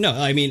mask? No,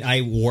 I mean,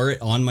 I wore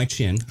it on my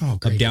chin,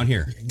 up down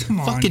here. Come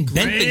on, fucking Greg.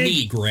 bent the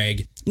knee,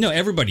 Greg. No,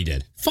 everybody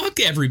did. Fuck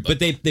everybody.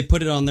 But they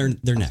put it on their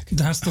neck.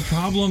 That's the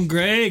problem,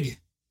 Greg.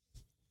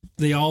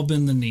 They all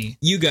bend the knee.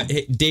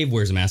 Dave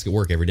wears a mask at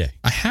work every day.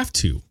 I have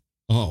to.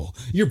 Oh,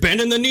 you're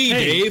bending the knee,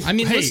 Dave. I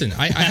mean, listen,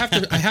 I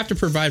have to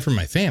provide for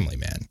my family,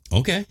 man.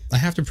 Okay. I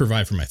have to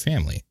provide for my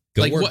family.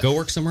 Go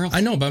work somewhere else.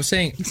 I know, but I'm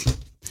saying,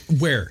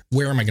 where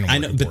am I going to work? I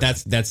know, but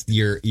that's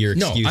your excuse.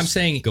 No, I'm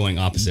saying going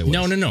opposite ways.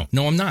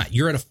 No, I'm not.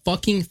 You're at a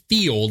fucking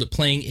field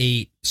playing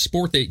a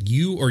sport that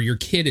you or your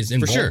kid is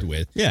involved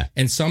with. Yeah.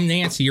 And some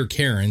Nancy or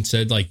Karen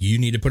said, like, you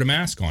need to put a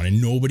mask on,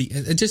 and nobody,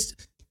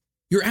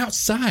 you're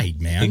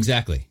outside, man.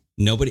 Exactly.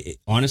 Nobody,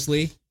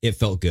 honestly, it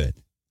felt good.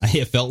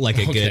 It felt like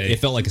it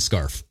felt like a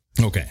scarf.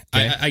 Okay.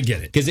 I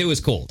get it. Because it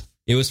was cold.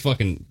 It was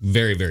fucking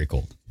very, very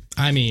cold.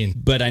 I mean,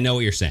 but I know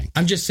what you're saying.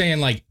 I'm just saying,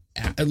 like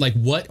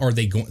what are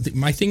they going?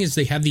 My thing is,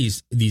 they have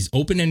these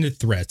open-ended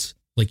threats.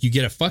 Like, you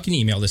get a fucking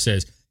email that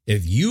says,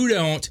 if you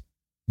don't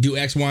do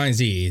X, Y, and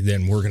Z,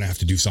 then we're gonna have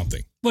to do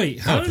something. Wait,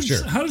 how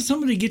does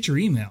somebody get your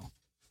email?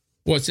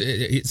 Well,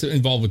 it's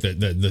involved with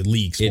the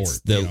league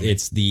sport.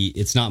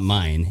 It's not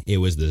mine. It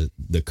was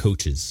the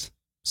coaches.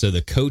 So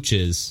the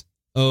coaches.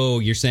 Oh,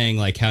 you're saying,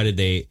 like, how did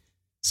they?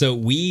 So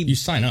you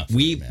sign up.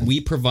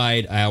 We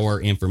provide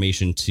our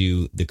information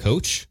to the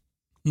coach.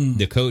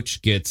 The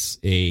coach gets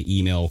a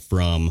email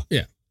from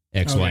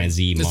X, Y, and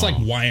Z. It's like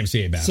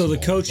YMCA basketball. So the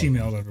coach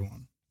emailed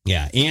everyone.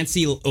 Yeah,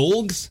 Ancy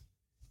Olgs,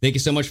 thank you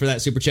so much for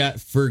that super chat.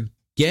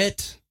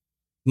 Forget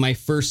my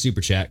first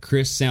super chat.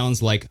 Chris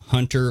sounds like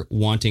Hunter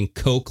wanting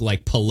Coke,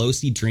 like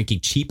Pelosi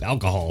drinking cheap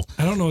alcohol.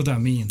 I don't know what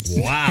that means.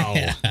 Wow,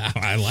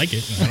 I like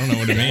it. I don't know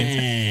what it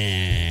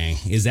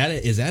means. Is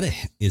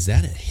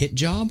that a hit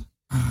job?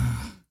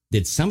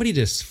 Did somebody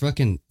just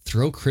fucking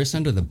throw Chris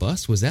under the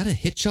bus? Was that a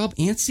hit job,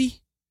 Ancy?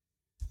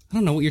 I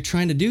don't know what you're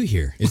trying to do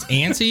here. Is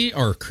Ancy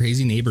our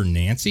crazy neighbor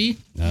Nancy?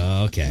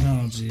 Okay.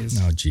 Oh,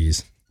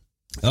 jeez.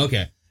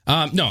 Okay.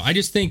 No, I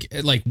just think,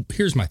 like,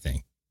 here's my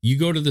thing. You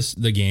go to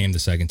the game the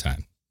second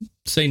time.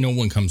 Say no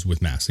one comes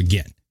with masks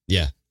again.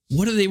 Yeah.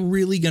 What are they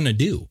really going to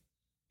do?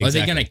 Exactly. Are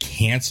they going to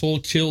cancel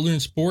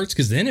children's sports?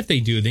 Because then if they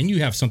do, then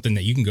you have something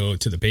that you can go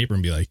to the paper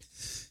and be like,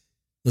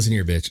 listen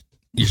here, bitch.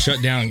 You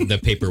shut down. The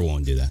paper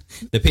won't do that.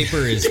 The paper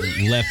is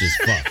left as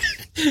fuck.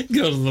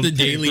 Go to the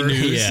Daily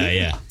News.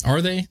 Yeah.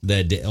 Are they?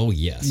 Oh,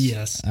 yes.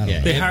 Yes.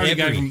 Yeah. They hired a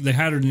guy they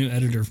hired a new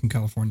editor from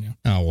California.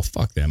 Oh, well,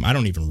 fuck them. I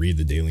don't even read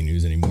the Daily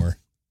News anymore.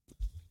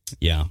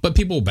 Yeah. But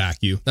people will back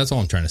you. That's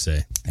all I'm trying to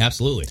say.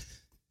 Absolutely.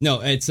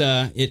 No, it's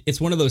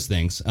one of those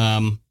things.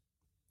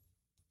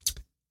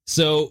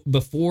 So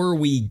before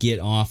we get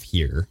off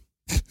here.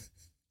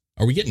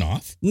 Are we getting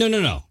off?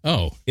 No.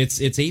 Oh. It's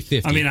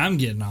 8:50. I mean, I'm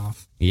getting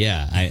off.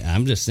 Yeah,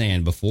 I'm just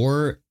saying,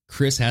 before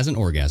Chris has an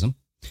orgasm,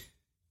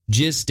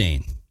 Jizz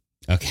Stain.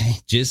 Okay,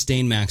 Jizz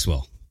Stain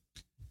Maxwell.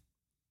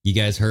 You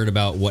guys heard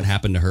about what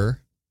happened to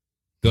her?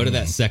 Go to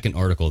that second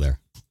article there.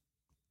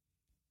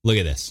 Look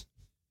at this.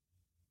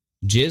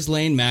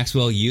 Ghislaine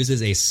Maxwell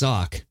uses a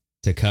sock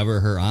to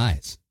cover her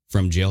eyes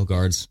from jail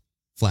guards'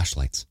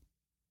 flashlights,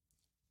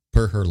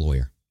 per her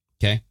lawyer.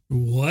 Okay?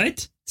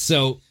 What?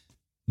 So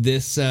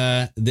this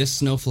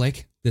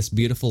snowflake, this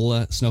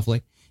beautiful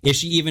snowflake, is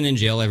she even in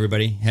jail,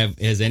 everybody?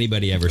 Has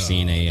anybody ever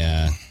seen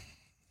a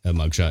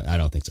mugshot? I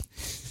don't think so.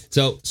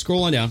 So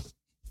scroll on down.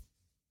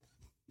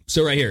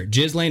 So right here,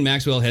 Ghislaine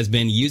Maxwell has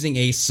been using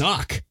a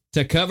sock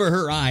to cover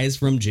her eyes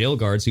from jail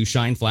guards who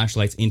shine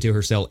flashlights into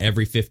her cell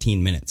every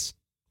 15 minutes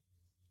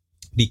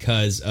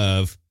because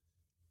of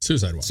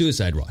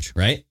Suicide Watch,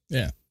 right?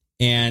 Yeah.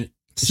 And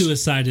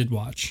Suicided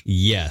Watch.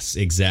 Yes,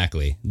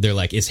 exactly. They're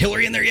like, is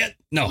Hillary in there yet?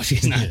 No,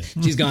 she's not.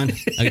 She's gone.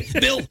 Okay.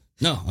 Bill?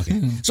 No. Okay.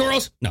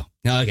 Soros? No.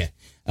 Okay.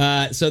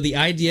 So the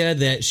idea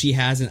that she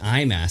has an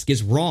eye mask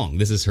is wrong.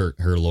 This is her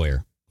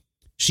lawyer.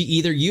 She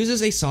either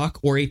uses a sock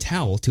or a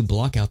towel to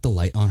block out the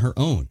light on her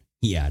own,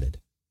 he added.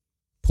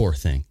 Poor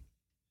thing.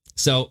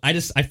 So I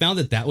found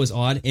that was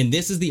odd. And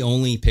this is the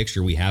only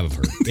picture we have of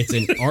her. It's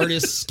an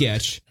artist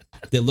sketch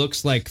that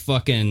looks like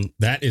fucking...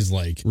 That is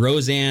like...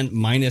 Roseanne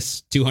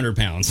minus 200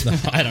 pounds.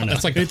 I don't know.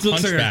 That's like it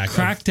looks like a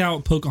cracked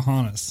out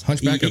Pocahontas.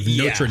 Hunchback of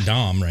Notre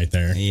Dame right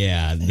there.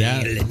 Yeah.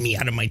 Let me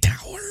out of my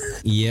tower.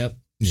 Yep.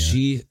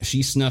 She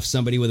snuffed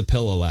somebody with a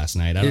pillow last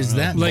night. I don't know.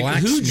 That like Black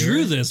who smear?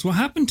 drew this? What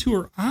happened to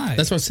her eye?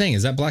 That's what I'm saying.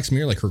 Is that black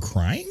smear like her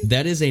crying?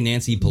 That is a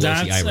Nancy Pelosi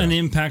That's eyebrow. an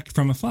impact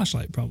from a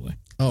flashlight, probably.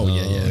 Oh,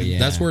 yeah.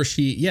 That's where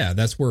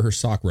that's where her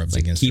sock rubs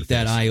against. Keep her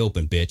that face. eye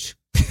open, bitch.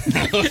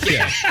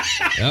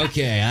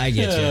 Okay, I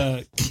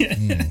get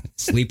you.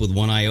 Sleep with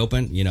one eye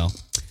open, you know.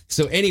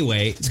 So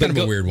anyway, it's kind of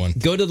a weird one.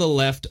 Go to the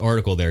left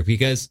article there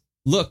because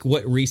look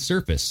what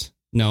resurfaced.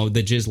 No,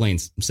 the Ghislaine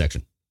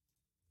section.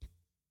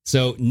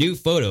 So new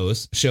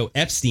photos show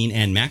Epstein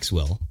and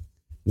Maxwell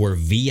were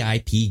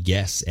VIP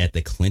guests at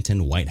the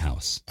Clinton White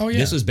House. Oh, yeah.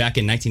 This was back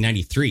in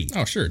 1993.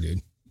 Oh, sure,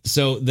 dude.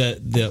 So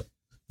the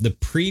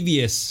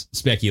previous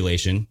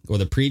speculation or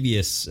the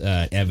previous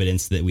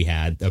evidence that we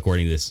had,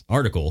 according to this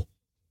article,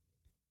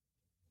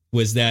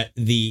 was that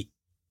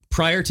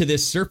prior to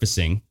this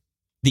surfacing,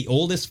 the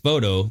oldest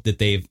photo that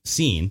they've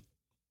seen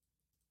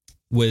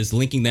was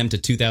linking them to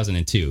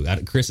 2002.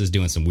 Chris is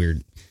doing some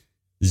weird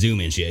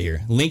zoom in shit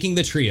here. Linking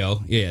the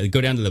trio. Yeah,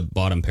 go down to the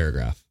bottom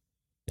paragraph.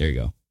 There you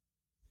go.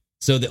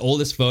 So the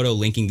oldest photo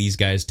linking these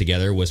guys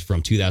together was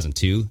from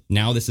 2002.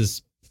 Now this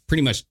is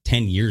pretty much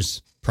 10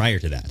 years prior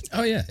to that.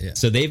 Oh, yeah.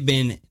 So they've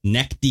been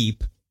neck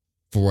deep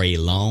for a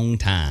long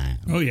time.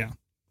 Oh, yeah.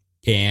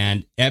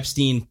 And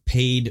Epstein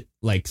paid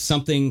like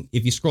something.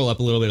 If you scroll up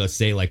a little bit, let's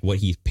say like what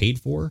he paid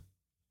for.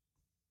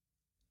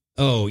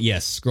 Oh,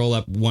 yes. Scroll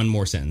up one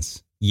more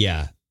sentence.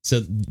 Yeah. So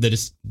the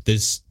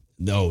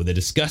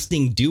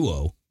disgusting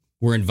duo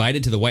were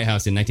invited to the White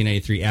House in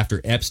 1993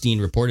 after Epstein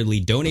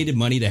reportedly donated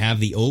money to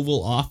have the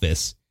Oval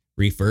Office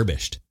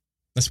refurbished.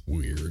 That's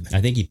weird.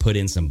 I think he put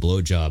in some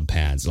blowjob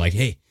pads. Like,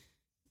 hey,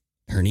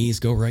 her knees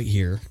go right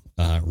here,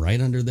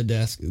 right under the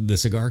desk, the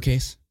cigar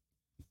case.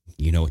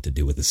 You know what to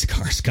do with the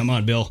cigars. Come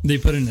on, Bill. They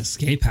put an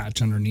escape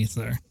hatch underneath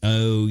there.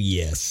 Oh,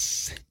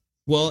 yes.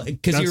 Well,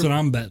 because that's what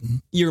I'm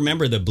betting. You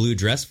remember the blue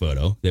dress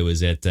photo that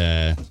was at...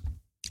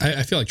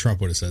 I feel like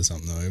Trump would have said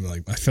something, though.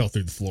 Like, I fell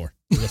through the floor.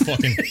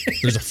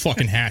 There's a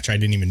fucking hatch I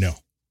didn't even know.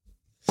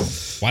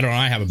 Why don't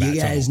I have a bat?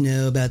 You guys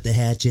know about the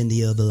hatch in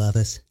the Oval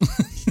Office?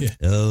 Yeah.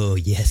 Oh,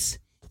 yes.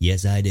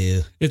 Yes, I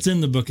do. It's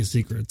in the Book of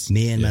Secrets.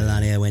 Me and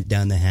Melania went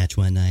down the hatch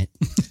one night.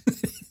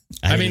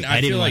 I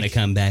didn't want to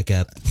come back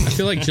up. I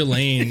feel like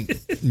Ghislaine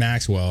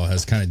Maxwell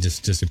has kind of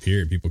just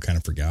disappeared. People kind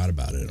of forgot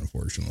about it,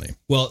 unfortunately.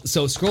 Well,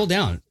 so scroll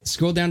down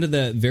to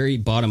the very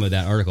bottom of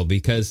that article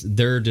because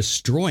they're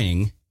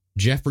destroying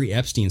Jeffrey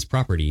Epstein's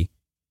property.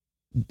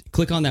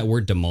 Click on that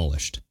word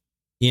demolished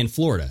in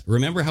Florida.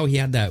 Remember how he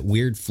had that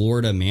weird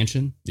Florida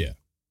mansion? Yeah.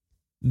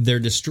 They're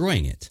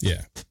destroying it.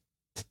 Yeah.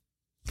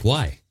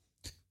 Why?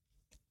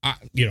 I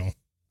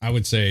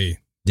would say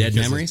dead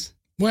memories.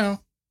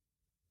 Well,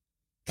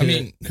 I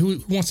mean,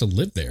 who wants to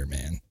live there,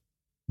 man?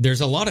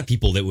 There's a lot of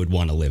people that would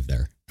want to live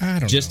there. I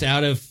don't just know.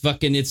 out of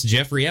fucking it's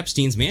Jeffrey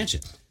Epstein's mansion.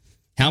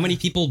 How many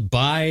people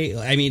buy?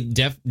 I mean,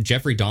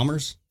 Jeffrey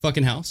Dahmer's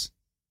fucking house.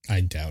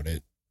 I doubt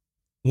it.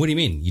 What do you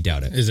mean? You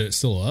doubt it? Is it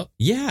still up?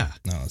 Yeah.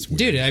 No, that's weird.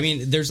 Dude, I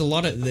mean, there's a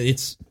lot of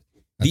these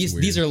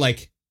are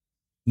like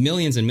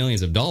millions and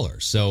millions of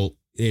dollars. So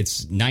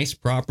it's nice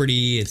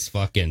property. It's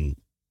fucking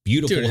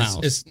beautiful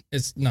house.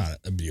 It's not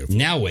a beautiful.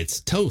 Now it's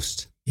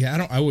toast.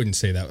 Yeah, I wouldn't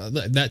say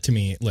that. That to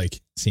me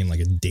like seemed like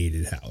a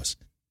dated house.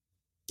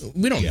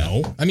 We don't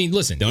know. I mean,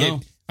 listen, Don't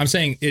know. I'm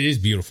saying it is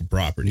beautiful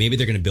property. Maybe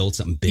they're going to build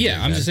something big.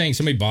 Yeah, I'm just saying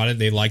somebody bought it.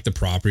 They like the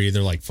property.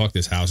 They're like, fuck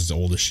this house. It's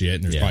old as shit.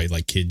 And there's probably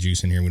like kid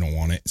juice in here. We don't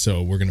want it.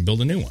 So we're going to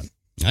build a new one.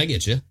 I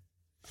get you.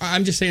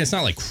 I'm just saying it's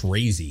not like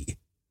crazy.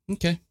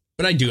 Okay.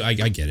 But I do. I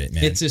get it,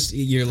 man. It's just,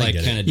 you're like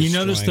kind of. You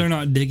notice they're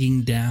not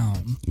digging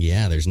down.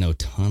 Yeah, there's no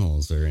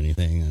tunnels or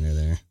anything under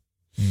there.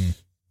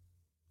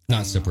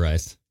 Not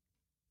surprised.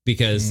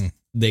 Because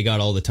they got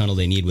all the tunnel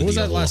they need with what was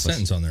the that Oval last Office.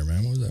 sentence on there,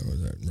 man? What was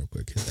that? Real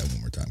quick. Hit that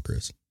one more time,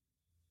 Chris.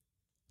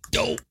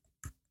 Dope.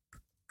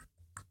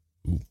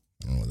 Ooh,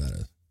 I don't know what that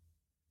is.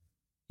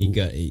 You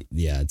got,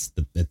 it's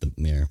at the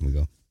there we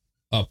go.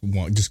 Up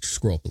one, just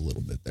scroll up a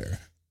little bit there.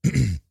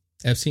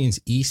 Epstein's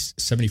East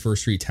 71st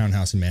Street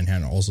townhouse in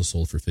Manhattan also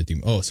sold for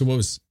 $50. Oh, so what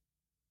was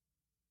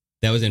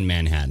that? Was in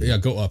Manhattan. Yeah,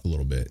 go up a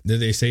little bit. Did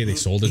they say they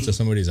sold it to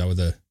somebody? Is that what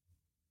the?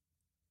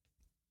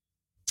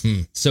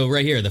 So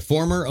right here, the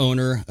former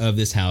owner of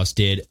this house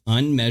did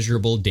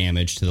unmeasurable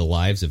damage to the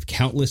lives of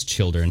countless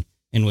children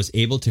and was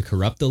able to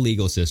corrupt the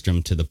legal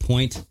system to the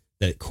point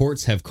that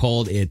courts have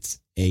called it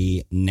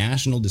a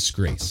national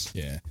disgrace.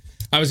 Yeah.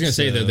 I was going to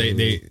say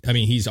that I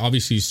mean, he's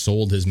obviously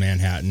sold his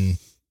Manhattan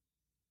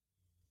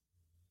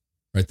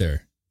right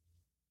there.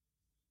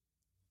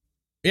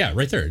 Yeah,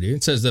 right there, dude.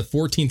 It says the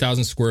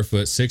 14,000 square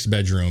foot,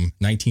 6-bedroom,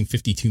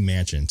 1952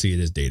 mansion. See, it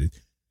is dated.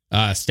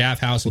 Staff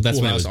house and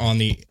pool house on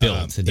the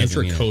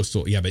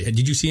Intracoastal. Yeah, but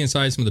did you see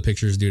inside some of the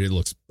pictures, dude? It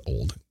looks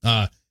old.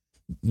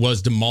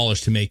 Was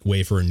demolished to make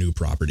way for a new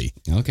property.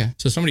 Okay.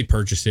 So somebody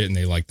purchased it and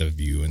they like the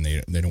view and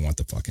they don't want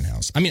the fucking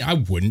house. I mean, I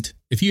wouldn't.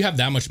 If you have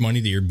that much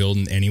money that you're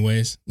building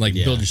anyways, like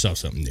build yourself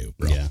something new,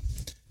 bro. Yeah.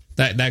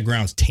 That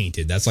ground's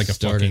tainted. That's like a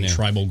fucking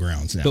tribal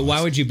grounds now. But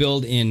why would you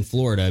build in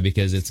Florida?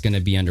 Because it's going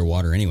to be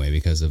underwater anyway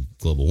because of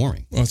global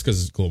warming. Well, it's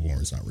because global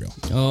warming is not real.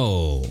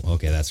 Oh,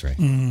 okay, that's right.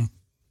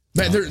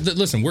 But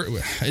listen,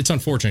 it's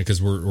unfortunate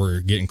because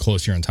we're getting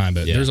close here on time,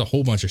 but there's a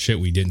whole bunch of shit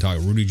we didn't talk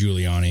about. Rudy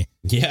Giuliani.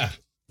 Yeah.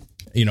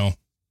 You know,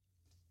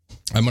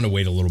 I'm going to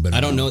wait a little bit.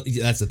 I don't know.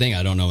 That's the thing.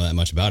 I don't know that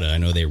much about it. I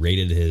know they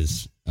raided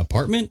his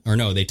apartment, or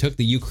no, they took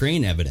the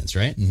Ukraine evidence,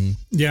 right? Mm-hmm.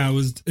 Yeah, I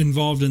was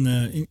involved in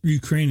the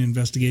Ukraine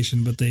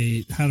investigation, but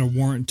they had a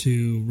warrant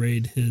to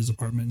raid his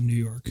apartment in New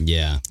York.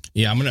 Yeah.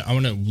 I'm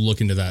gonna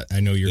look into that. I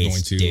know you're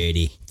going to.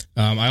 Dirty.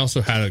 I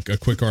also had a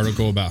quick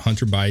article about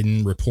Hunter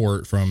Biden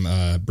report from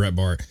Brett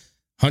Bart.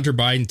 Hunter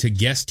Biden to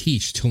guest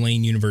teach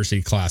Tulane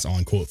University class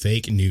on, quote,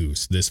 fake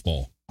news this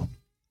fall.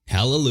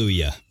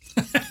 Hallelujah.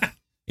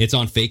 It's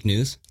on fake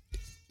news?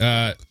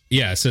 Yeah,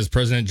 it says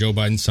President Joe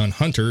Biden's son,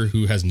 Hunter,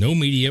 who has no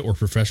media or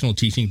professional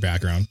teaching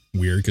background.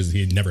 Weird, because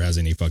he never has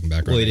any fucking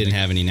background. Well, he didn't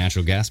have any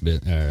natural gas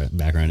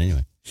background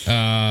anyway.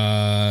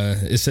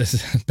 It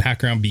says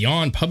background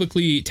beyond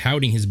publicly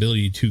touting his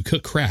ability to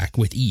cook crack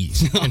with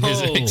ease and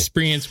his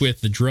experience with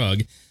the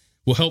drug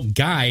will help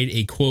guide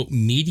a, quote,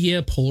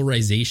 media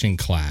polarization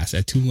class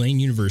at Tulane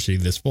University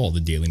this fall, the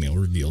Daily Mail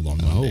revealed on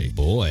Monday. Oh,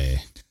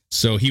 boy.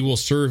 So he will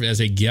serve as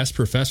a guest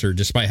professor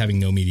despite having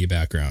no media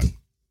background.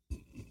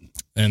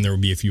 And there will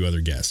be a few other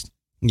guests.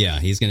 Yeah,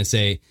 he's going to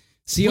say,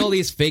 see all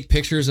these fake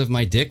pictures of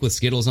my dick with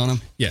Skittles on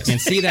them? Yes.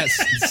 And see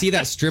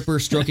that stripper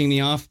stroking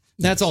me off?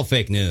 That's all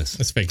fake news.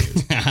 That's fake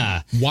news.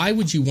 Why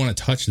would you want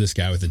to touch this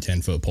guy with a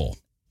 10-foot pole?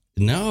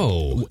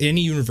 No.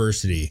 Any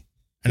university.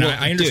 And well,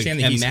 I understand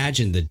dude, that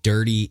imagine the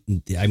dirty,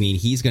 I mean,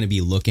 he's going to be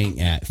looking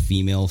at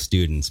female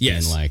students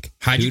being like,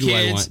 hide your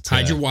kids,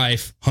 hide your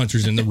wife,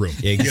 Hunter's in the room.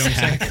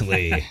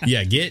 Exactly. You know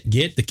yeah,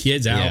 get the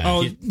kids out. Yeah.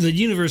 Oh, the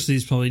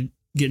university's probably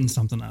getting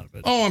something out of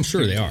it. Oh, I'm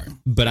sure they are.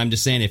 But I'm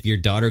just saying, if your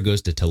daughter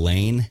goes to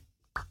Tulane,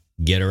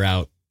 get her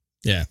out.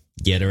 Yeah.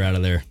 Get her out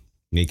of there,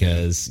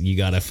 because you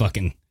got a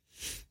fucking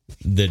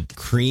the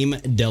creme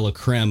de la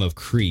creme of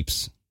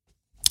creeps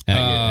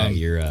at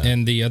your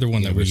and the other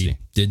one university. that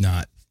we did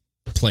not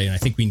play, and I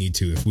think we need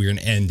to if we're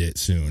going to end it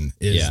soon,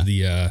 is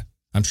the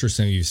I'm sure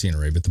some of you have seen it,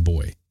 right? But the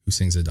boy who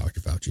sings the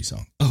Dr. Fauci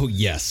song. Oh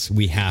yes,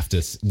 we have to.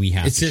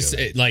 It's just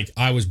like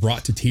I was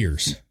brought to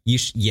tears.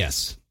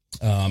 Yes.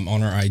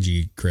 On our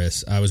IG,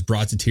 Chris, I was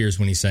brought to tears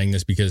when he sang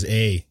this because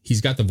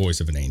he's got the voice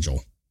of an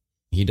angel.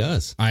 He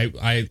does.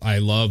 I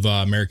love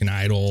American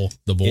Idol,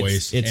 The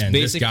Voice, it's and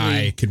this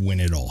guy could win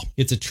it all.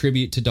 It's a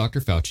tribute to Dr.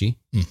 Fauci,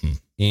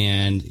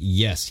 and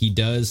yes, he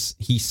does.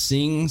 He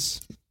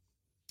sings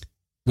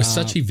with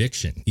such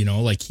eviction, you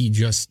know, like he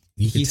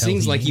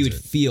sings like you would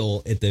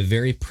feel at the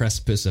very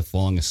precipice of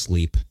falling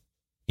asleep,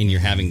 and you're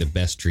having the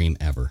best dream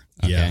ever.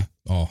 Okay? Yeah,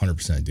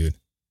 100%, dude.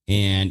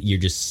 And you're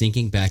just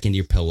sinking back into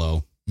your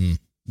pillow.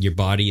 Your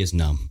body is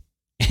numb,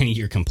 and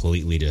you're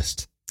completely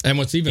just. And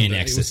what's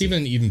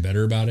even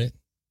better about it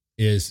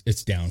is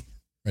it's down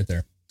right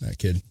there. That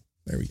kid.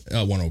 There we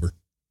go. One over.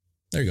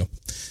 There you go.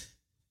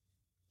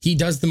 He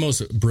does the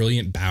most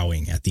brilliant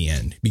bowing at the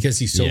end because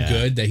he's so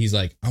good that he's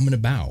like, I'm going to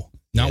bow.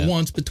 Not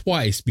once, but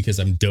twice because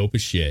I'm dope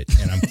as shit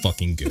and I'm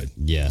fucking good.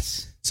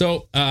 Yes.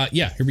 So,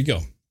 here we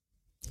go.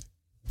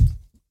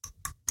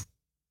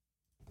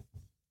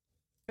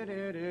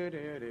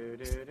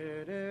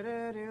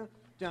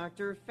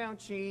 Dr.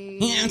 Fauci.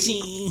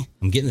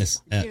 I'm getting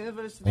this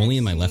only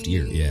in my left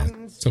ear. Yeah,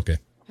 it's okay.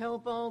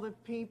 Help all the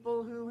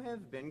people who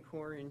have been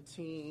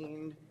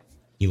quarantined.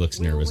 He looks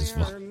nervous as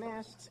fuck. We'll wear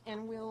masks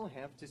and we'll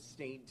have to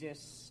stay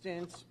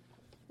distant.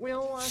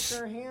 We'll wash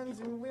our hands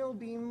and we'll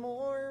be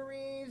more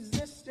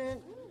resistant.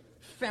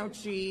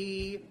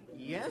 Fauci,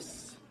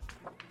 yes?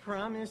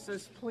 Promise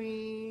us,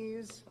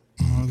 please.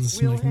 Oh, this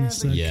is we'll making me have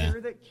sick. a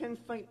cure that can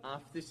fight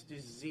off this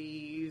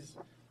disease.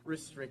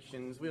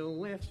 Restrictions will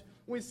lift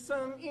with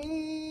some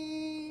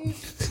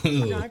ease.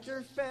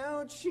 Dr.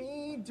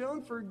 Fauci,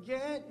 don't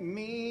forget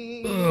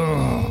me.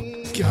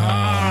 Oh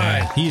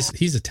God,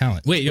 he's a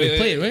talent. Wait,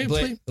 play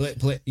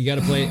it. You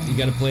gotta play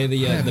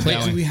the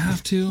bow. Do we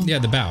have to? Yeah,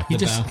 the bow.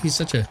 He's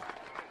such a.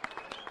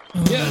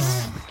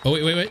 Yes. Oh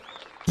wait.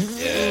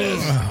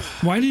 Yes.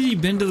 Why did he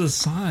bend to the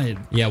side?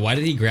 Yeah, why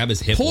did he grab his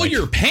hip? Pull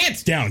your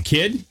pants down,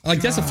 kid.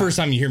 Like that's the first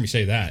time you hear me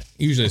say that.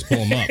 Usually just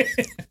pull them up.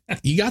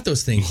 You got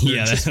those things.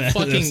 Yeah, that's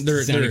fucking.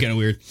 They're kind of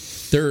weird.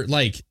 They're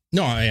like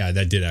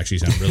that did actually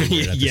sound really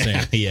weird at the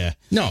same. Yeah.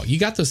 No, you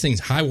got those things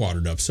high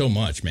watered up so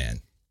much, man.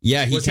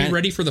 Yeah, was he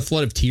ready for the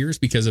flood of tears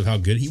because of how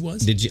good he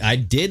was? I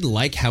did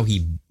like how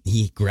he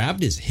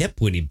grabbed his hip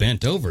when he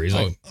bent over. He's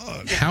like,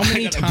 how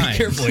many times?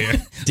 Be careful here.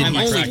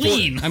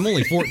 I'm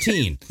only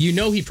 14. You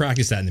know he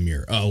practiced that in the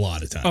mirror a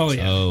lot of times. Oh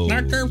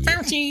yeah. Dr.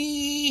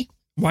 Fauci.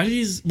 Why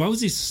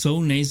was he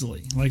so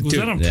nasally? Like was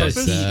that on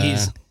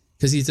purpose?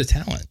 Because he's a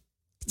talent.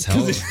 That's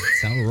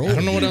how it rolls. I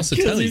don't know what else to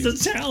tell you. He's a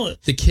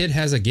talent. The kid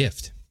has a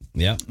gift.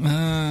 Yeah.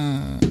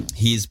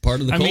 He's part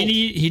of the cult. I mean,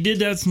 he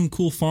did have some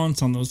cool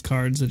fonts on those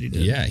cards that he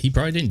did. Yeah, he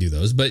probably didn't do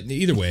those. But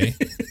either way,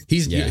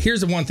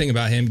 here's the one thing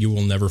about him. You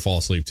will never fall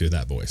asleep to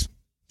that voice.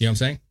 You know what I'm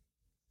saying?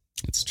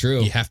 It's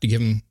true. You have to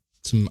give him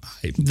some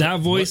hype. That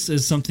voice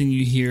is something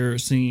you hear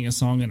singing a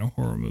song in a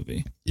horror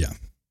movie. Yeah.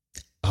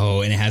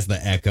 Oh, and it has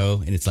the echo,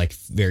 and it's like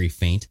very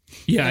faint.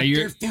 Yeah, Dr.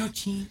 you're.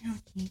 Fauci.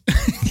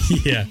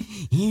 Yeah.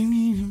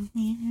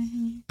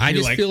 I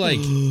just like, feel like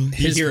you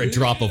hear a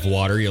drop of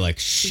water, you're like,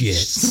 shit,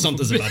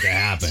 something's about to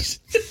happen.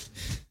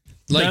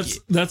 Like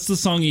That's the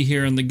song you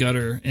hear in the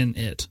gutter in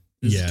It.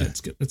 Yeah.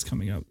 It's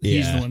coming up.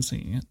 He's Yeah. the one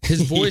singing it.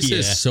 his voice Yeah.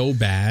 is so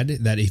bad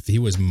that if he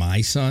was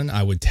my son,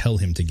 I would tell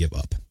him to give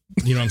up.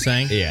 You know what I'm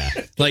saying? Yeah.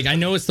 Like, I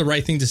know it's the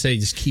right thing to say,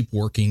 just keep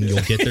working,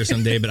 you'll get there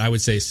someday, but I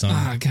would say, son,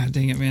 Ah, god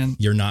dang it, man.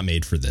 you're not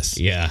made for this.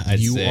 Yeah, I'd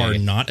you say. are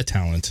not a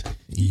talent.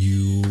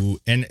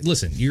 And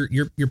listen,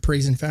 you're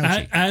praising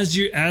Fauci.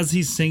 As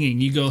he's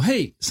singing, you go,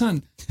 "Hey,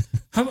 son,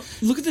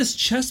 look at this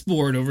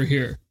chessboard over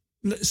here.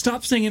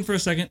 Stop singing for a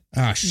second.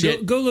 Ah,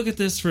 shit. Go look at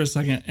this for a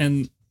second,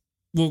 and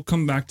we'll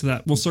come back to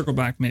that. We'll circle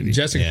back maybe."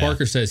 Jessica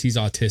Parker says he's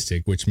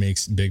autistic, which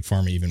makes Big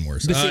Pharma even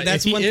worse. But see,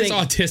 that's if he one is thing-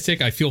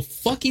 autistic, I feel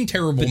fucking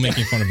terrible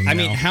making fun of him. I now.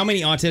 mean, how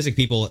many autistic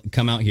people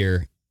come out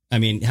here? I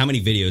mean, how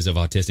many videos of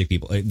autistic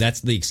people?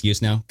 That's the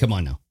excuse now? Come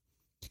on now.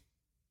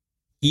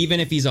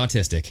 Even if he's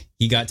autistic,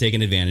 he got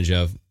taken advantage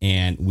of,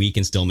 and we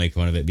can still make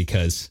fun of it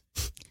because,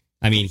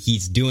 I mean,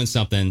 he's doing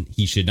something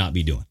he should not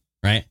be doing,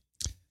 right?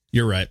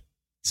 You're right.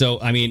 So,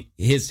 I mean,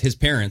 his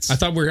parents... I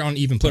thought we were on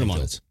even put him playing on.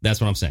 fields.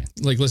 That's what I'm saying.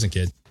 Like, listen,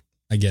 kid,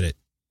 I get it.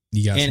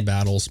 You got some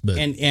battles, but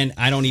And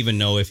I don't even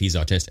know if he's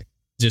autistic.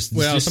 Just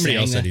somebody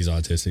else said that. he's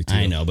autistic too.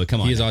 I know, but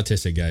come on. He is now.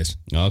 autistic, guys.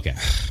 Okay.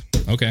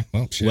 Okay.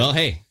 Well, shit. Well,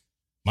 hey,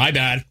 my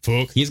bad,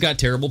 folk. he's got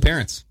terrible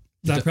parents.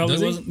 That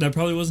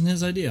probably wasn't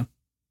his idea.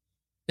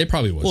 It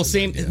probably was. Well,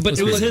 same, but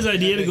It was his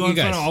idea to go in you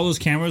front guys- of all those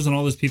cameras and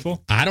all those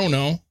people. I don't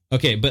know.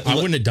 Okay, but I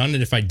wouldn't have done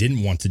it if I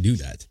didn't want to do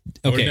that.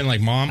 I would have been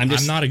like, Mom, I'm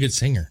not a good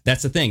singer.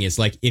 That's the thing. It's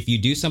like, if you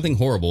do something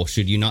horrible,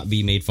 should you not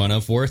be made fun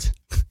of for it?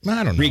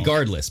 I don't know.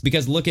 Regardless,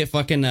 because look at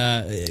fucking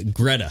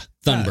Greta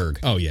Thunberg.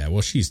 Oh yeah,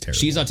 well she's terrible.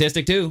 She's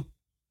autistic too.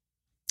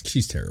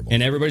 She's terrible.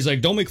 And everybody's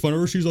like, don't make fun of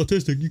her. She's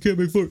autistic. You can't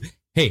make fun of her.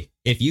 Hey,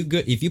 if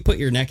you put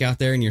your neck out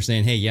there and you're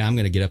saying, hey, yeah, I'm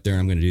going to get up there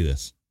and I'm going to do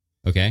this.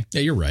 Okay?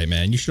 Yeah, you're right,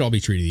 man. You should all be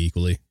treated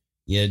equally.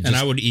 Yeah, and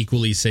I would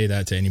equally say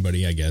that to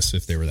anybody, I guess,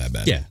 if they were that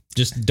bad. Yeah,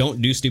 just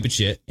don't do stupid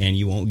shit and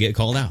you won't get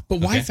called out.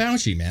 But why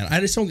Fauci, man? I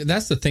just don't.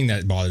 That's the thing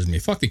that bothers me.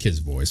 Fuck the kid's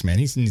voice, man.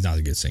 He's not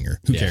a good singer.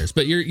 Who cares?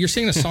 But you're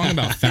singing a song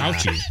about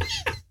Fauci.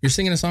 You're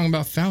singing a song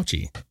about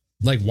Fauci.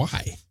 Like,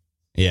 why?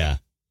 Yeah.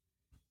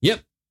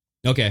 Yep.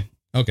 Okay.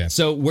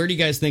 So where do you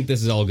guys think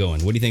this is all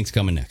going? What do you think's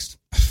coming next?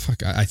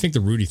 Fuck, I think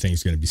the Rudy thing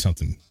is going to be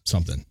something.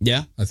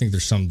 Yeah. I think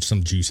there's some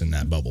juice in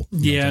that bubble.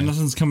 Yeah,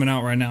 nothing's coming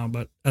out right now,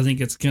 but I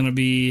think it's going to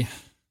be,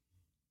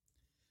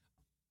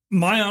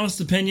 my honest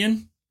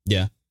opinion,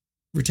 Yeah.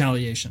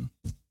 retaliation.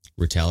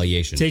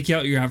 Retaliation. Take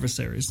out your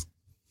adversaries.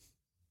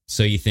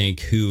 So you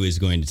think who is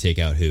going to take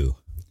out who?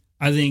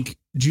 I think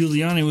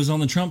Giuliani was on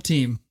the Trump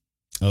team.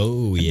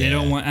 Oh, yeah. They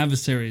don't want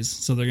adversaries,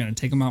 so they're going to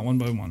take them out one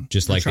by one.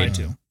 Just like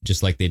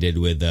they did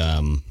with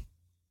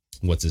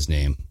what's his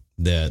name?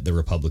 The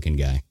Republican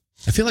guy.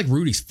 I feel like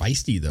Rudy's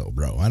feisty though,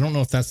 bro. I don't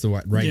know if that's the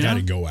right guy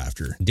to go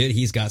after. Dude,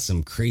 he's got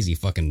some crazy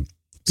fucking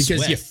because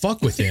sweat. you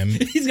fuck with him.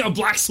 He's got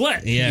black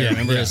sweat. Yeah,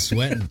 remember his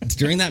sweat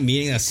during that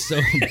meeting? That's so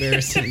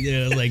embarrassing.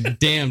 Yeah, like,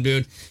 damn,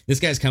 dude, this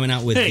guy's coming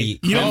out with you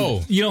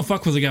don't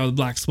fuck with a guy with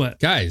black sweat,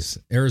 guys.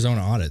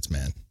 Arizona audits,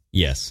 man.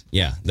 Yes,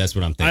 yeah, that's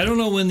what I'm thinking. I don't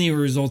know when the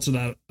results of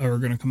that are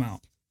going to come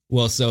out.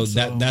 Well, so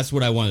that's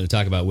what I wanted to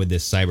talk about with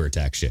this cyber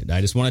attack shit. I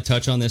just want to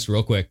touch on this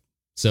real quick.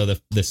 So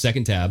the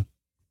second tab.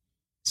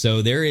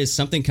 So there is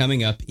something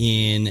coming up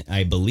in,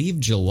 I believe,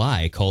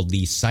 July called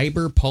the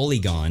Cyber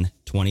Polygon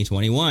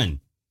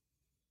 2021.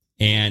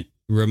 And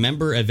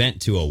remember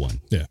Event 201?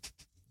 Yeah.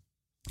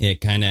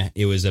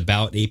 It was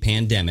about a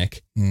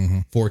pandemic,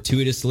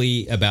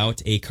 fortuitously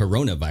about a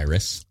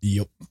coronavirus.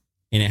 Yep.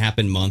 And it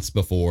happened months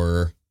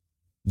before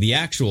the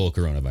actual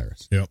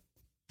coronavirus. Yep.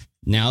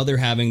 Now they're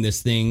having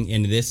this thing,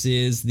 and this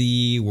is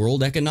the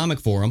World Economic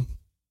Forum.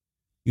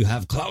 You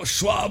have Klaus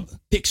Schwab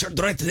pictured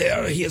right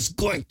there. He is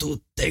going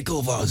to take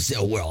over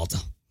the world.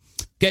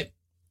 Okay.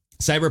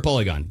 Cyber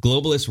Polygon,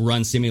 globalists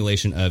run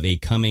simulation of a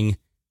coming,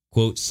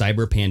 quote,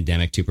 cyber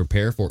pandemic to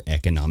prepare for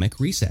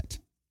economic reset.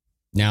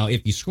 Now,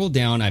 if you scroll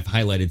down, I've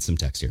highlighted some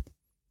text here.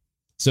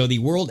 So the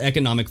World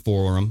Economic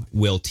Forum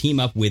will team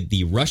up with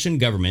the Russian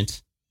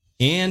government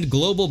and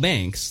global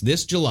banks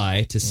this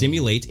July to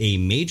simulate a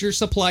major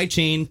supply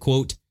chain,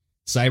 quote,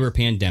 cyber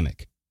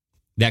pandemic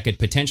that could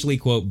potentially,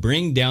 quote,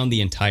 bring down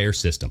the entire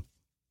system.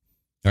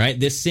 All right.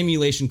 This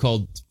simulation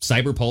called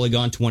Cyber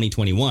Polygon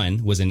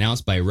 2021 was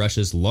announced by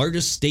Russia's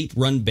largest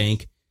state-run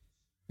bank.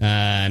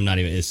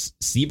 It's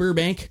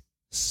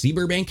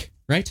Sberbank,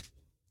 right?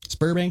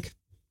 Sberbank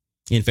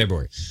in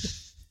February.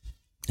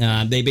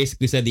 They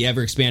basically said the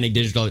ever-expanding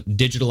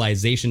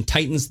digitalization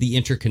tightens the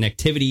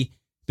interconnectivity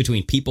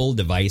between people,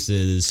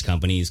 devices,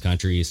 companies,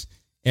 countries.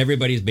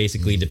 Everybody's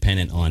basically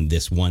dependent on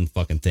this one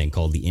fucking thing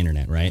called the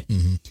internet, right?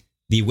 Mm-hmm.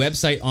 The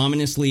website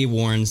ominously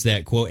warns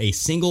that, quote, a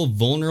single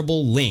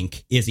vulnerable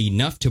link is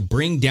enough to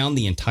bring down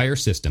the entire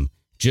system,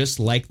 just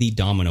like the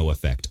domino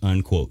effect,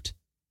 unquote.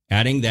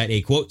 Adding that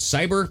a, quote,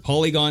 Cyber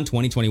Polygon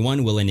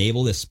 2021 will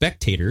enable the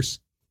spectators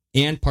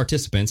and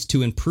participants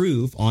to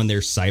improve on their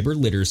cyber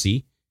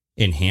literacy,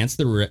 enhance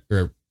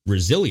the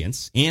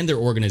resilience and their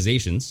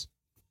organizations,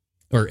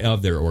 or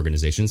of their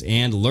organizations,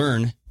 and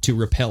learn to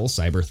repel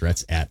cyber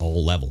threats at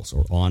all levels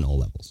or on all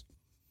levels.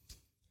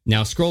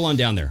 Now, scroll on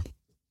down there,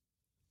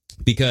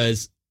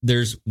 because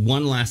there's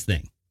one last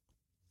thing.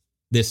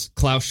 This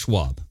Klaus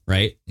Schwab,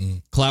 right?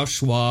 Klaus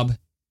Schwab,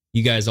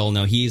 you guys all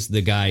know he's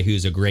the guy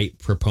who's a great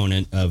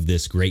proponent of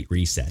this Great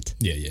Reset.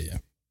 Yeah.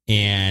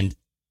 And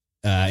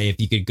if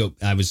you could go,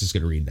 I was just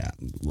going to read that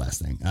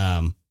last thing.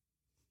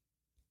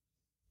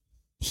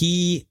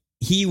 He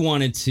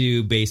wanted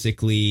to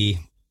basically,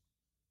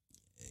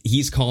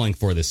 he's calling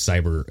for this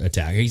cyber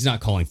attack. He's not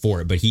calling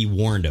for it, but he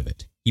warned of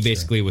it. He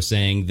basically was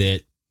saying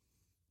that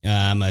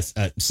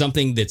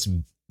something that's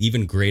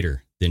even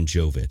greater than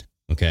Jovid,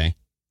 okay,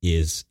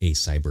 is a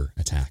cyber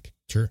attack.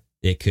 Sure.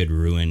 It could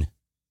ruin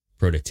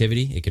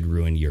productivity. It could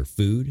ruin your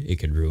food. It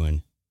could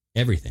ruin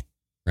everything,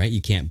 right?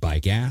 You can't buy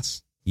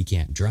gas. You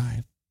can't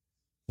drive.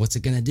 What's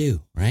it going to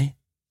do, right?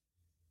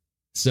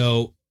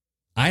 So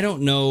I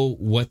don't know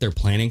what they're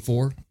planning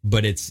for,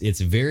 but it's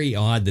very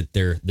odd that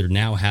they're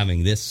now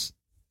having this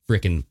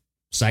freaking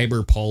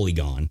cyber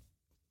polygon.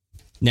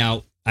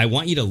 Now, I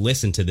want you to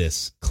listen to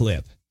this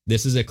clip.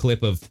 This is a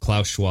clip of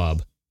Klaus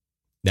Schwab,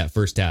 that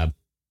first tab,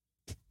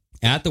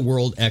 at the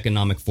World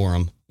Economic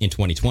Forum in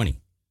 2020,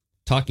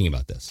 talking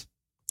about this.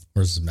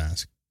 Where's his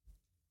mask?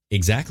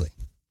 Exactly.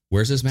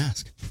 Where's his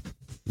mask?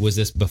 Was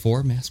this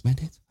before mask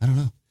mandates? I don't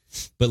know.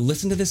 But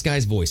listen to this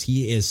guy's voice.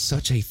 He is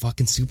such a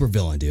fucking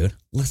supervillain, dude.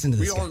 Listen to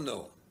this guy. We all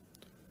know.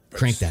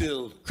 Crank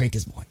that. Crank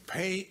his voice.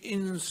 Pay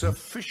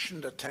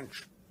insufficient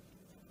attention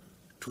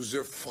to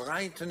the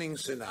frightening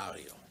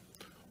scenario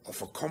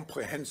of a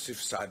comprehensive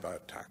cyber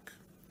attack,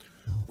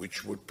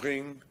 which would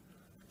bring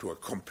to a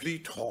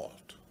complete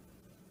halt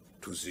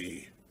to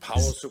the power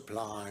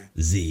supply,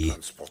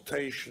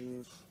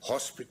 transportation,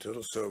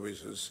 hospital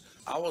services,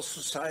 our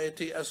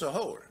society as a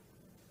whole.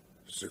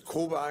 The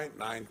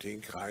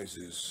COVID-19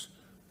 crisis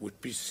would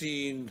be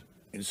seen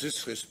in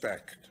this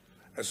respect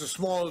as a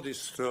small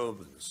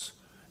disturbance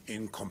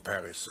in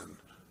comparison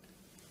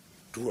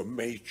to a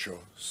major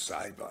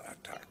cyber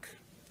attack.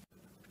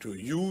 To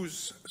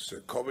use the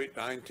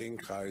COVID-19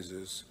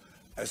 crisis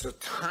as a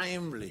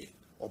timely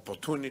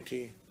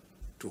opportunity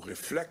to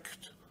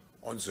reflect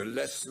on the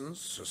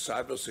lessons the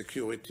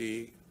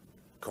cybersecurity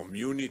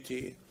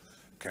community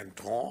can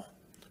draw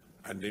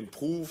and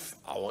improve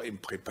our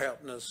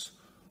preparedness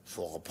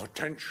for a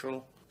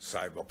potential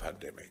cyber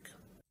pandemic.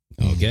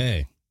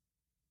 Okay.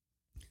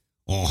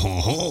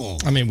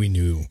 I mean, we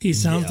knew. He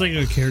sounds like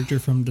a character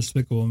from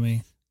Despicable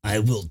Me. I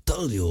will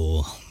tell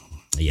you.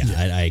 Yeah.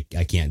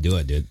 I can't do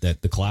it, dude.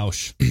 The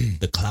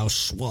Klaus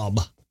Schwab.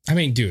 I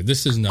mean, dude,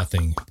 this is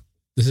nothing.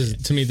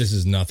 To me, this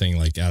is nothing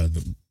like out of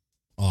the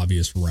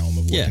obvious realm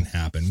of what can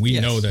happen. We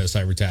know that a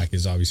cyber attack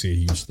is obviously a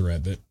huge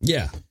threat, but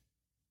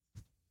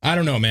I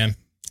don't know, man.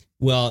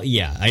 Well,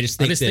 yeah, I just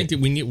think that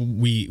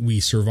we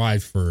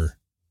survived for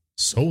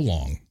so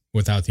long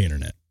without the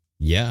internet.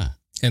 Yeah,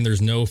 and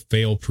there's no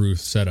fail-proof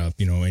setup,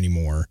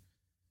 anymore.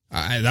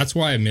 That's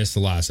why I missed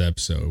the last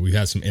episode. We've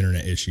had some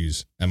internet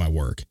issues at my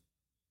work,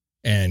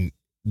 and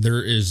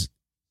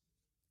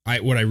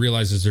what I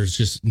realize is there's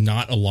just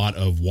not a lot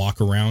of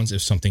walkarounds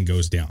if something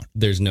goes down.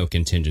 There's no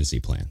contingency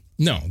plan.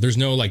 No, there's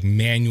no like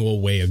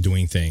manual way of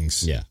doing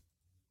things. Yeah.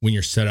 When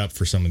you're set up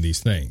for some of these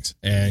things.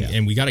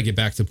 And we got to get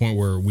back to the point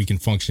where we can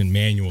function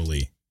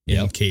manually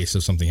in case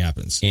of something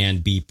happens.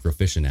 And be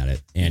proficient at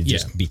it and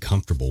just be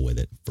comfortable with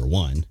it, for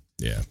one.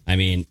 Yeah. I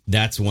mean,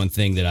 that's one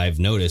thing that I've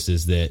noticed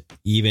is that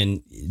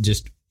even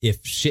just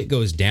if shit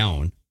goes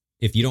down,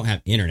 if you don't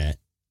have internet,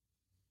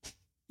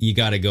 you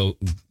got to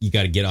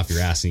get off your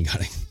ass and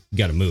you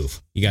got to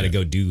move. You got to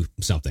go do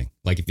something.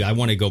 Like if I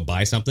want to go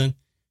buy something,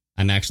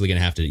 I'm actually going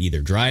to have to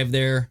either drive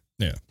there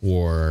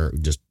or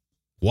just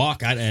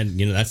walk. And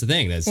that's the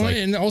thing. That's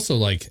and also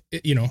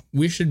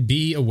we should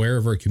be aware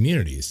of our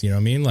communities. You know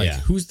what I mean? Like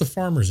who's the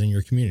farmers in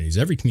your communities?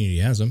 Every community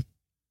has them.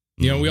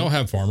 We all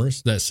have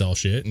farmers that sell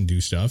shit and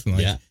do stuff.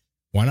 And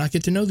why not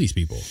get to know these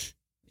people?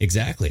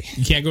 Exactly.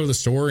 You can't go to the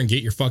store and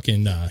get your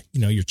fucking,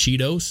 your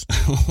Cheetos.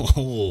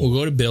 We'll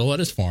go to Bill at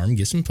his farm and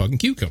get some fucking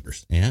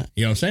cucumbers. Yeah.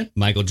 You know what I'm saying?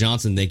 Michael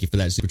Johnson, thank you for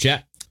that super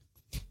chat.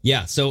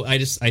 Yeah. So I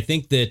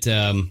think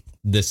that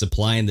the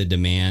supply and the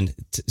demand,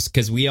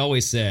 because we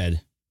always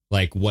said,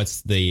 like,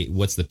 what's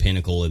the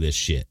pinnacle of this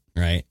shit,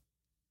 right?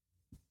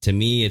 To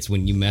me, it's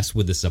when you mess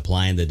with the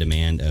supply and the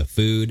demand of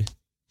food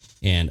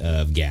and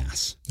of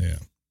gas. Yeah.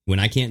 When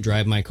I can't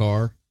drive my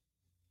car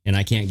and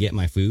I can't get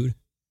my food,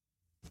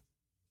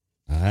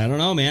 I don't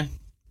know, man.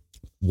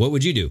 What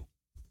would you do?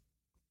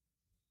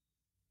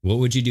 What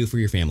would you do for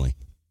your family?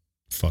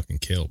 Fucking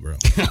kill, bro.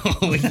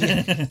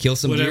 Kill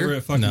some Whatever deer?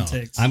 it fucking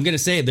takes. I'm going to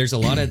say there's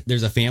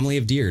a family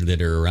of deer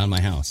that are around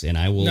my house, and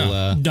I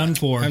will... done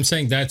for. I'm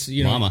saying that's,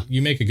 Mama.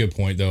 You make a good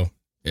point, though,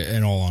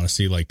 in all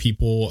honesty. Like,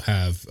 people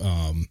have,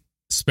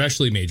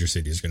 especially major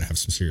cities, are going to have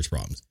some serious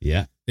problems.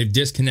 Yeah. They've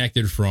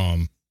disconnected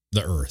from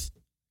the earth.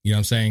 You know what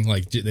I'm saying?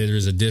 Like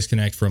there's a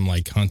disconnect from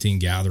like hunting,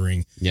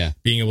 gathering,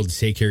 being able to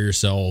take care of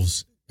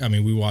yourselves. I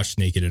mean, we watched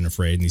Naked and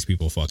Afraid, and these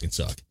people fucking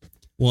suck.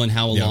 Well, and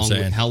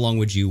how long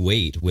would you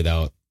wait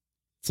without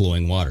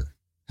flowing water?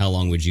 How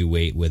long would you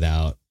wait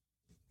without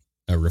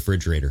a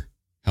refrigerator?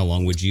 How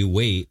long would you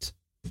wait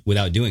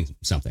without doing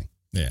something?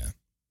 Yeah.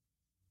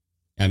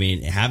 I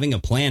mean, having a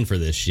plan for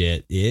this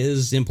shit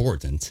is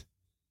important.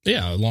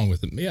 Yeah, along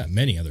with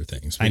many other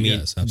things. I mean,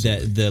 yes,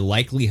 absolutely. The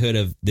likelihood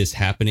of this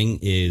happening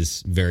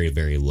is very,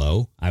 very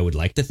low, I would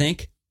like to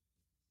think.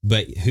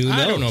 But who knows?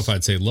 I don't know if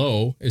I'd say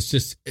low. It's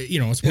just, it's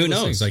one who of those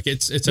knows? things. Like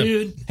it's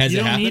Dude, you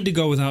don't need to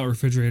go without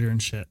refrigerator and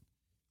shit.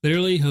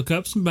 Literally hook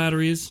up some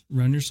batteries,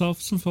 run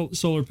yourself some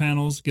solar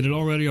panels, get it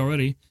all ready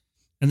already,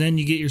 and then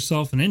you get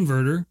yourself an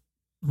inverter,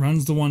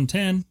 runs the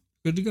 110,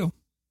 good to go.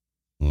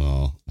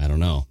 Well, I don't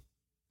know.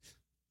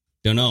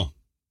 I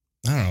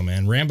don't know,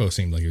 man. Rambo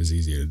seemed like it was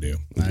easier to do.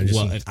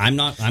 I'm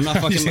not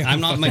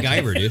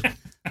MacGyver, dude.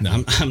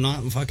 No, I'm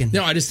not fucking.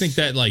 No, I just think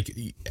that like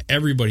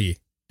everybody,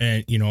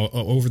 and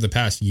over the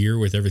past year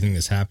with everything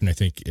that's happened, I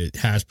think it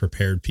has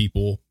prepared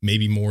people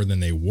maybe more than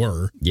they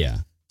were. Yeah.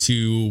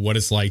 To what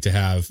it's like to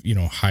have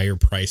higher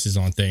prices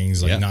on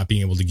things, like not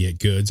being able to get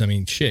goods. I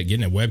mean, shit,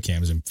 getting a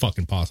webcam is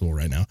fucking possible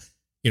right now.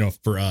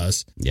 For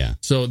us. Yeah.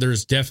 So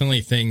there's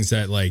definitely things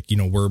that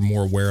we're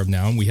more aware of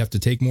now and we have to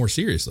take more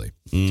seriously.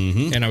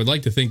 Mm-hmm. And I would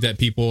like to think that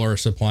people are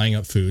supplying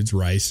up foods,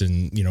 rice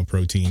and,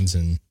 proteins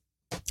and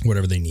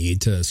whatever they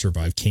need to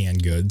survive,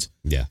 canned goods.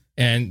 Yeah.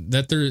 And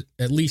that they're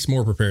at least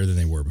more prepared than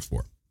they were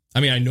before. I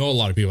mean, I know a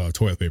lot of people have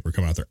toilet paper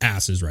coming out their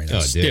asses right now.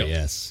 Oh, still. dude,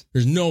 yes.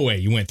 There's no way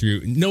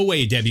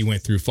Debbie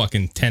went through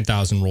fucking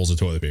 10,000 rolls of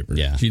toilet paper.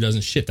 Yeah. She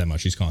doesn't shit that much.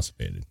 She's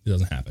constipated. It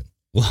doesn't happen.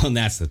 Well, and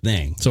that's the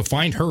thing. So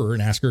find her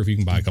and ask her if you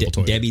can buy a couple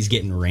toilet Debbie's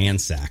getting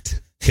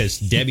ransacked because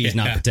Debbie's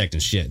not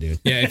protecting shit, dude.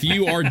 Yeah, if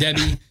you are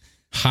Debbie,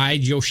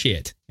 hide your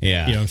shit.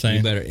 Yeah. You know what I'm saying?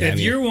 You better, if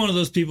you're one of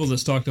those people that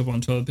stocked up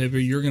on toilet paper,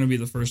 you're going to be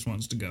the first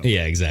ones to go.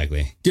 Yeah,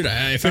 exactly. Dude,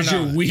 if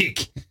you're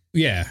weak.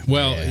 Yeah,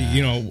 well,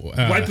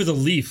 wipe with a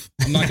leaf.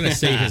 I'm not going to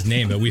say his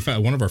name, but we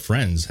found one of our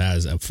friends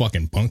has a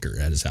fucking bunker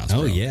at his house.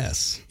 Oh, bro.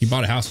 yes. He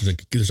bought a house.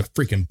 There's a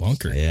freaking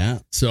bunker. Yeah.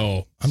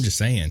 So I'm just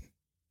saying,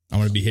 I'm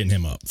going to be hitting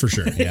him up for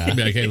sure. Yeah. He'll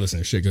be like, hey, listen,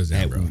 this shit goes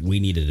down, bro.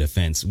 We need a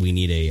defense. We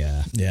need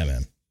a. Yeah,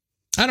 man.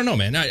 I don't know,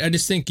 man. I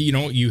just think, you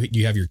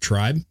have your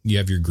tribe, you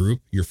have your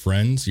group, your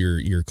friends,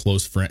 your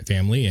close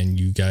family, and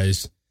you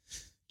guys,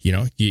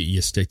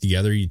 you stick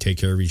together, you take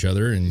care of each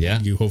other, and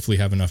you hopefully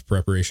have enough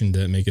preparation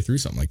to make it through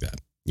something like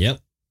that.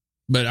 Yep.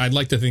 But I'd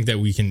like to think that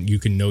you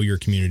can know your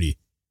community.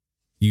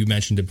 You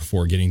mentioned it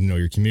before, getting to know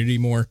your community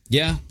more.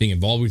 Yeah. Being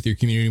involved with your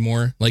community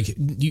more. Like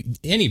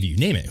any of you,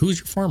 name it. Who's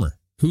your farmer?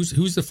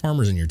 Who's the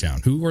farmers in your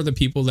town? Who are the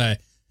people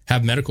that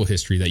have medical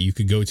history that you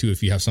could go to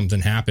if you have something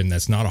happen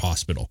that's not a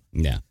hospital?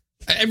 Yeah.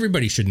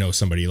 Everybody should know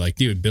somebody. Like,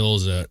 dude,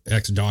 Bill's a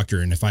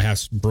ex-doctor, and if I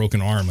have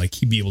broken arm, like,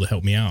 he'd be able to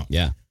help me out.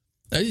 Yeah.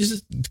 It's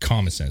just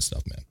common sense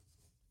stuff, man.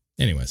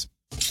 Anyways.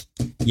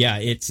 Yeah,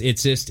 it's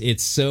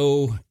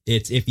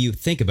if you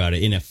think about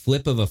it, in a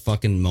flip of a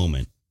fucking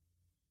moment,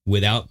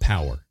 without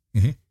power,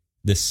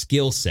 the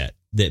skill set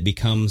that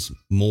becomes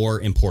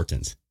more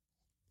important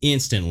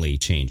instantly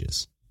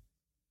changes.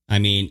 I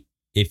mean,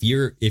 if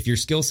your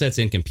skill set's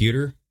in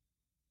computer,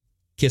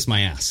 kiss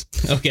my ass.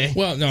 Okay.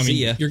 Well, no, I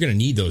mean, you're going to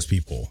need those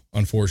people,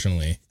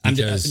 unfortunately. I'm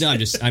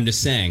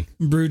just saying.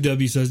 Brew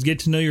W says, get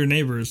to know your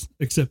neighbors,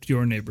 except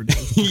your neighbor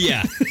does.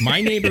 Yeah.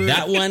 My neighbor.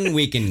 That one,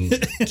 we can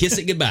kiss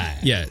it goodbye.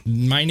 Yeah.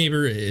 My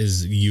neighbor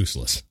is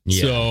useless.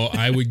 Yeah. So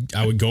I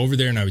would go over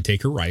there and I would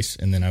take her rice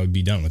and then I would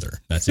be done with her.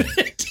 That's it.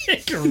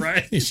 Take her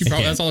rice.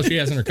 That's all she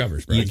has in her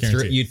covers, bro.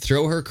 You'd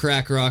throw her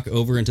crack rock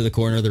over into the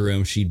corner of the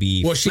room. She'd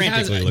be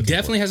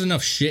definitely has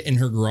enough shit in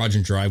her garage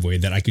and driveway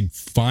that I could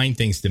find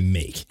things to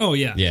make. Oh,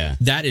 yeah. Yeah.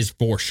 That is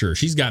for sure.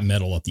 She's got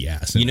metal up the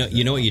ass. You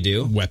know what you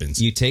do?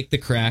 Weapons. You take the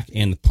crack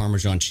and the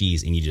Parmesan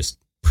cheese and you just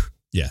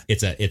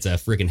It's a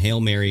freaking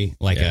Hail Mary,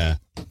 like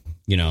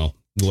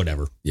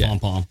whatever. Yeah. Pom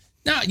pom.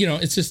 No,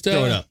 it's just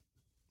throw it up.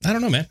 I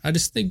don't know, man. I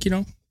just think,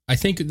 I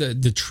think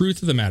the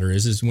truth of the matter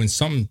is when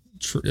something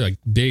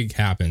big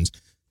happens,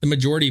 the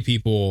majority of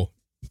people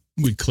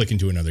would click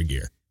into another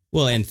gear.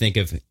 Well, and think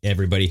of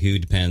everybody who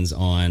depends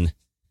on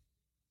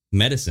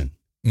medicine.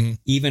 Mm-hmm.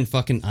 Even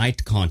fucking eye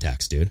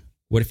contacts, dude.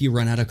 What if you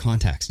run out of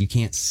contacts? You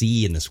can't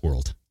see in this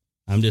world.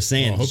 I'm just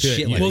saying.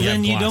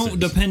 Then you don't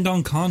depend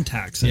on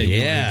contacts anymore.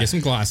 Yeah. Get some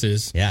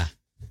glasses. Yeah.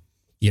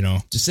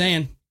 Just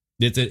saying.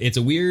 It's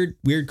a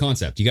weird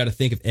concept. You got to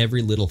think of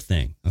every little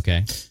thing.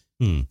 Okay.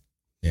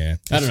 Yeah.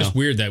 It's just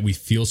weird that we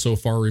feel so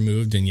far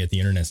removed and yet the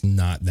internet's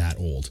not that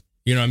old.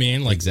 You know what I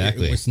mean? Like,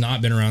 exactly. It's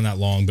not been around that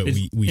long, but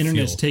we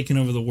internet's taken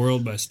over the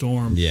world by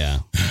storm. Yeah.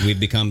 We've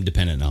become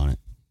dependent on it.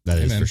 That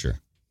is for sure.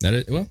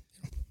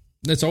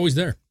 That's always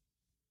there.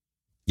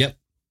 Yep.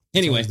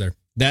 Anyway,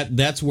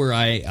 that's where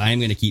I'm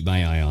going to keep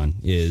my eye on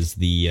is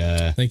the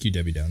thank you,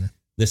 Debbie Downer,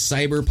 the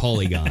cyber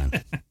polygon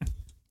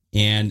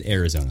and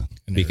Arizona,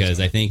 because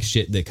I think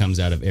shit that comes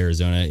out of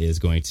Arizona is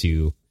going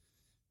to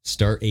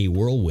start a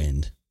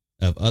whirlwind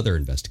of other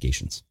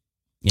investigations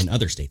in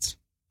other states.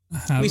 I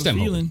have a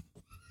feeling.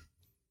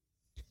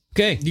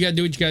 Okay. You got to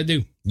do what you got to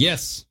do.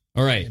 Yes.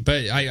 All right.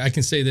 But I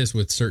can say this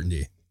with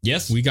certainty.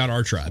 Yes. We got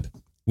our tribe.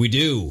 We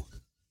do.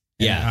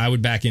 And yeah. I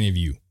would back any of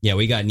you. Yeah,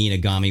 we got Nina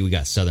Gami. We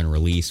got Southern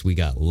Release. We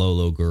got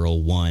Lolo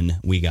Girl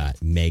 1. We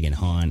got Megan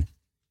Hahn.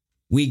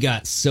 We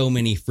got so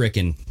many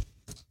freaking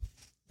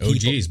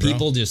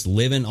people just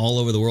living all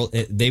over the world.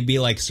 They'd be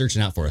like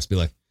searching out for us. Be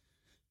like,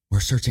 we're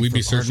searching. We'd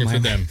be searching for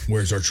them.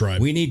 Where's our tribe?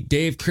 We need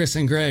Dave, Chris,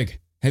 and Greg.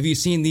 Have you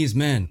seen these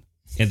men?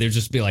 And there'd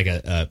just be like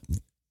have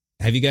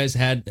you guys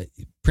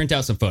print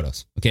out some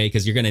photos? Okay,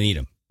 because you're gonna need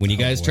them when you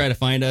guys try to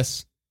find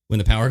us. When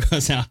the power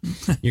goes out,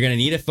 you're going to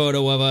need a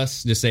photo of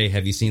us. Just say,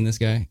 have you seen this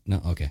guy?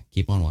 No? Okay.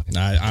 Keep on walking.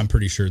 I'm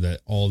pretty sure that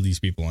all of these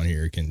people on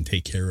here can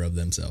take care of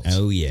themselves.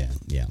 Oh, yeah.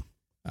 Yeah.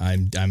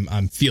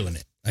 I'm feeling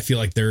it. I feel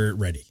like they're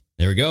ready.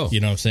 There we go.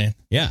 You know what I'm saying?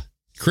 Yeah.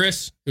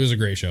 Chris, it was a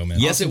great show, man.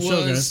 Yes, awesome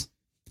it was.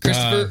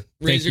 Christopher,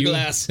 raise your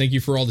glass. Thank you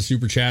for all the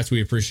super chats.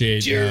 We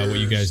appreciate what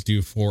you guys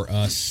do for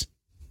us.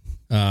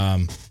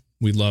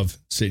 We love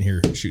sitting here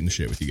shooting the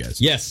shit with you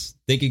guys. Yes.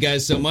 Thank you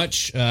guys so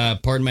much.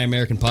 Pardon My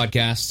American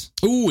podcast.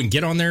 Ooh, and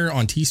get on there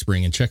on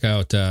Teespring and check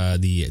out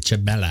the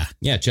Chabella.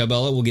 Yeah,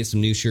 Chabella. We'll get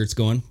some new shirts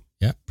going.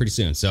 Yeah. Pretty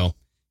soon. So,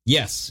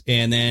 yes.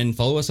 And then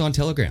follow us on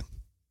Telegram.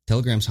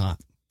 Telegram's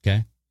hot.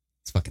 Okay.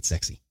 It's fucking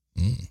sexy.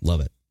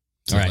 Love it.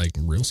 All right. Like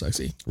real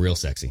sexy? Real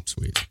sexy.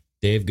 Sweet.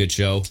 Dave, good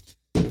show.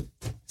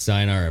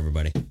 Sayonara,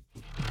 everybody.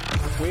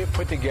 We have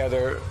put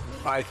together,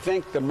 I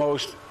think, the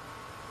most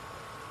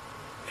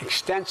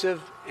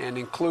extensive and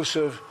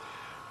inclusive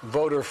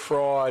voter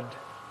fraud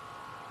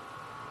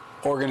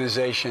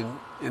organization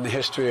in the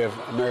history of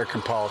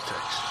American politics.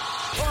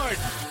 Pardon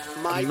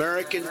my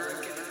American.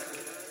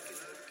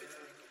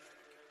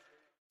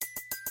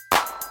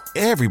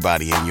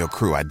 Everybody in your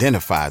crew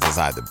identifies as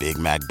either Big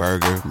Mac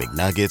Burger,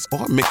 McNuggets,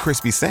 or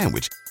McCrispy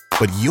Sandwich.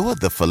 But you're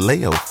the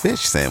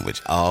Filet-O-Fish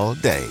Sandwich all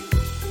day.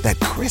 That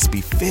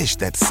crispy fish,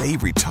 that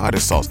savory tartar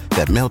sauce,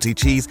 that melty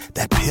cheese,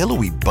 that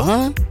pillowy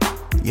bun.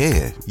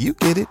 Yeah, you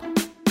get it.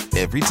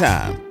 Every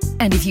time.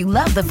 And if you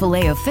love the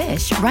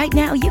Filet-O-Fish, right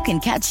now you can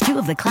catch 2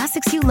 of the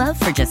classics you love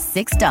for just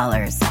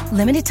 $6.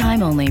 Limited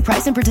time only.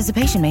 Price and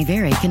participation may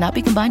vary. Cannot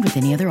be combined with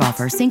any other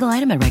offer. Single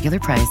item at regular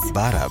price.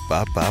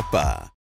 Ba-da-ba-ba-ba.